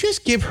 Did you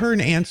just give her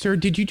an answer?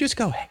 Did you just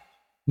go, hey?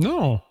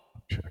 No.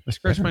 I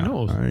scratched my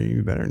nose.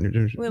 You better.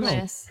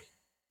 Luminous.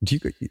 Do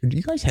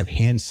you guys have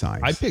hand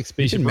signs? I picked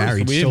Spaceship You've been Earth, so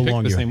married we so didn't pick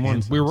long, the you same have one.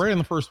 hand We were signs. right on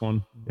the first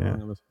one. Yeah.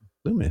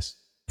 Luminous.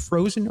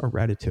 Frozen or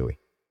Ratatouille?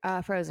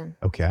 Frozen.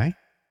 Okay.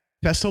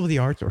 Festival of the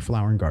Arts or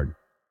Flower and Garden?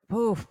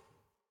 Ooh.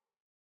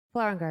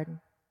 Flower and Garden.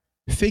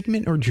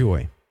 Figment or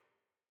Joy?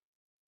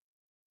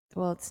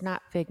 Well, it's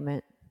not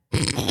Figment.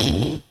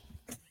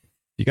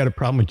 You got a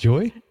problem with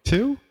Joy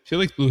too? She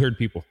likes blue-haired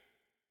people.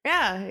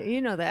 Yeah, you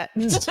know that.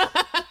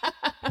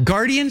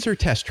 Guardians or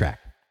Test Track?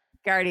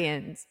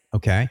 Guardians.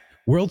 Okay.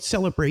 World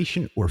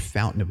Celebration or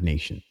Fountain of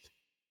Nations?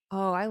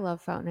 Oh, I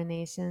love Fountain of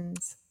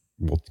Nations.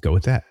 We'll go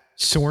with that.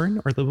 Soarin'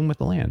 or Living with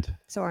the Land?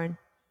 Soren.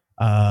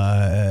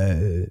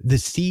 The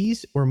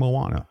Seas or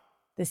Moana?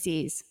 The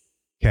Seas.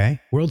 Okay.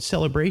 World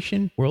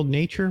Celebration, World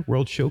Nature,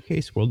 World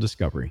Showcase, World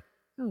Discovery.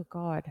 Oh,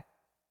 God.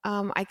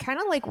 I kind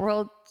of like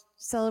World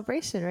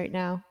Celebration right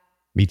now.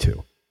 Me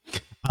too.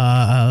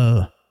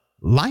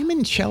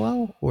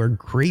 Limoncello or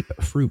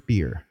grapefruit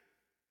beer?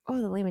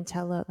 Oh, the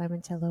limoncello.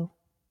 Limoncello?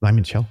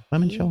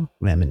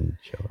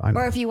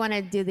 Or if you want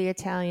to do the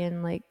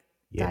Italian, like,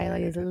 Yeah.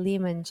 dialect is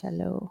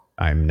limoncello.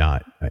 I'm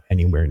not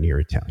anywhere near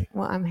Italian.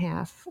 Well, I'm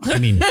half. I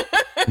mean,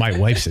 my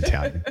wife's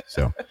Italian.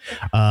 So,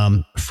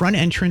 front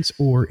entrance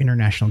or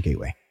international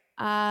gateway?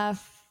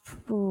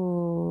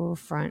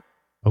 Front.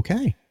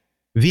 Okay.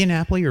 Via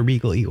Napoli or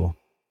Regal Eagle?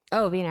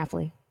 Oh, Via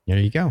Napoli. There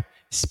you go.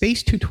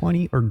 Space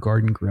 220 or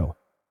Garden Grill?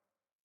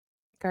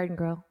 Garden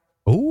Grill.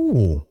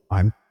 Oh,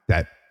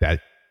 that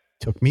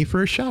took me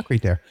for a shock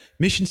right there.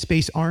 Mission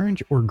Space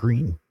Orange or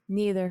green?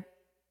 Neither.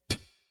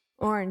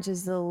 Orange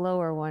is the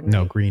lower one.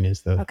 No, right? green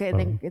is the Okay,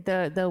 then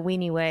the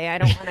weenie way. I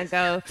don't want to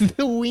go.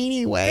 the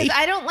weenie way. 'Cause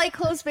I don't like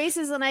closed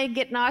spaces and I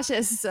get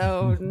nauseous.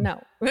 So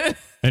no.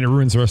 And it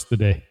ruins the rest of the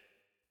day.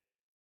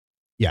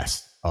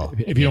 Yes. Oh,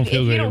 If you don't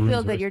feel good, if you it don't ruins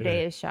feel the good, rest your of the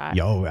day is shot.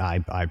 yo,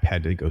 I've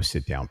had to go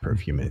sit down for a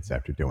few minutes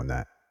after doing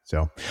that.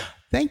 So,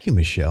 thank you,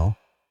 Michelle.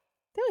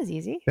 That was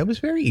easy. That was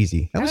very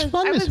easy. That was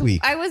fun this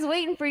week. I was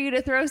waiting for you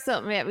to throw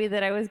something at me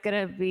that I was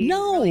gonna be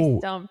No, really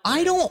stumped.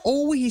 I don't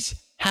always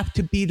have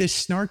to be the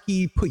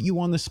snarky, put you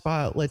on the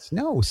spot.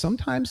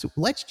 Sometimes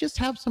let's just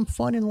have some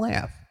fun and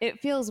laugh. It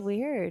feels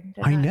weird.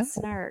 To I not know.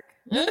 Snark.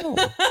 No.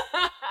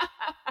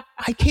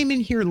 I came in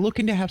here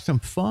looking to have some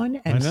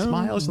fun and I know.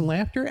 smiles and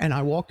laughter, and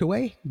I walked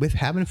away with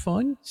having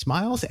fun,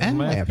 smiles, and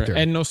laughter.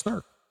 And no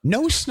snark.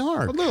 No A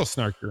snark. little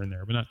snark here and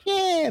there, but not.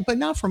 Yeah, but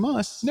not from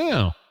us.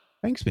 No.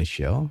 Thanks,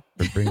 Michelle,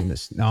 for bringing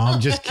this. No,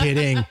 I'm just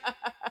kidding.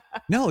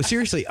 No,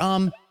 seriously.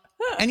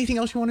 Anything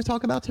else you want to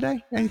talk about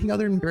today? Anything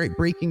other than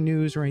breaking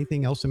news or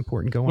anything else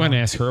important going You want on?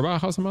 to ask her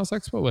about House of Mouse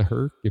Expo? Let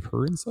her give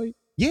her insight.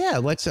 Yeah,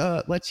 let's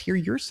hear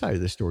your side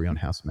of the story on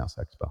House of Mouse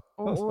Expo.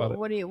 Tell us about it.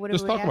 What are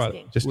Just we talk about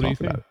asking? it. Just What do you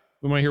talk about think?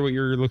 We might hear what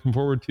you're looking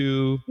forward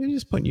to. They're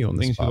just putting you on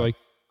the Things spot. you like.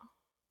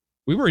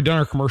 We've already done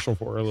our commercial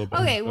for her a little bit.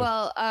 Okay, so-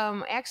 well,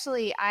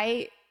 actually,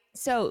 I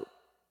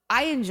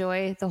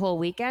enjoy the whole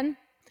weekend.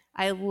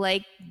 I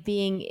like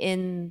being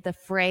in the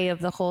fray of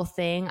the whole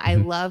thing. I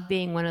love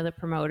being one of the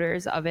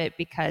promoters of it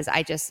because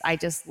I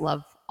just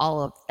love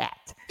all of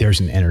that. There's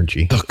an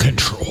energy. the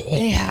control.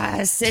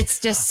 Yes, it's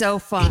just so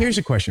fun. Here's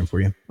a question for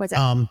you. What's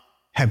that?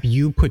 Have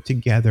you put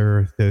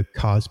together the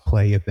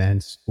cosplay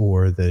events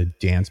or the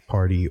dance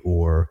party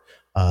or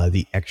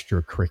the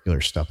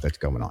extracurricular stuff that's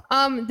going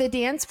on? The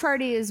dance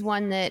party is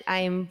one that I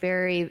am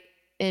very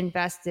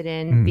invested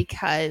in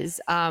because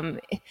and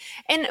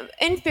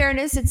in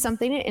fairness, it's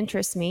something that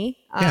interests me.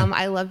 Yeah.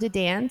 I love to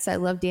dance. I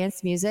love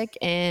dance music,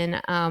 and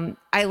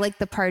I like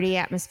the party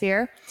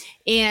atmosphere.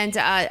 And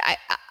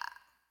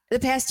the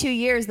past 2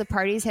 years, the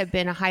parties have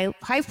been a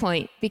high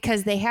point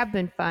because they have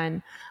been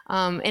fun.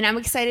 And I'm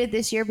excited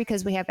this year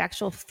because we have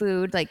actual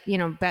food, like,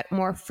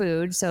 more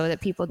food so that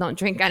people don't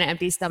drink on an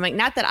empty stomach.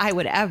 Not that I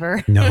would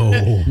ever.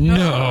 No.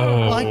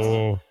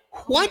 No.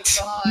 What?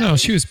 No,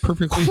 she was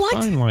perfectly What?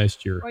 fine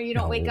last year. Or you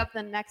don't wake up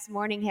the next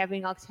morning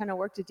having a ton of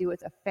work to do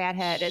with a fat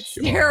head. It's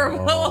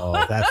terrible.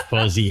 Oh, that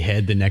fuzzy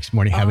head the next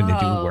morning having to do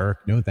Oh. work.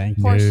 No, thank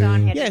you. Poor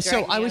Sean had to Yeah, drag so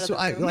me I out was of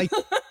the room. like,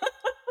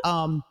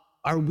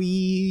 are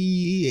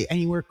we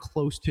anywhere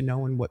close to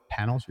knowing what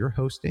panels you're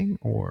hosting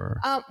or?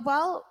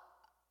 Well,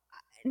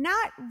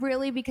 not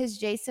really, because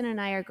Jason and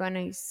I are going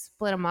to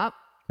split them up.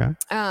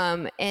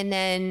 Okay. And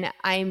then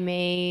I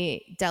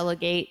may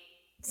delegate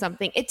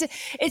something.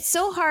 It's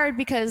so hard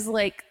because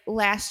like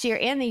last year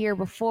and the year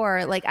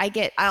before, like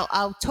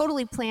I'll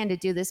totally plan to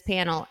do this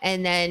panel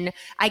and then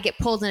I get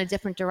pulled in a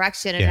different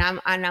direction and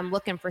I'm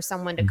looking for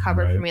someone to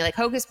cover for me. Like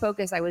Hocus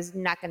Pocus, I was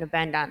not going to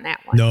bend on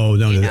that one. No,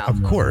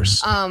 of course.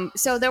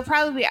 So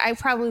I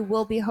probably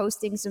will be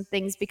hosting some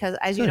things because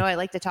as you know, I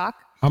like to talk.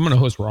 I'm going to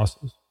host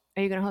Ross's.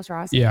 Are you going to host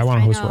Ross's? Yeah, I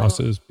want to host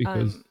Ross's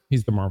because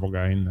he's the Marvel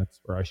guy and that's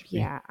where I should be.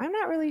 Yeah, I'm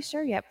not really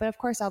sure yet, but of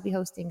course I'll be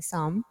hosting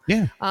some.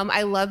 Yeah.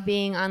 I love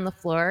being on the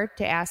floor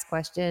to ask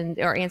questions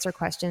or answer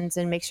questions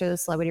and make sure the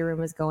celebrity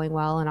room is going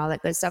well and all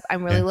that good stuff.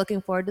 I'm really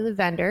looking forward to the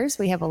vendors.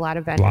 We have a lot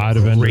of vendors. A lot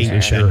of vendors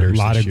this year. A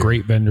lot of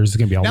great vendors. It's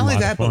going to be a lot of fun. Not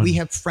only that, but we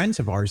have friends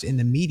of ours in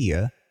the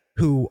media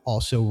who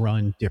also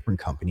run different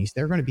companies.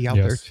 They're going to be out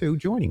there too,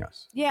 joining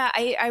us. Yeah,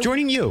 I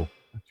joining you,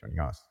 not joining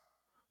us.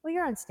 Well,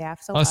 you're on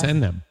staff, so us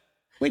and them.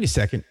 Wait a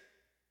second.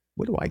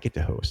 What do I get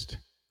to host?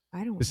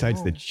 I don't Besides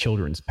know. the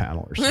children's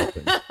panel or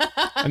something.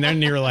 And then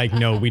you're like,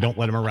 no, we don't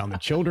let them around the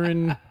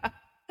children.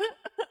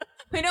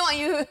 We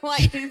don't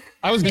want you.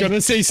 I was going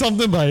to say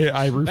something, but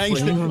I refrained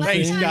from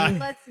saying.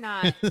 Let's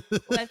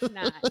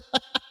not.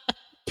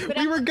 But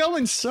we were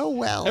going so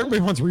well. Everybody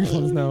wants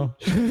refunds now.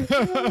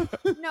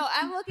 No,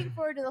 I'm looking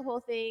forward to the whole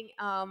thing.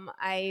 Can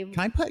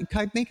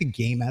I make a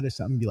game out of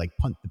something? Be like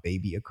punt the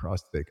baby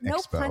across the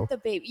expo. Punt the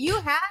baby. You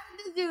have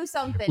to do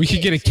something. We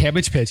could get a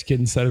Cabbage Patch Kid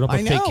and set it up a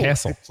fake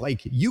castle. It's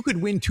like you could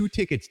win 2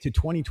 tickets to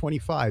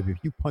 2025 if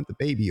you punt the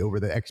baby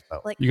over the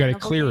expo. Like you got to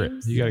clear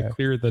it. You got to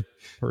clear the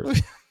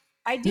person.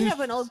 I do have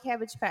an old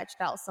Cabbage Patch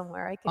doll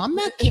somewhere. I'm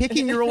not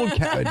kicking your old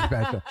Cabbage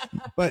Patch doll.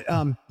 But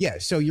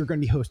so you're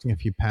going to be hosting a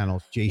few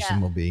panels.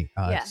 Jason will be.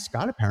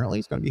 Scott apparently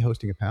is going to be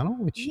hosting a panel,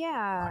 which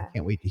I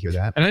can't wait to hear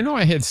that. And I know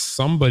I had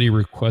somebody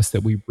request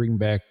that we bring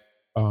back.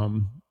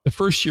 The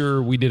first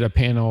year we did a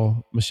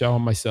panel, Michelle,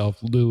 myself,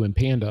 Lou, and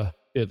Panda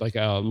did like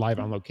a live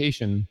on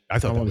location. I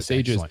thought on that one of the was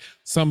stages.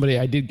 excellent.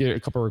 I did get a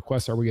couple of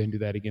requests. Are we going to do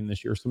that again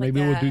this year? So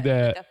maybe we'll do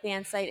that.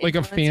 Like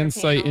a fan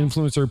site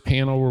influencer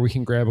panel where we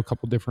can grab a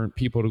couple different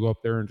people to go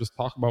up there and just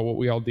talk about what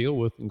we all deal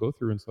with and go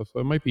through and stuff.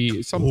 So it might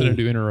be something to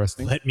do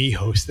interesting. Let me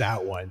host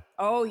that one.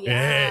 Oh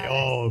yeah.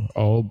 Hey,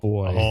 oh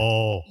boy.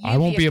 Oh, I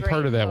won't be a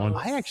part of that one.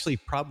 I actually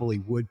probably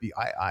would be.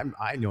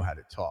 I know how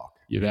to talk.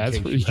 Yeah, that's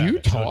what you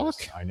talk.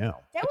 I know.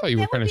 I thought you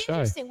were kind of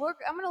shy. I'm going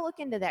to look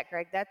into that,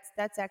 Greg.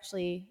 That's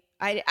actually.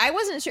 I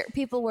wasn't sure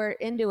people were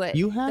into it.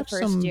 You have the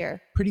first year.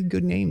 Pretty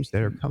good names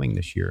that are coming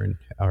this year and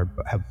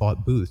have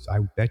bought booths. I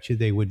bet you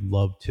they would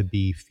love to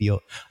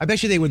I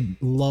bet you they would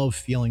love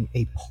feeling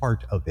a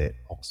part of it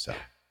also.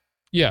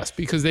 Yes,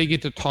 because they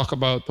get to talk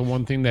about the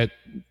one thing that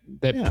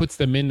puts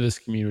them into this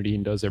community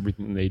and does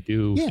everything they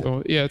do. Yeah.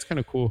 So it's kind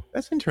of cool.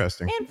 That's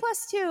interesting. And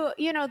plus too,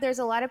 there's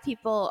a lot of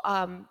people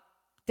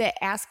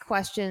that ask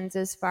questions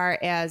as far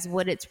as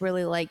what it's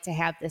really like to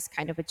have this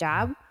kind of a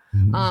job.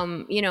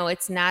 Mm-hmm.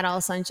 It's not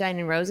all sunshine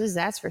and roses,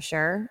 that's for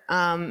sure.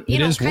 Kind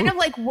of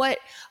like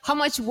how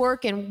much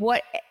work and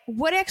what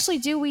actually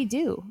do we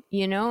do,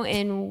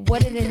 and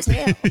what it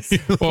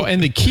entails. Well,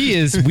 and the key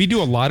is we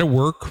do a lot of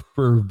work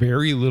for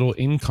very little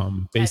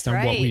income based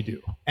on what we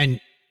do. And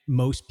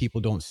most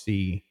people don't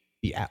see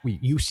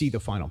you see the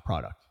final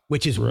product,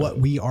 which is what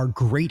we are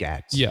great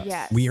at.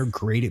 Yes. We are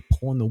great at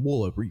pulling the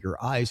wool over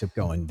your eyes of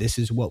going, this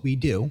is what we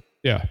do.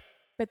 Yeah.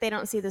 But they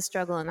don't see the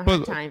struggle and the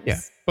hard times. Yeah.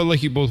 But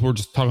like you both were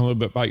just talking a little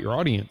bit about your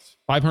audience,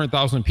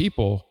 500,000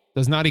 people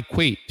does not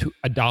equate to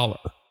 $1.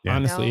 Yeah.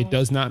 Honestly, it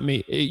does not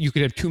make. You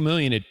could have 2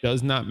 million. It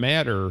does not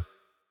matter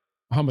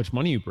how much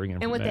money you bring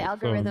in. And with the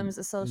algorithms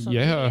of social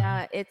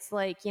media, it's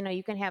like,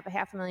 you can have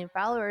 500,000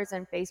 followers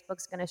and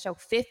Facebook's going to show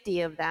 50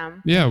 of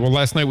them. Yeah. Well,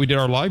 last night we did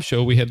our live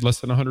show. We had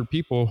less than 100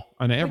 people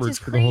on average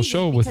for the whole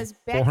show with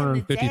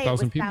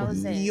 450,000 people.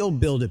 You'll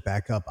build it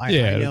back up. I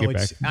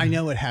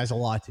know it has a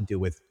lot to do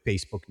with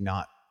Facebook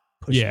not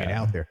pushing it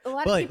out there.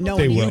 But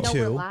knowing you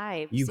two,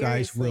 you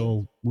guys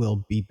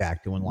will be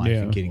back doing live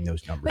and getting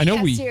those numbers. But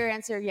to your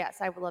answer, yes,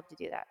 I would love to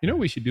do that. You know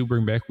what we should do,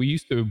 bring back? We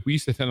used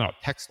to send out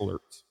text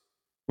alerts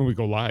when we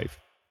go live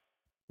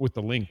with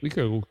the link. We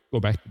could go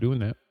back to doing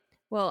that.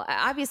 Well,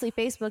 obviously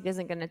Facebook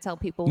isn't going to tell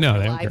people we're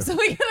live, so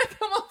we got to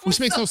come up with which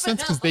makes no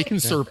sense because they can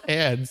serve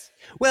ads.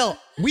 Well,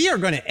 we are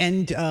going to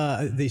end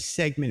this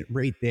segment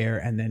right there,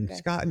 and then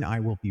Scott and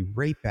I will be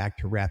right back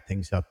to wrap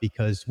things up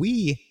because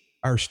we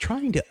are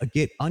trying to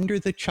get under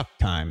the Chuck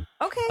time.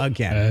 Okay.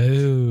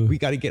 Again. We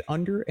got to get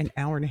under an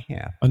hour and a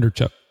half. Under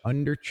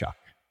Chuck.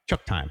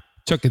 Chuck time.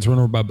 Chuck gets run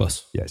over by a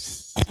bus.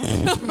 Yes.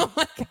 Oh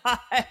my God.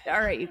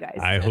 All right, you guys.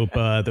 I hope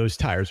those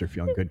tires are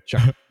feeling good,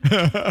 Chuck.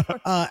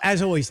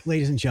 As always,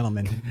 ladies and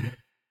gentlemen,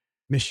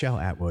 Michelle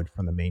Atwood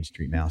from the Main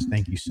Street Mouse,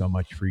 thank you so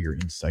much for your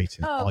insights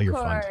and all your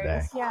fun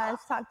today. Yeah,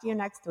 let's talk to you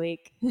next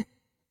week.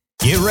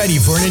 Get ready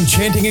for an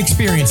enchanting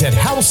experience at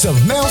House of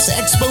Mouse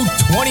Expo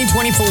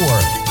 2024,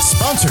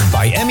 sponsored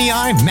by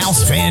MEI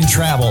Mouse Fan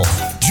Travel.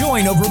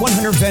 Join over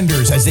 100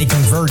 vendors as they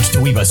converge to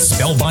weave a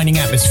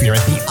spellbinding atmosphere at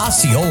the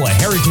Osceola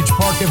Heritage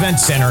Park Event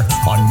Center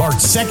on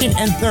March 2nd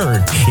and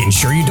 3rd.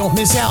 Ensure you don't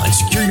miss out and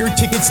secure your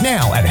tickets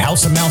now at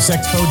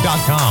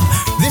houseofmouseexpo.com.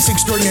 This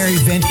extraordinary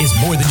event is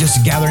more than just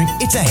a gathering.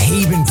 It's a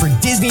haven for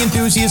Disney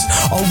enthusiasts,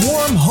 a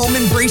warm,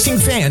 home-embracing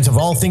fans of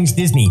all things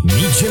Disney.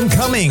 Meet Jim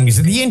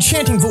Cummings, the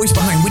enchanting voice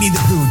behind Winnie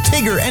the Pooh,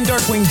 Tigger, and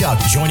Darkwing Duck.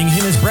 Joining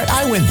him is Brett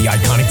Iwin, the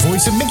iconic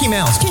voice of Mickey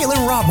Mouse,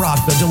 Caitlin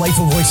Robrock, the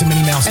delightful voice of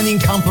Minnie Mouse, and the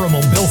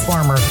incomparable Bill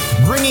Farmer,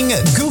 bringing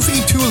Goofy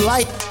to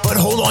life. But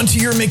hold on to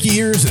your Mickey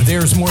ears,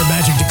 there's more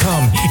magic to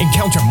come.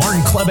 Encounter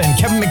Martin Kleba and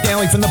Kevin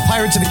McNally from the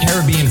Pirates of the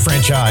Caribbean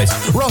franchise,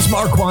 Ross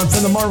Marquand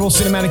from the Marvel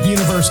Cinematic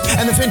Universe,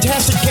 and the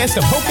fantastic cast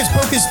of Hocus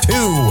Pocus 2.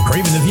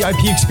 Craving the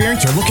VIP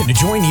experience or looking to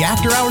join the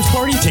after-hours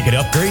party? Ticket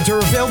upgrades are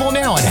available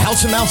now at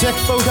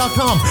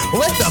houseofmouseexpo.com.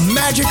 Let the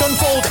magic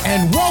unfold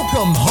and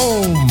welcome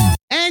home.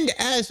 And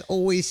as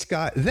always,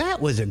 Scott,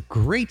 that was a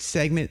great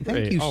segment.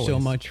 Thank you so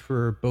much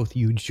for both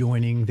you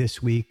joining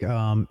this week.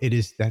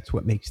 That's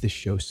what makes this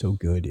show so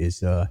good,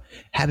 is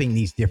having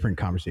these different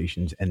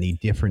conversations and the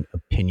different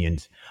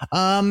opinions.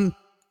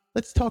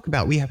 Let's talk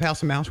about, we have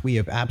House of Mouse. We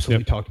have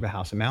absolutely talked about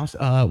House of Mouse.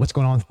 What's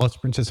going on with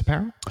Lost Princess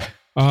Apparel?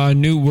 We're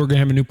going to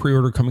have a new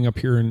pre-order coming up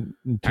here in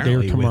today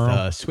or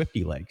tomorrow. With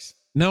Swifty Legs.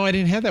 No, I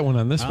didn't have that one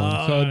on this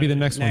one. So it'll be the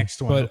next one.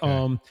 But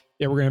okay.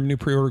 Yeah, we're going to have a new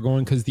pre-order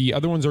going because the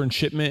other ones are in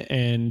shipment.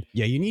 And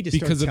yeah, you need to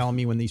start telling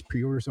me when these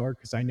pre-orders are,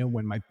 because I know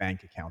when my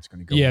bank account's going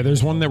to go. Yeah,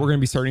 there's one that we're going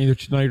to be starting either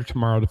tonight or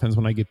tomorrow. Depends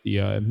when I get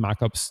the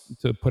mock-ups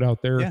to put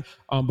out there. Yeah.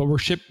 But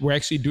we're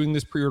actually doing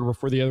this pre-order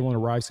before the other one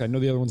arrives. I know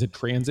the other one's in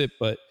transit,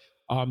 but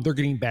they're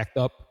getting backed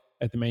up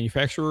at the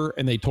manufacturer,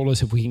 and they told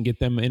us if we can get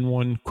them in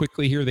one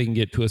quickly here, they can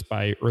get to us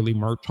by early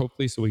March,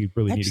 hopefully. So we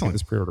really need to get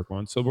this pre-order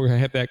going. So we're going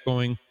to have that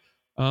going.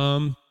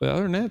 But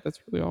other than that, that's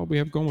really all we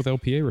have going with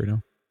LPA right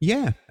now.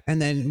 Yeah.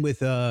 And then with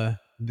the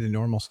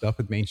normal stuff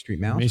with Main Street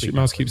Mouse. Main Street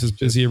Mouse keeps us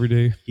busy every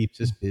day.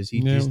 Keeps us busy.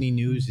 Yeah. Disney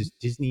news is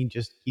Disney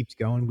just keeps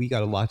going. We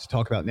got a lot to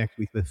talk about next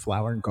week with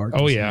Flower and Garden.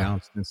 Oh yeah,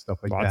 announced and stuff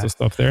like lots that. of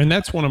stuff there, and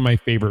that's one of my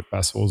favorite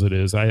festivals. It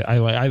is. I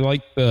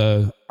like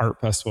the art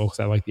festival because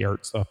I like the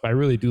art stuff. I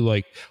really do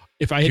like.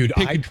 If I had to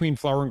pick between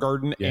Flower and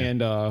Garden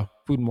and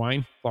Food and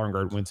Wine, Flower and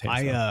Garden wins.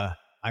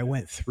 I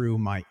went through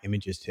my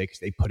images today because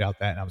they put out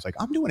that, and I was like,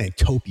 I'm doing a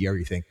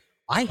topiary thing.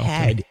 I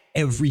had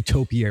every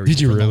topiary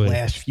for the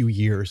last few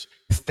years,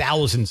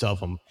 thousands of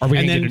them. Are we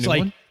and then get a it's new like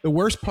one? The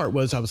worst part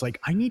was I was like,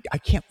 I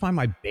can't find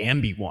my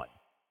Bambi one.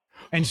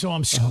 And so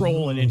I'm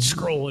scrolling and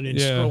scrolling and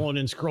scrolling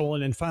and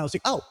scrolling, and finally I was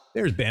like, oh,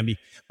 there's Bambi.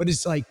 But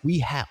it's like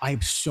I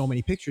have so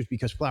many pictures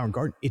because Flower and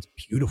Garden, it's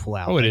beautiful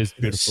out. Oh, it is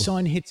beautiful. The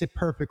sun hits it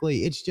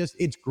perfectly.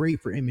 It's great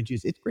for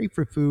images. It's great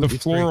for food. The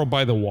floral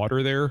by the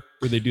water there,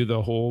 where they do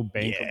the whole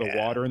bank of the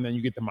water, and then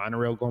you get the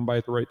monorail going by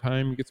at the right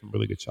time. You get some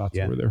really good shots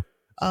over there.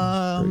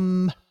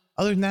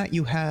 Other than that,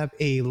 you have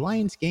a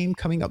Lions game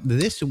coming up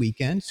this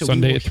weekend. So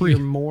Sunday we will at 3. hear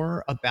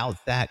more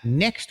about that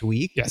next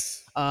week.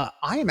 Yes. I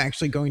am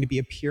actually going to be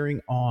appearing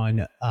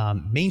on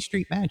Main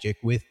Street Magic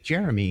with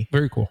Jeremy.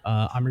 Very cool.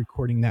 I'm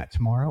recording that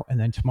tomorrow. And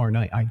then tomorrow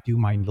night, I do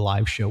my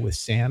live show with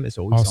Sam, as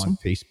always, on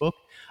Facebook.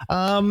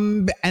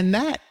 And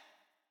that,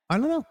 I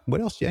don't know. What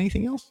else?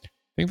 Anything else? I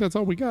think that's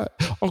all we got.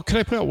 Oh, can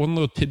I put out one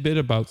little tidbit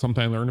about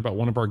something I learned about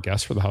one of our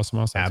guests for the House of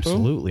Mouse Expo?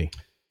 Absolutely.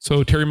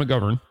 So Terry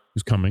McGovern,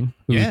 who's coming,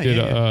 who did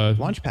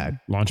Launchpad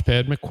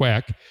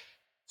McQuack.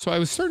 So I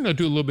was starting to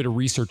do a little bit of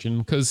researching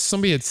because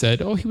somebody had said,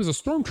 oh, he was a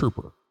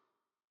stormtrooper. I'm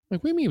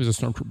like, what do you mean he was a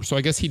stormtrooper? So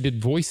I guess he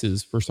did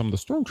voices for some of the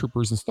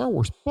stormtroopers in Star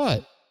Wars.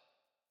 But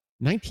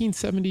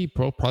 1970,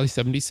 probably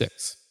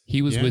 76,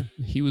 he was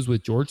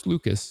with George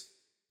Lucas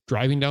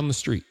driving down the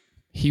street.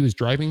 He was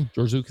driving.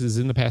 George Lucas is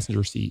in the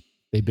passenger seat.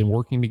 They've been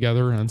working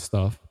together on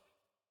stuff.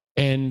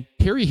 And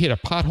Terry hit a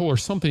pothole or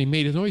something. He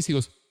made a noise. He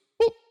goes,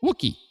 oh,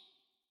 Wookiee.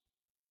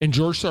 And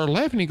George started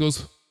laughing. He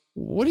goes,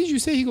 what did you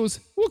say? He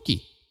goes,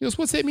 Wookiee. He goes,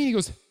 what's that mean? He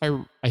goes,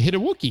 I hit a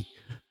Wookiee.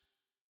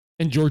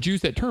 And George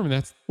used that term, and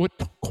that's what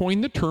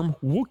coined the term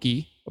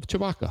Wookiee of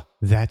Chewbacca.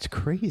 That's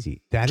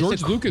crazy.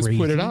 George Lucas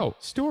put it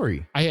out.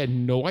 Story. I had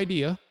no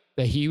idea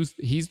that he's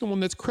the one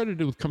that's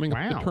credited with coming up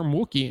with the term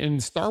Wookiee. And in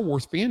Star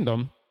Wars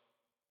fandom,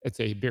 it's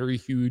a very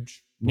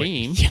huge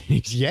name.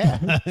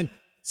 Yeah.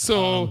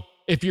 So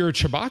if you're a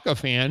Chewbacca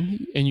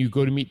fan and you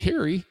go to meet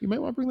Terry, you might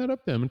want to bring that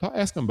up to him and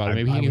ask him about it.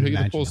 Maybe he can tell you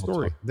the full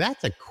story.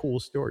 That's a cool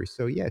story.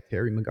 So yeah,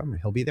 Terry Montgomery,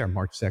 he'll be there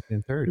March 2nd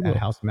and 3rd at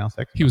House of Mouse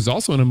Expo. He was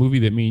also in a movie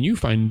that me and you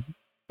find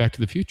Back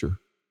to the Future.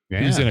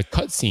 Yeah. He was in a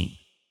cut scene.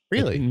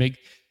 Really?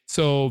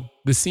 So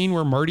the scene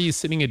where Marty is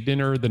sitting at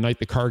dinner the night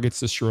the car gets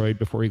destroyed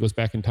before he goes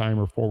back in time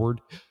or forward,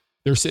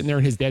 they're sitting there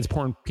and his dad's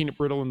pouring peanut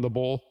brittle in the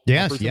bowl.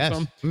 Yes.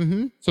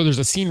 Mm-hmm. So there's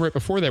a scene right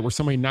before that where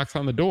somebody knocks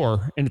on the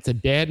door and it's a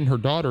dad and her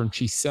daughter and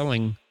she's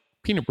selling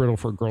peanut brittle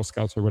for Girl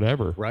Scouts or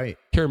whatever. Right.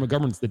 Terry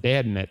McGovern's the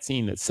dad in that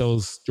scene that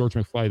sells George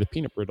McFly the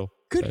peanut brittle.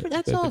 Good.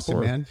 That's awesome,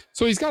 man.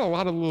 So he's got a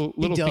lot of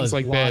little things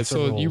like that.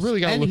 So you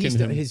really got to look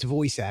into him. His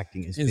voice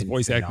acting is his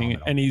voice acting,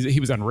 and he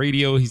was on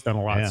radio. He's done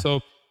a lot. Yeah. So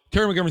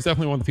Terry McGovern's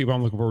definitely one of the people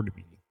I'm looking forward to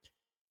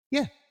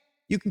meeting.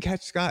 You can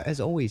catch Scott, as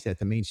always, at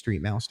the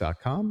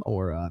mainstreetmouse.com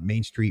or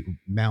Main Street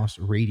Mouse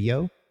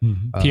Radio.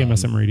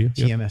 TMSM Radio.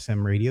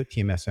 TMSM Radio,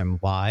 TMSM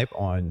Live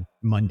on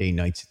Monday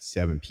nights at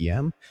 7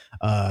 p.m.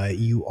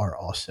 You are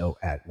also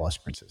at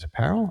Lost Princess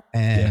Apparel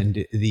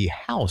and the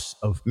House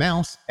of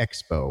Mouse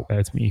Expo.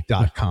 That's me.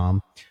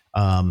 .com.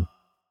 And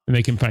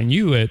they can find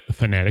you at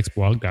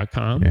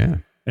fanaticsblog.com. Yeah.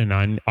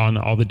 And on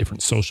all the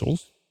different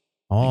socials.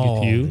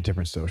 All the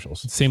different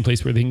socials. Same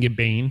place where they can get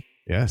Bane.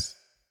 Yes.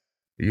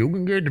 You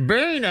can get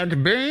Bane at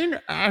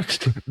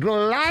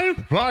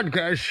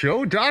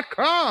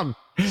thelivepodcastshow.com.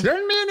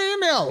 Send me an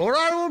email or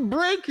I will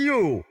break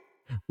you.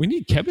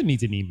 Kevin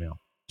needs an email.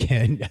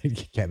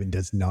 Kevin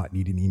does not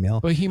need an email.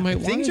 But he might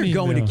want Things an are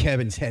going email. to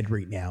Kevin's head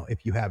right now,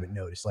 if you haven't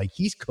noticed. Like,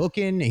 he's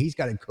cooking, he's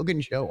got a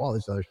cooking show, all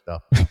this other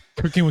stuff.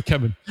 Cooking with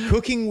Kevin.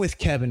 Cooking with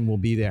Kevin will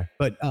be there.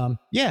 But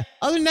yeah,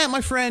 other than that,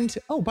 my friend,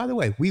 by the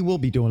way, we will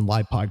be doing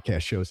live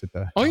podcast shows at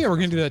the... Oh, yeah, we're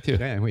going to do that too.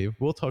 Yeah,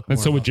 we'll talk And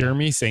more so with about that.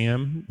 Jeremy,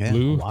 Sam,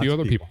 Lou, a few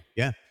other people.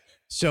 Yeah.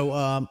 So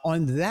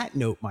on that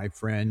note, my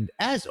friend,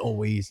 as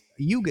always,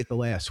 you get the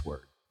last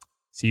word.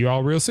 See you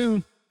all real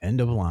soon.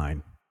 End of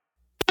line.